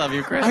 I love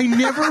you, Chris. I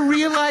never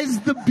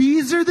realized the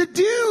bees are the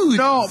dudes.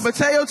 No,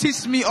 Matteo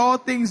teaches me all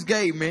things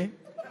gay, man.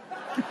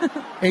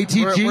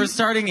 ATG. We're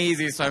starting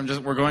easy, so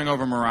we're going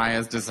over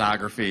Mariah's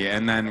discography,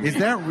 and then Is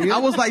that real? I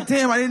was like,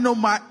 damn, I didn't know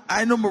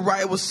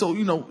Mariah was so,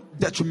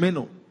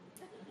 detrimental.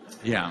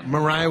 yeah.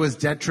 Mariah was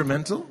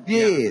detrimental?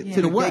 Yeah,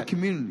 to the what? gay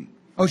community.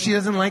 Oh, she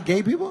doesn't like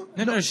gay people?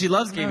 No, she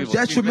loves gay people.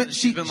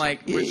 She's been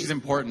like, she's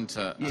important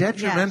to.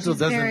 Detrimental she's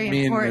doesn't very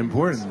mean important.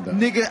 important though.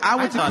 Nigga, I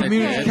went to thought it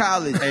community did.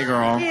 college. Hey,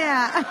 girl.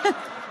 Yeah.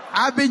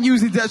 I've been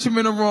using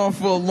detrimental wrong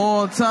for a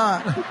long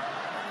time.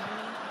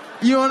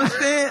 You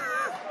understand?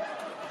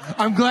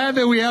 I'm glad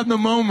that we had the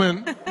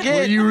moment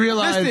where you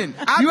realize listen,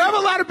 you have a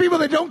lot of people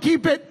that don't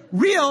keep it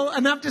real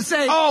enough to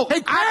say, Oh,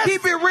 hey, I Chris.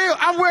 keep it real.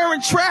 I'm wearing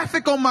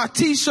traffic on my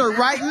t-shirt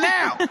right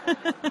now.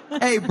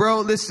 Hey, bro,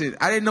 listen,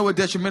 I didn't know what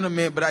detrimental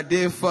meant, but I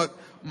did fuck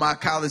my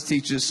college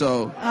teacher,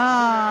 so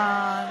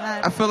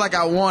I feel like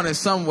I won in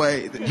some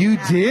way. You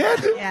did?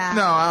 Yeah.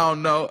 No, I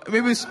don't know.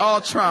 Maybe it's all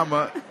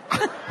trauma.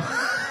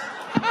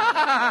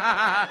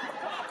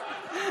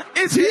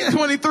 It's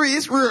 23.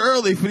 It's real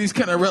early for these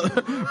kind of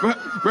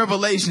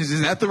revelations.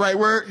 Is that the right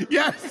word?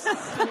 Yes.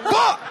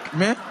 Fuck,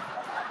 man.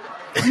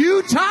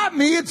 You taught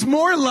me it's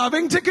more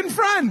loving to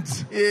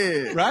confront.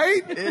 Yeah.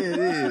 Right? It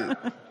is.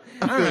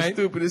 I feel right.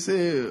 stupid as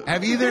hell.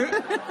 Have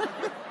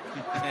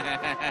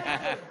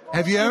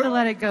you ever?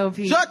 Let it go,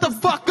 Pete. Shut the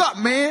fuck up,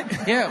 man.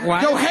 Yeah,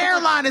 why? Your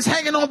hairline is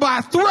hanging on by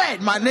a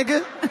thread, my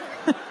nigga.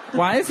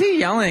 Why is he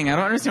yelling? I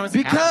don't understand what's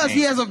Because happening.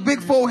 he has a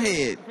big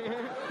forehead.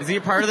 Is he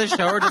a part of the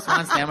show or just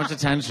wants that much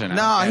attention?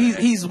 Nah,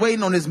 he's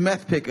waiting on his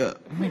meth pickup.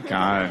 Oh my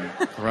god,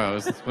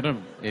 gross! What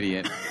an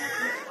idiot.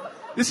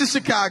 This is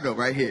Chicago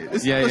right here.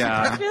 This Yeah, is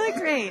yeah. It's really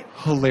great.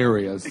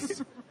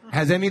 Hilarious.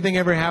 Has anything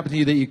ever happened to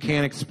you that you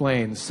can't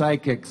explain?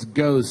 Psychics,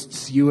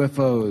 ghosts,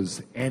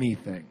 UFOs,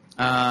 anything?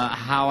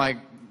 How I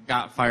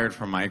got fired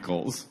from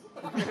Michael's.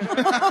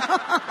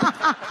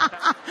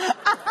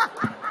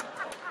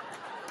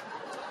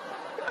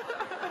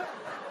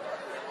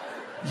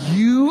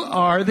 You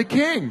are the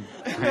king.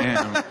 I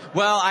am.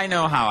 Well, I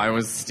know how I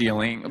was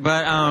stealing,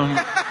 but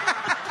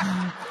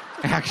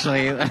actually,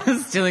 actually.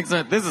 Stealing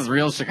some. This is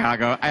real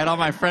Chicago. I had all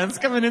my friends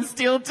come in and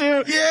steal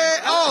too. Yeah.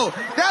 Oh,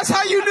 that's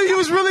how you knew you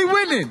was really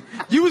winning.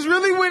 You was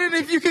really winning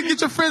if you could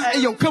get your friends.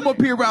 Hey, yo, come up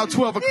here around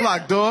 12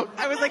 o'clock, dog.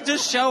 I was like,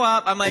 just show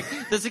up. I'm like,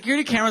 the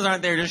security cameras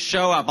aren't there. Just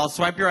show up. I'll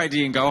swipe your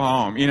ID and go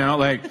home. You know,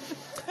 like,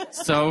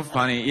 so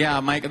funny. Yeah,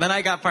 Mike. Then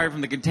I got fired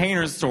from the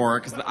Container Store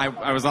because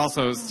I was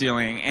also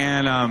stealing,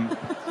 and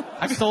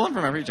I've stolen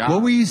from every job.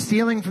 What were you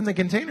stealing from the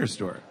Container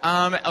Store?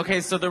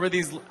 Okay, so there were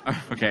these.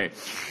 Okay.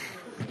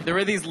 There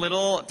were these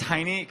little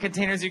tiny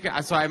containers you could.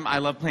 So I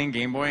love playing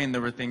Game Boy, and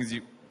there were things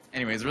you.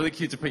 Anyway, it's really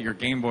cute to put your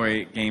Game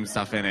Boy game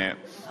stuff in it.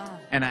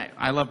 And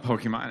I love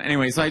Pokemon.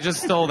 Anyway, so I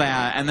just stole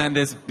that, and then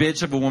this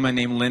bitch of a woman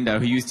named Linda,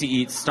 who used to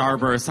eat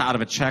Starburst out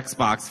of a Chex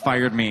box,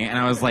 fired me, and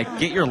I was like,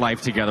 get your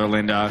life together,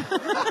 Linda.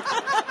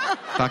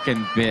 Fucking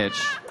bitch.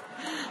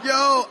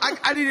 Yo,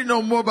 I need to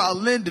know more about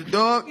Linda,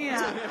 dog. Yeah.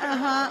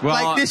 Uh-huh.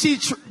 Well, Like,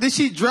 did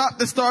she drop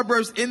the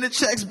Starburst in the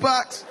Chex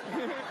box?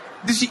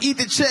 Did she eat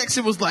the Chex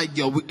and was like,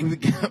 yo,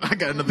 I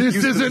got another This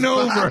use for isn't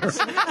over. box.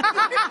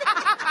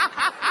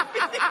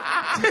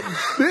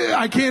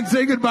 I can't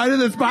say goodbye to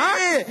this box.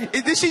 Yeah.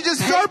 Did she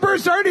just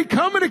Starburst already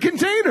come in a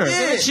container.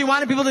 Yeah. she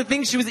wanted people to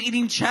think she was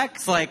eating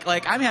Chex, like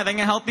I'm having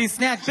a healthy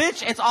snack.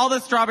 Bitch, it's all the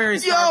strawberry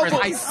Starburst.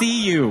 but- I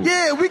see you.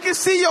 Yeah, we can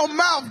see your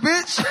mouth,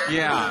 bitch.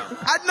 Yeah.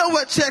 I know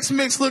what Chex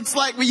Mix looks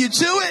like when you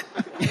chew it.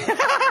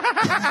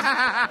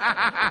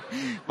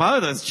 Wow,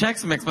 those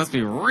Chex Mix must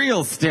be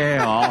real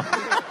stale.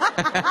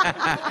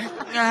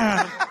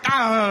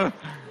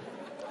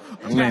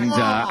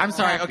 Linda. I'm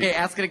sorry. Okay,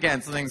 ask it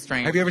again. Something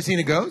strange. Have you ever seen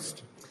a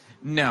ghost?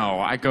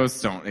 No, ghosts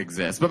don't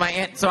exist. But my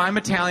aunt, so I'm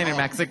Italian and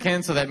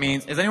Mexican, so that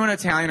means, is anyone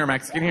Italian or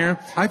Mexican here?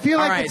 I feel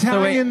like All right,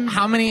 Italian- So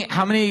wait,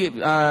 how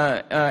many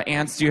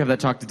aunts do you have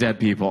that talk to dead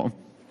people?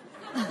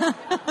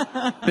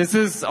 This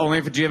is only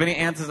for, do you have any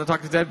aunts that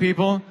talk to dead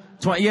people?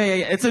 Yeah.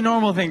 It's a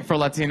normal thing for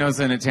Latinos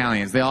and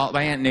Italians.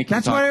 My Aunt Nikki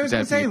That's talks what I to was dead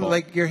going to say. people.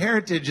 Like, your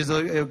heritage is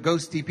a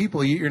ghosty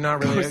people. You're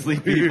not really...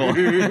 Ghostly people.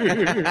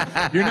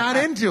 You're not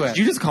into it. Did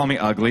you just call me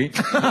ugly?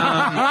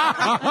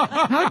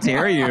 How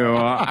dare you?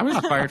 I was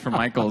fired from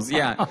Michael's.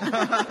 Yeah.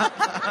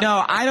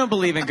 No, I don't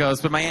believe in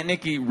ghosts, but my Aunt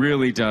Nikki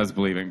really does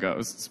believe in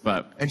ghosts.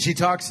 But And she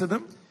talks to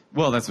them?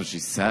 well, that's what she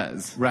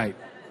says. Right.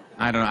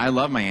 I don't know. I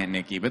love my Aunt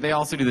Nikki, but they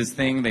also do this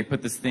thing. They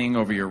put this thing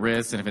over your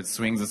wrist, and if it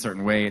swings a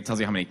certain way, it tells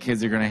you how many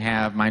kids you're going to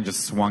have. Mine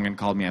just swung and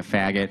called me a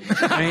faggot.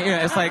 I mean,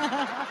 it's like,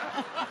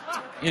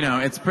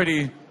 it's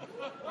pretty...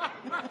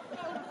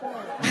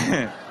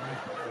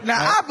 Now,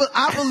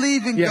 I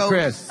believe in Yeah, ghosts.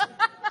 Chris.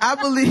 I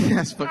believe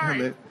that's fucking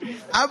lit.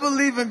 I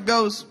believe in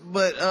ghosts,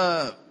 but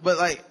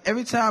like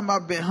every time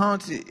I've been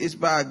haunted, it's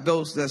by a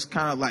ghost that's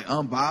kind of like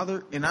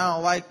unbothered, and I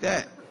don't like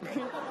that.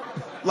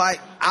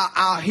 Like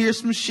I'll hear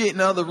some shit in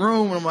the other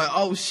room, and I'm like,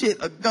 oh shit,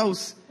 a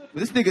ghost.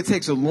 But this nigga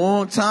takes a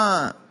long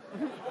time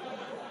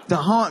to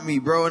haunt me,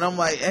 bro. And I'm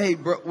like, hey,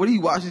 bro, what are you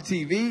watching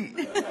TV?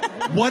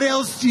 What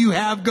else do you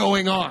have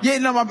going on? Yeah,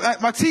 no, my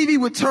TV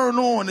would turn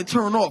on and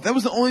turn off. That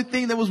was the only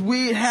thing that was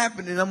weird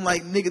happening. I'm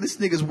like, nigga, this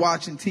nigga's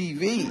watching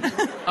TV.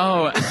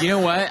 Oh, you know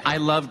what? I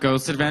love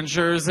Ghost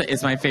Adventures.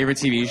 It's my favorite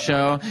TV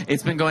show.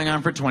 It's been going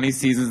on for 20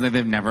 seasons, and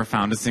they've never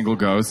found a single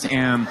ghost.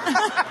 And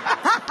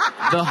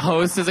the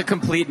host is a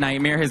complete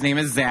nightmare. His name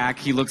is Zach.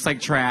 He looks like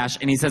trash,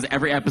 and he says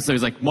every episode,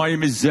 he's like, my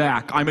name is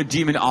Zach. I'm a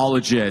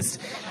demonologist.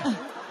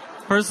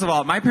 First of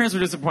all, my parents were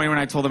disappointed when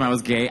I told them I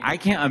was gay. I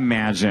can't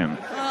imagine.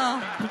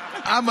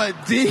 I'm a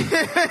D.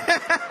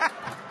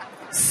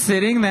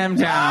 Sitting them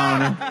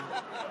down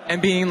and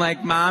being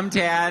like, Mom,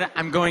 Dad,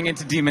 I'm going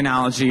into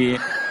demonology.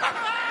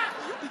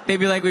 They'd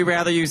be like, we'd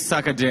rather you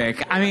suck a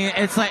dick. I mean,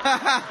 it's like,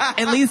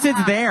 at least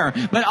it's there.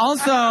 But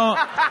also,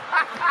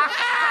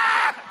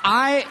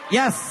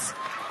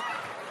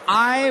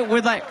 I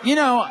would like,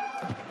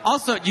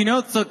 also,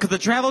 so, because the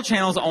Travel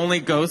Channel's only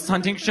ghost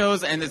hunting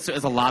shows, and it's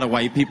a lot of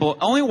white people.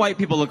 Only white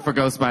people look for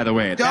ghosts, by the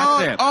way.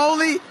 That's it.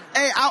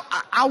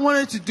 I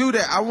wanted to do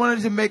that. I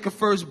wanted to make a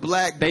first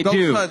black They ghost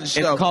do. hunting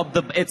show.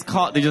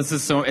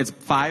 It's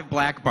 5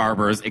 black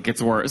barbers. It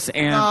gets worse.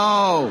 And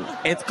No.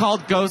 it's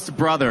called Ghost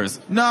Brothers.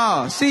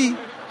 No, see,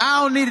 I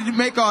don't need to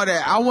make all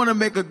that. I want to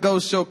make a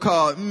ghost show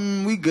called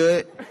We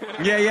Good.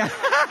 Yeah.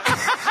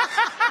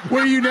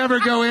 Where you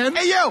never go in?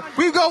 Hey, yo,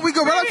 we go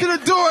right up to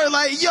the door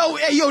like,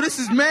 yo, this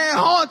is man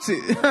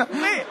haunted.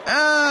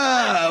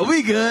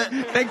 We good.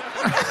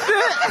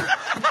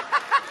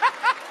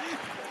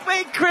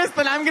 Wait, Chris,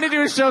 then I'm going to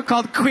do a show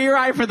called Queer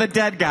Eye for the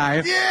Dead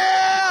Guy.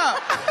 Yeah!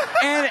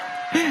 And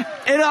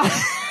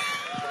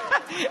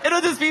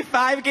it'll just be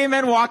 5 gay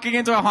men walking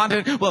into a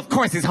haunted... Well, of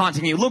course he's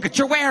haunting you. Look what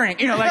you're wearing.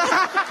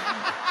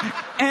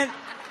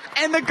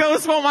 And the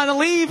ghosts won't want to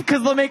leave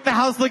because they'll make the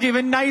house look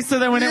even nicer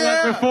than when it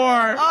was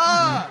before.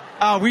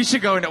 We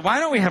should go... Why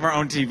don't we have our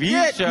own TV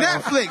show?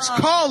 Netflix,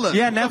 call us.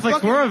 Yeah,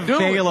 Netflix, we're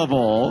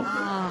available.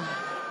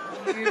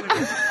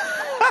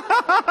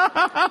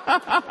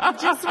 I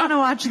just want to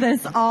watch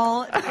this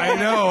all. I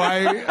know.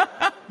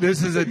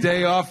 This is a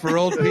day off for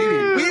old Petey.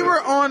 We were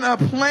on a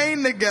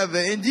plane together,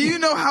 and do you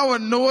know how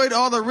annoyed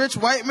all the rich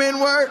white men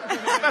were?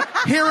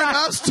 Hearing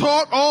us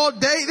talk all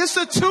day. This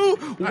are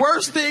two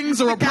worst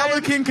things a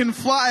Republican can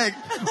fly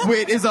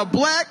with, is a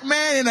black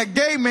man and a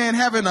gay man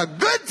having a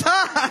good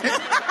time.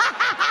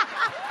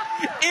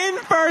 In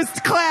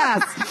first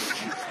class.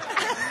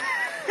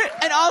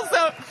 And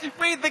also,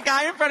 wait, the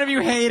guy in front of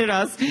you hated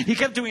us. He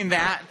kept doing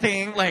that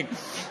thing, like,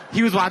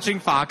 he was watching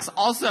Fox.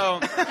 Also,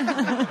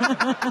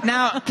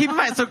 now, keep in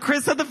mind, so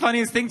Chris said the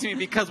funniest thing to me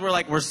because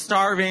we're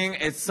starving.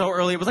 It's so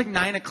early. It was like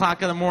 9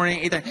 o'clock in the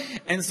morning.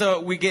 And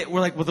so we're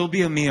like, well, there'll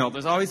be a meal.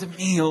 There's always a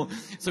meal.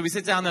 So we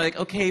sit down there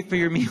like, okay, for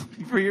your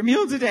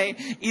meal today,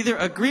 either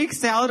a Greek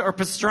salad or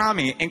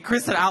pastrami. And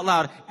Chris said out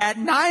loud, at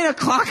 9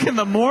 o'clock in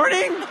the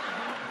morning?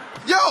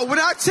 Yo, when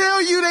I tell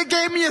you they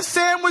gave me a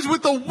sandwich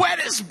with the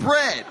wettest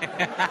bread.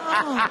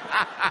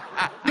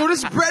 Yo,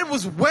 this bread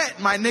was wet,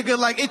 my nigga.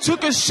 Like, it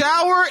took a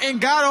shower and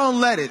got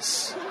on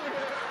lettuce.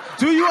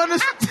 Do you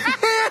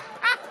understand?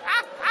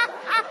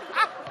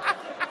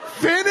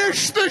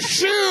 Finish the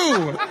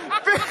shoe!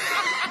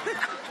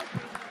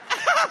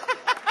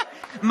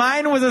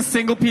 Mine was a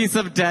single piece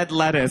of dead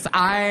lettuce.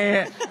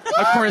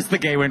 Of course the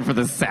gay went for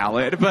the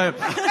salad, but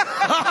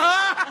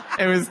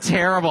it was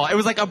terrible. It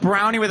was like a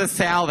brownie with a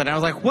salad. And I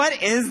was like,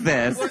 what is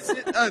this? What's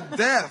it? A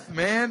death,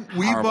 man.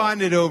 We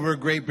bonded over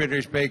Great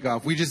British Bake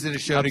Off. We just did a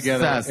show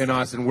together in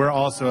Austin. We're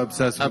also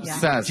obsessed with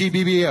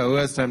GBBO. Who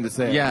has time to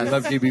say it? Yes. I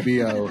love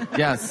GBBO.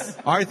 Yes.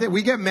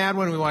 We get mad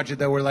when we watch it,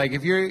 though. We're like,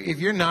 if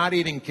you're not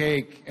eating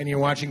cake and you're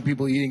watching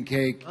people eating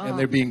cake and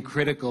they're being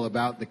critical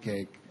about the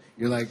cake,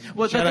 you're like,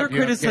 well, shut their up, you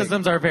have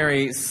criticisms cake. are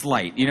very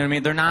slight. You know what I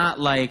mean? They're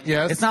not like,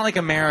 it's not like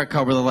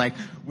America where they're like,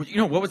 you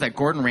know, what was that,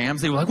 Gordon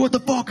Ramsay? We're like, what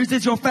the fuck is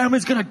this? Your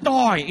family's gonna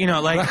die. You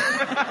know, like,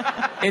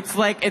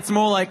 it's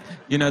more like,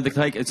 you know,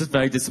 it's just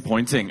very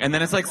disappointing. And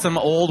then it's like some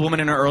old woman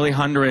in her early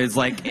hundreds,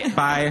 like,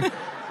 by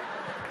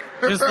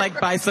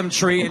some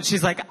tree, and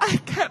she's like, I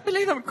can't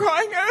believe I'm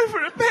crying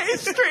over a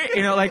pastry.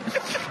 You know, like,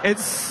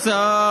 it's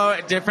so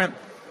different.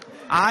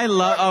 I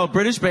love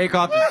British Bake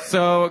Off is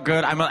so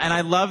good. And I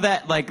love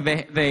that like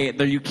they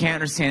you can't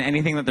understand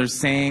anything that they're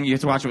saying. You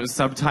have to watch it with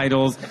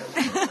subtitles.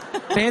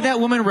 They had that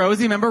woman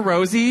Rosie. Remember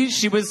Rosie?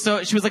 She was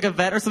like a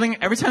vet or something.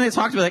 Every time they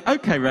talked to her, like,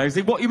 okay,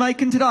 Rosie, what are you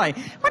making today?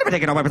 What am I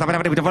taking away?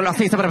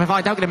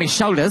 Don't give me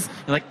shoulders.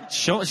 You're like,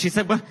 she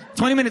said, well,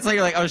 20 minutes later,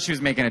 you're like, oh, she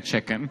was making a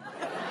chicken.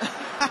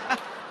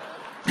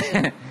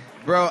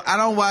 Bro, I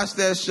don't watch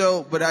that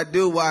show, but I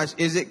do watch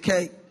Is It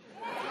Cake?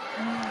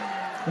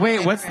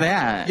 Wait, what's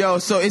that? Yo,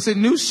 so it's a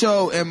new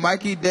show, and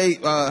Mikey Day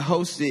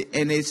hosts it,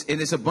 and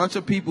it's a bunch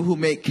of people who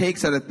make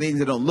cakes out of things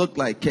that don't look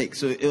like cake.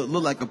 So it'll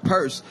look like a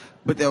purse,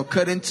 but they'll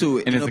cut into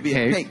it, and it'll be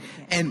a cake.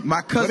 And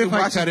my cousin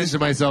what if I cut into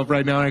myself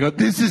right now and I go,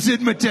 this is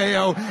it,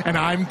 Matteo, and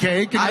I'm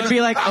cake? And I'd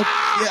be like,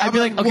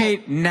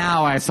 okay,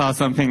 now I saw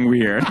something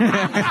weird.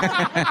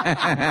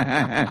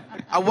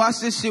 I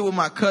watched this shit with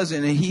my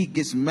cousin, and he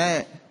gets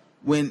mad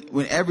when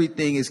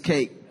everything is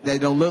cake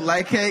that don't look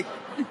like cake.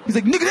 He's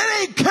like, nigga, that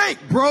ain't cake,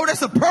 bro.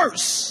 That's a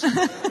purse.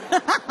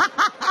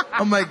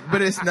 I'm like,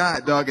 but it's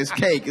not, dog. It's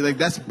cake. Like,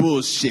 that's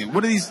bullshit.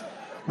 What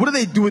do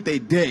they do with their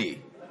day?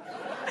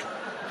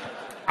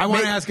 I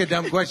want to ask a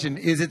dumb question.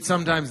 Is it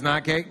sometimes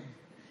not cake?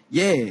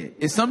 Yeah.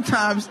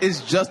 Sometimes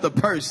it's just a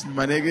purse,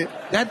 my nigga.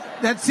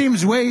 That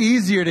seems way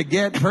easier to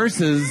get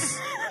purses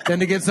than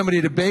to get somebody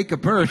to bake a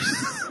purse.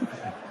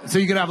 So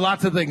you can have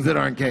lots of things that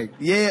aren't cake.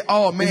 Yeah.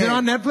 Oh, man. Is it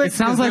on Netflix? It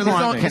sounds like we're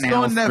on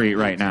Canal Street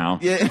right now.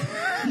 Yeah.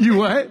 You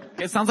what?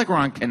 It sounds like we're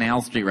on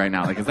Canal Street right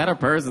now. Like, is that a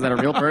purse? Is that a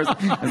real purse? Is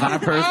that a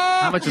purse?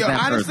 How much is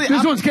that honestly, purse?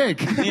 This one's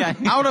cake. Yeah.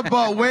 I would have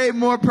bought way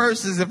more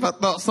purses if I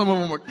thought some of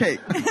them were cake.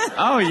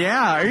 Oh,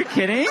 yeah. Are you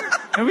kidding?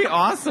 That'd be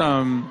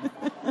awesome.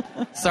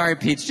 Sorry,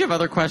 Peach. Do you have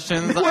other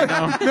questions?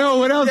 No,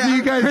 what else are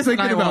you guys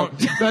thinking about?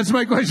 That's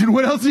my question.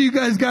 What else do you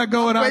guys got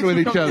going on with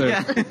each other?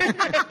 Yeah.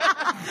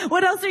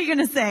 What else are you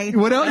going to say?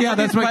 What else? Yeah,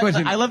 that's my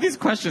question. I love these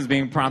questions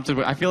being prompted.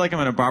 I feel like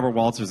I'm in a Barbara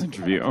Walters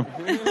interview.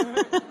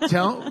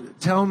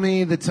 Tell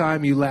me the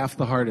time you laughed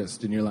the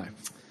hardest in your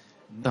life.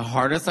 The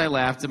hardest I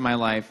laughed in my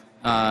life,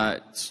 I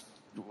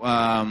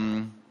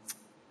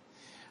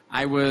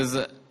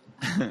was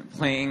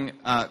playing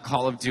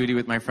Call of Duty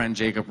with my friend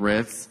Jacob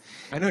Ritz.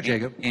 I know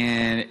Jacob.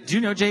 And do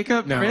you know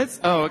Jacob Ritz?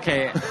 Oh,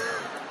 okay.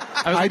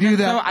 I do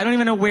that. So, I don't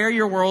even know where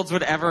your worlds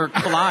would ever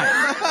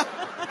collide.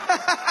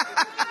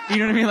 You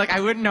know what I mean? Like,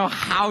 I wouldn't know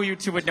how you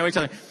two would know each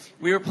other.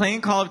 We were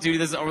playing Call of Duty.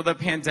 This is over the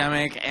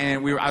pandemic,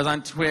 and I was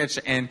on Twitch,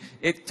 and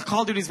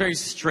Call of Duty is very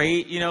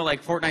straight, you know,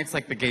 like Fortnite's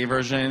like the gay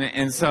version,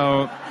 and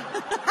so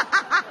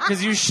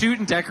because you shoot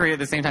and decorate at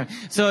the same time.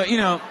 So, you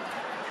know,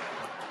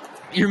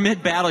 you're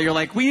mid-battle, you're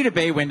like, we need a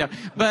bay window.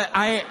 But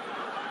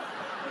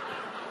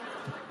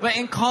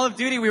in Call of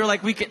Duty, we were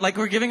like,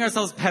 we're giving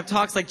ourselves pep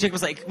talks. Like Jake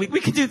was like, we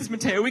can do this,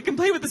 Matteo. We can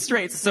play with the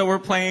straights. So we're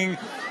playing.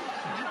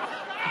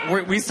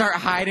 We start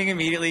hiding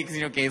immediately because,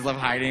 you know, gays love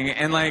hiding,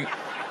 and like.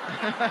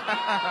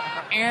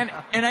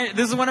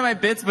 This is one of my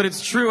bits, but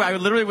it's true. I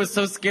literally was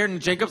so scared, and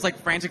Jacob's like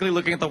frantically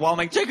looking at the wall. I'm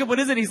like, Jacob, what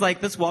is it? He's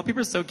like, this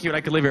wallpaper's so cute, I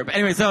could live here. But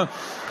anyway, so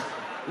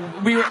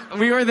we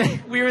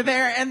were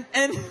there, and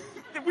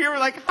we were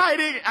like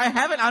hiding. I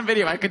have it on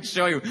video. I could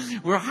show you.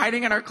 We were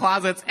hiding in our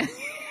closets.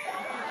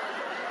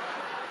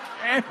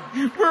 And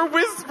we're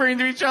whispering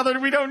to each other,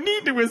 and we don't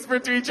need to whisper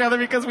to each other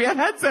because we have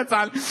headsets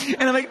on.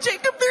 And I'm like,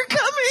 Jacob, they're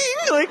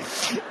coming! Like,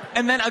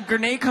 and then a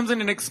grenade comes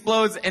in and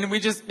explodes, and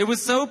it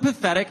was so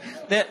pathetic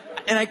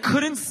and I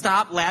couldn't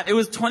stop laughing. It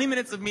was 20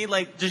 minutes of me,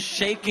 like, just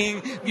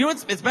shaking. You know,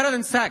 it's better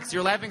than sex.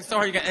 You're laughing so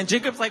hard. And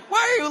Jacob's like, why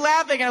are you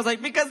laughing? And I was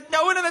like, because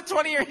no one in the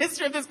 20-year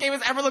history of this game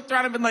has ever looked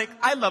around and been like,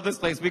 I love this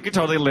place. We could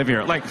totally live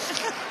here. Like,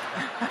 just,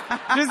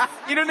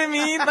 you know what I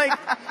mean?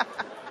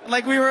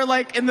 Like we were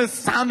like in the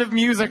Sound of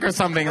Music or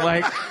something.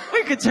 Like,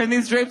 we could turn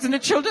these drapes into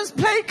children's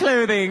play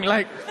clothing.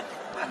 Like,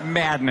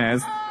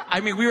 madness. I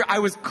mean, I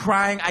was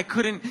crying. I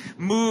couldn't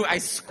move. I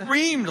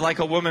screamed like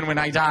a woman when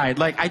I died.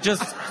 Like, I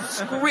just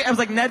screamed. I was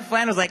like Ned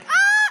Flanders, like, ah!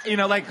 You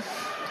know, like,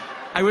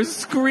 I was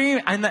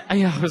screaming. And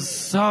it was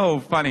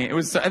so funny. It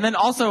was so, and then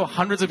also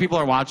hundreds of people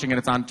are watching it.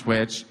 It's on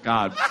Twitch.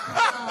 God.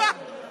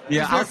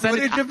 Yeah, I'll send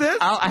footage of this?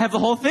 I have the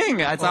whole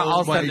thing.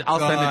 I'll send it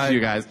to you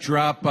guys.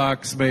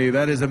 Dropbox me.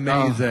 That is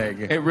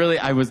amazing.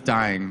 I was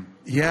dying.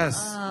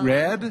 Yes.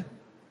 Red?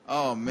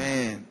 Oh,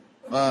 man.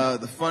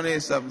 The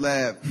funniest I've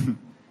laughed.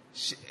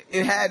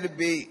 It had to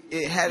be.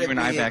 You and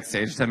I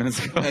backstage 10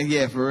 minutes ago.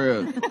 Yeah,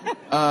 for real.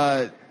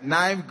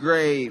 9th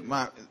grade,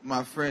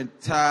 my friend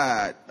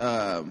Todd,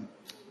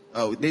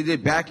 they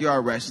did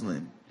backyard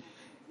wrestling.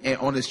 And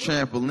on this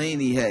trampoline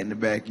he had in the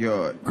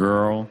backyard.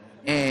 Girl.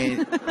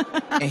 And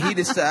he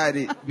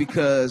decided,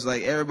 because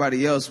like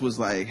everybody else was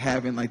like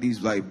having like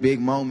these like big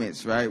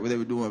moments, right, where they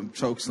were doing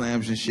choke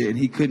slams and shit, and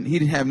he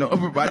didn't have no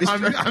upper body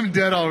strength. I'm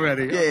dead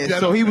already. Yeah,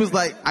 so he was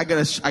like, I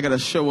gotta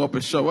show up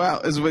and show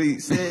out, is what he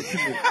said to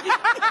me.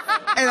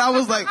 And I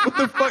was like, what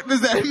the fuck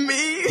does that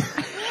mean?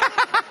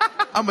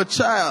 I'm a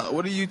child.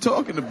 What are you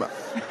talking about?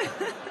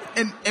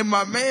 And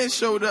my man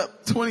showed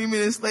up 20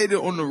 minutes later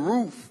on the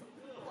roof.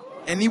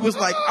 And he was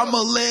like, I'm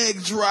a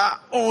leg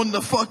drop on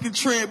the fucking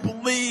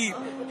trampoline.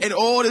 And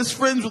all his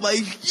friends were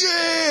like,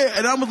 yeah.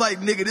 And I was like,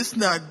 nigga, this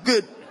not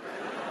good.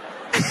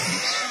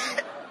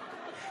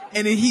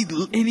 And then he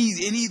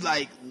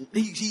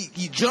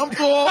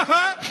jumped off.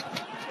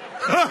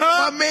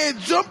 My man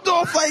jumped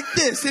off like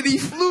this, and he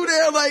flew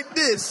down like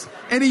this,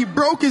 and he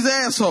broke his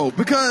asshole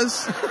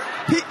because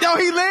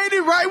he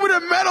landed right where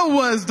the metal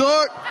was,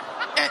 dog.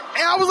 And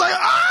I was like,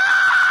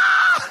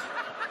 ah!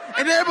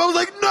 And everybody was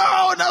like,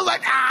 no! And I was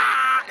like,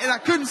 ah! And I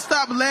couldn't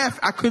stop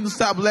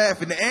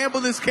laughing. The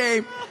ambulance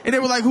came, and they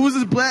were like, who's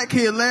this black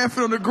kid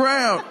laughing on the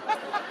ground?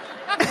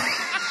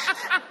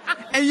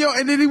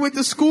 And then he went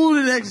to school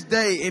the next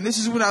day, and this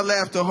is when I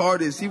laughed the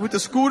hardest. He went to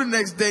school the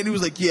next day, and he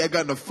was like, yeah, I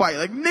got in a fight.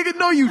 Like, nigga,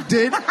 no you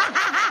did.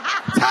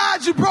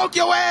 Todd, you broke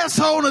your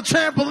asshole on a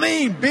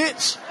trampoline,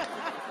 bitch.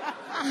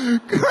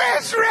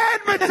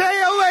 chrisredd,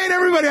 Matteo Lane,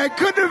 everybody. I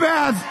couldn't have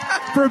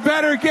asked for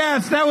better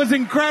guests. That was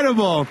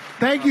incredible.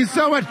 Thank you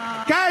so much.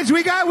 Guys,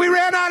 we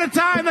ran out of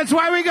time. That's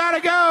why we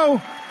gotta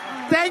go.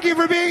 Thank you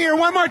for being here.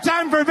 One more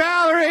time for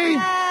Valerie.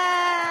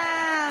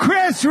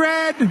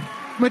 chrisredd,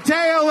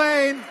 Matteo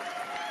Lane.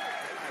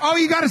 Oh,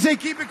 you gotta say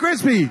keep it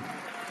crispy.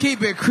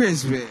 Keep it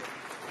crispy.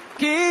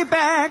 Keep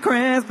it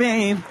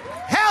crispy.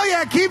 Hell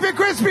yeah, keep it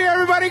crispy,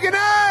 everybody. Good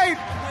night.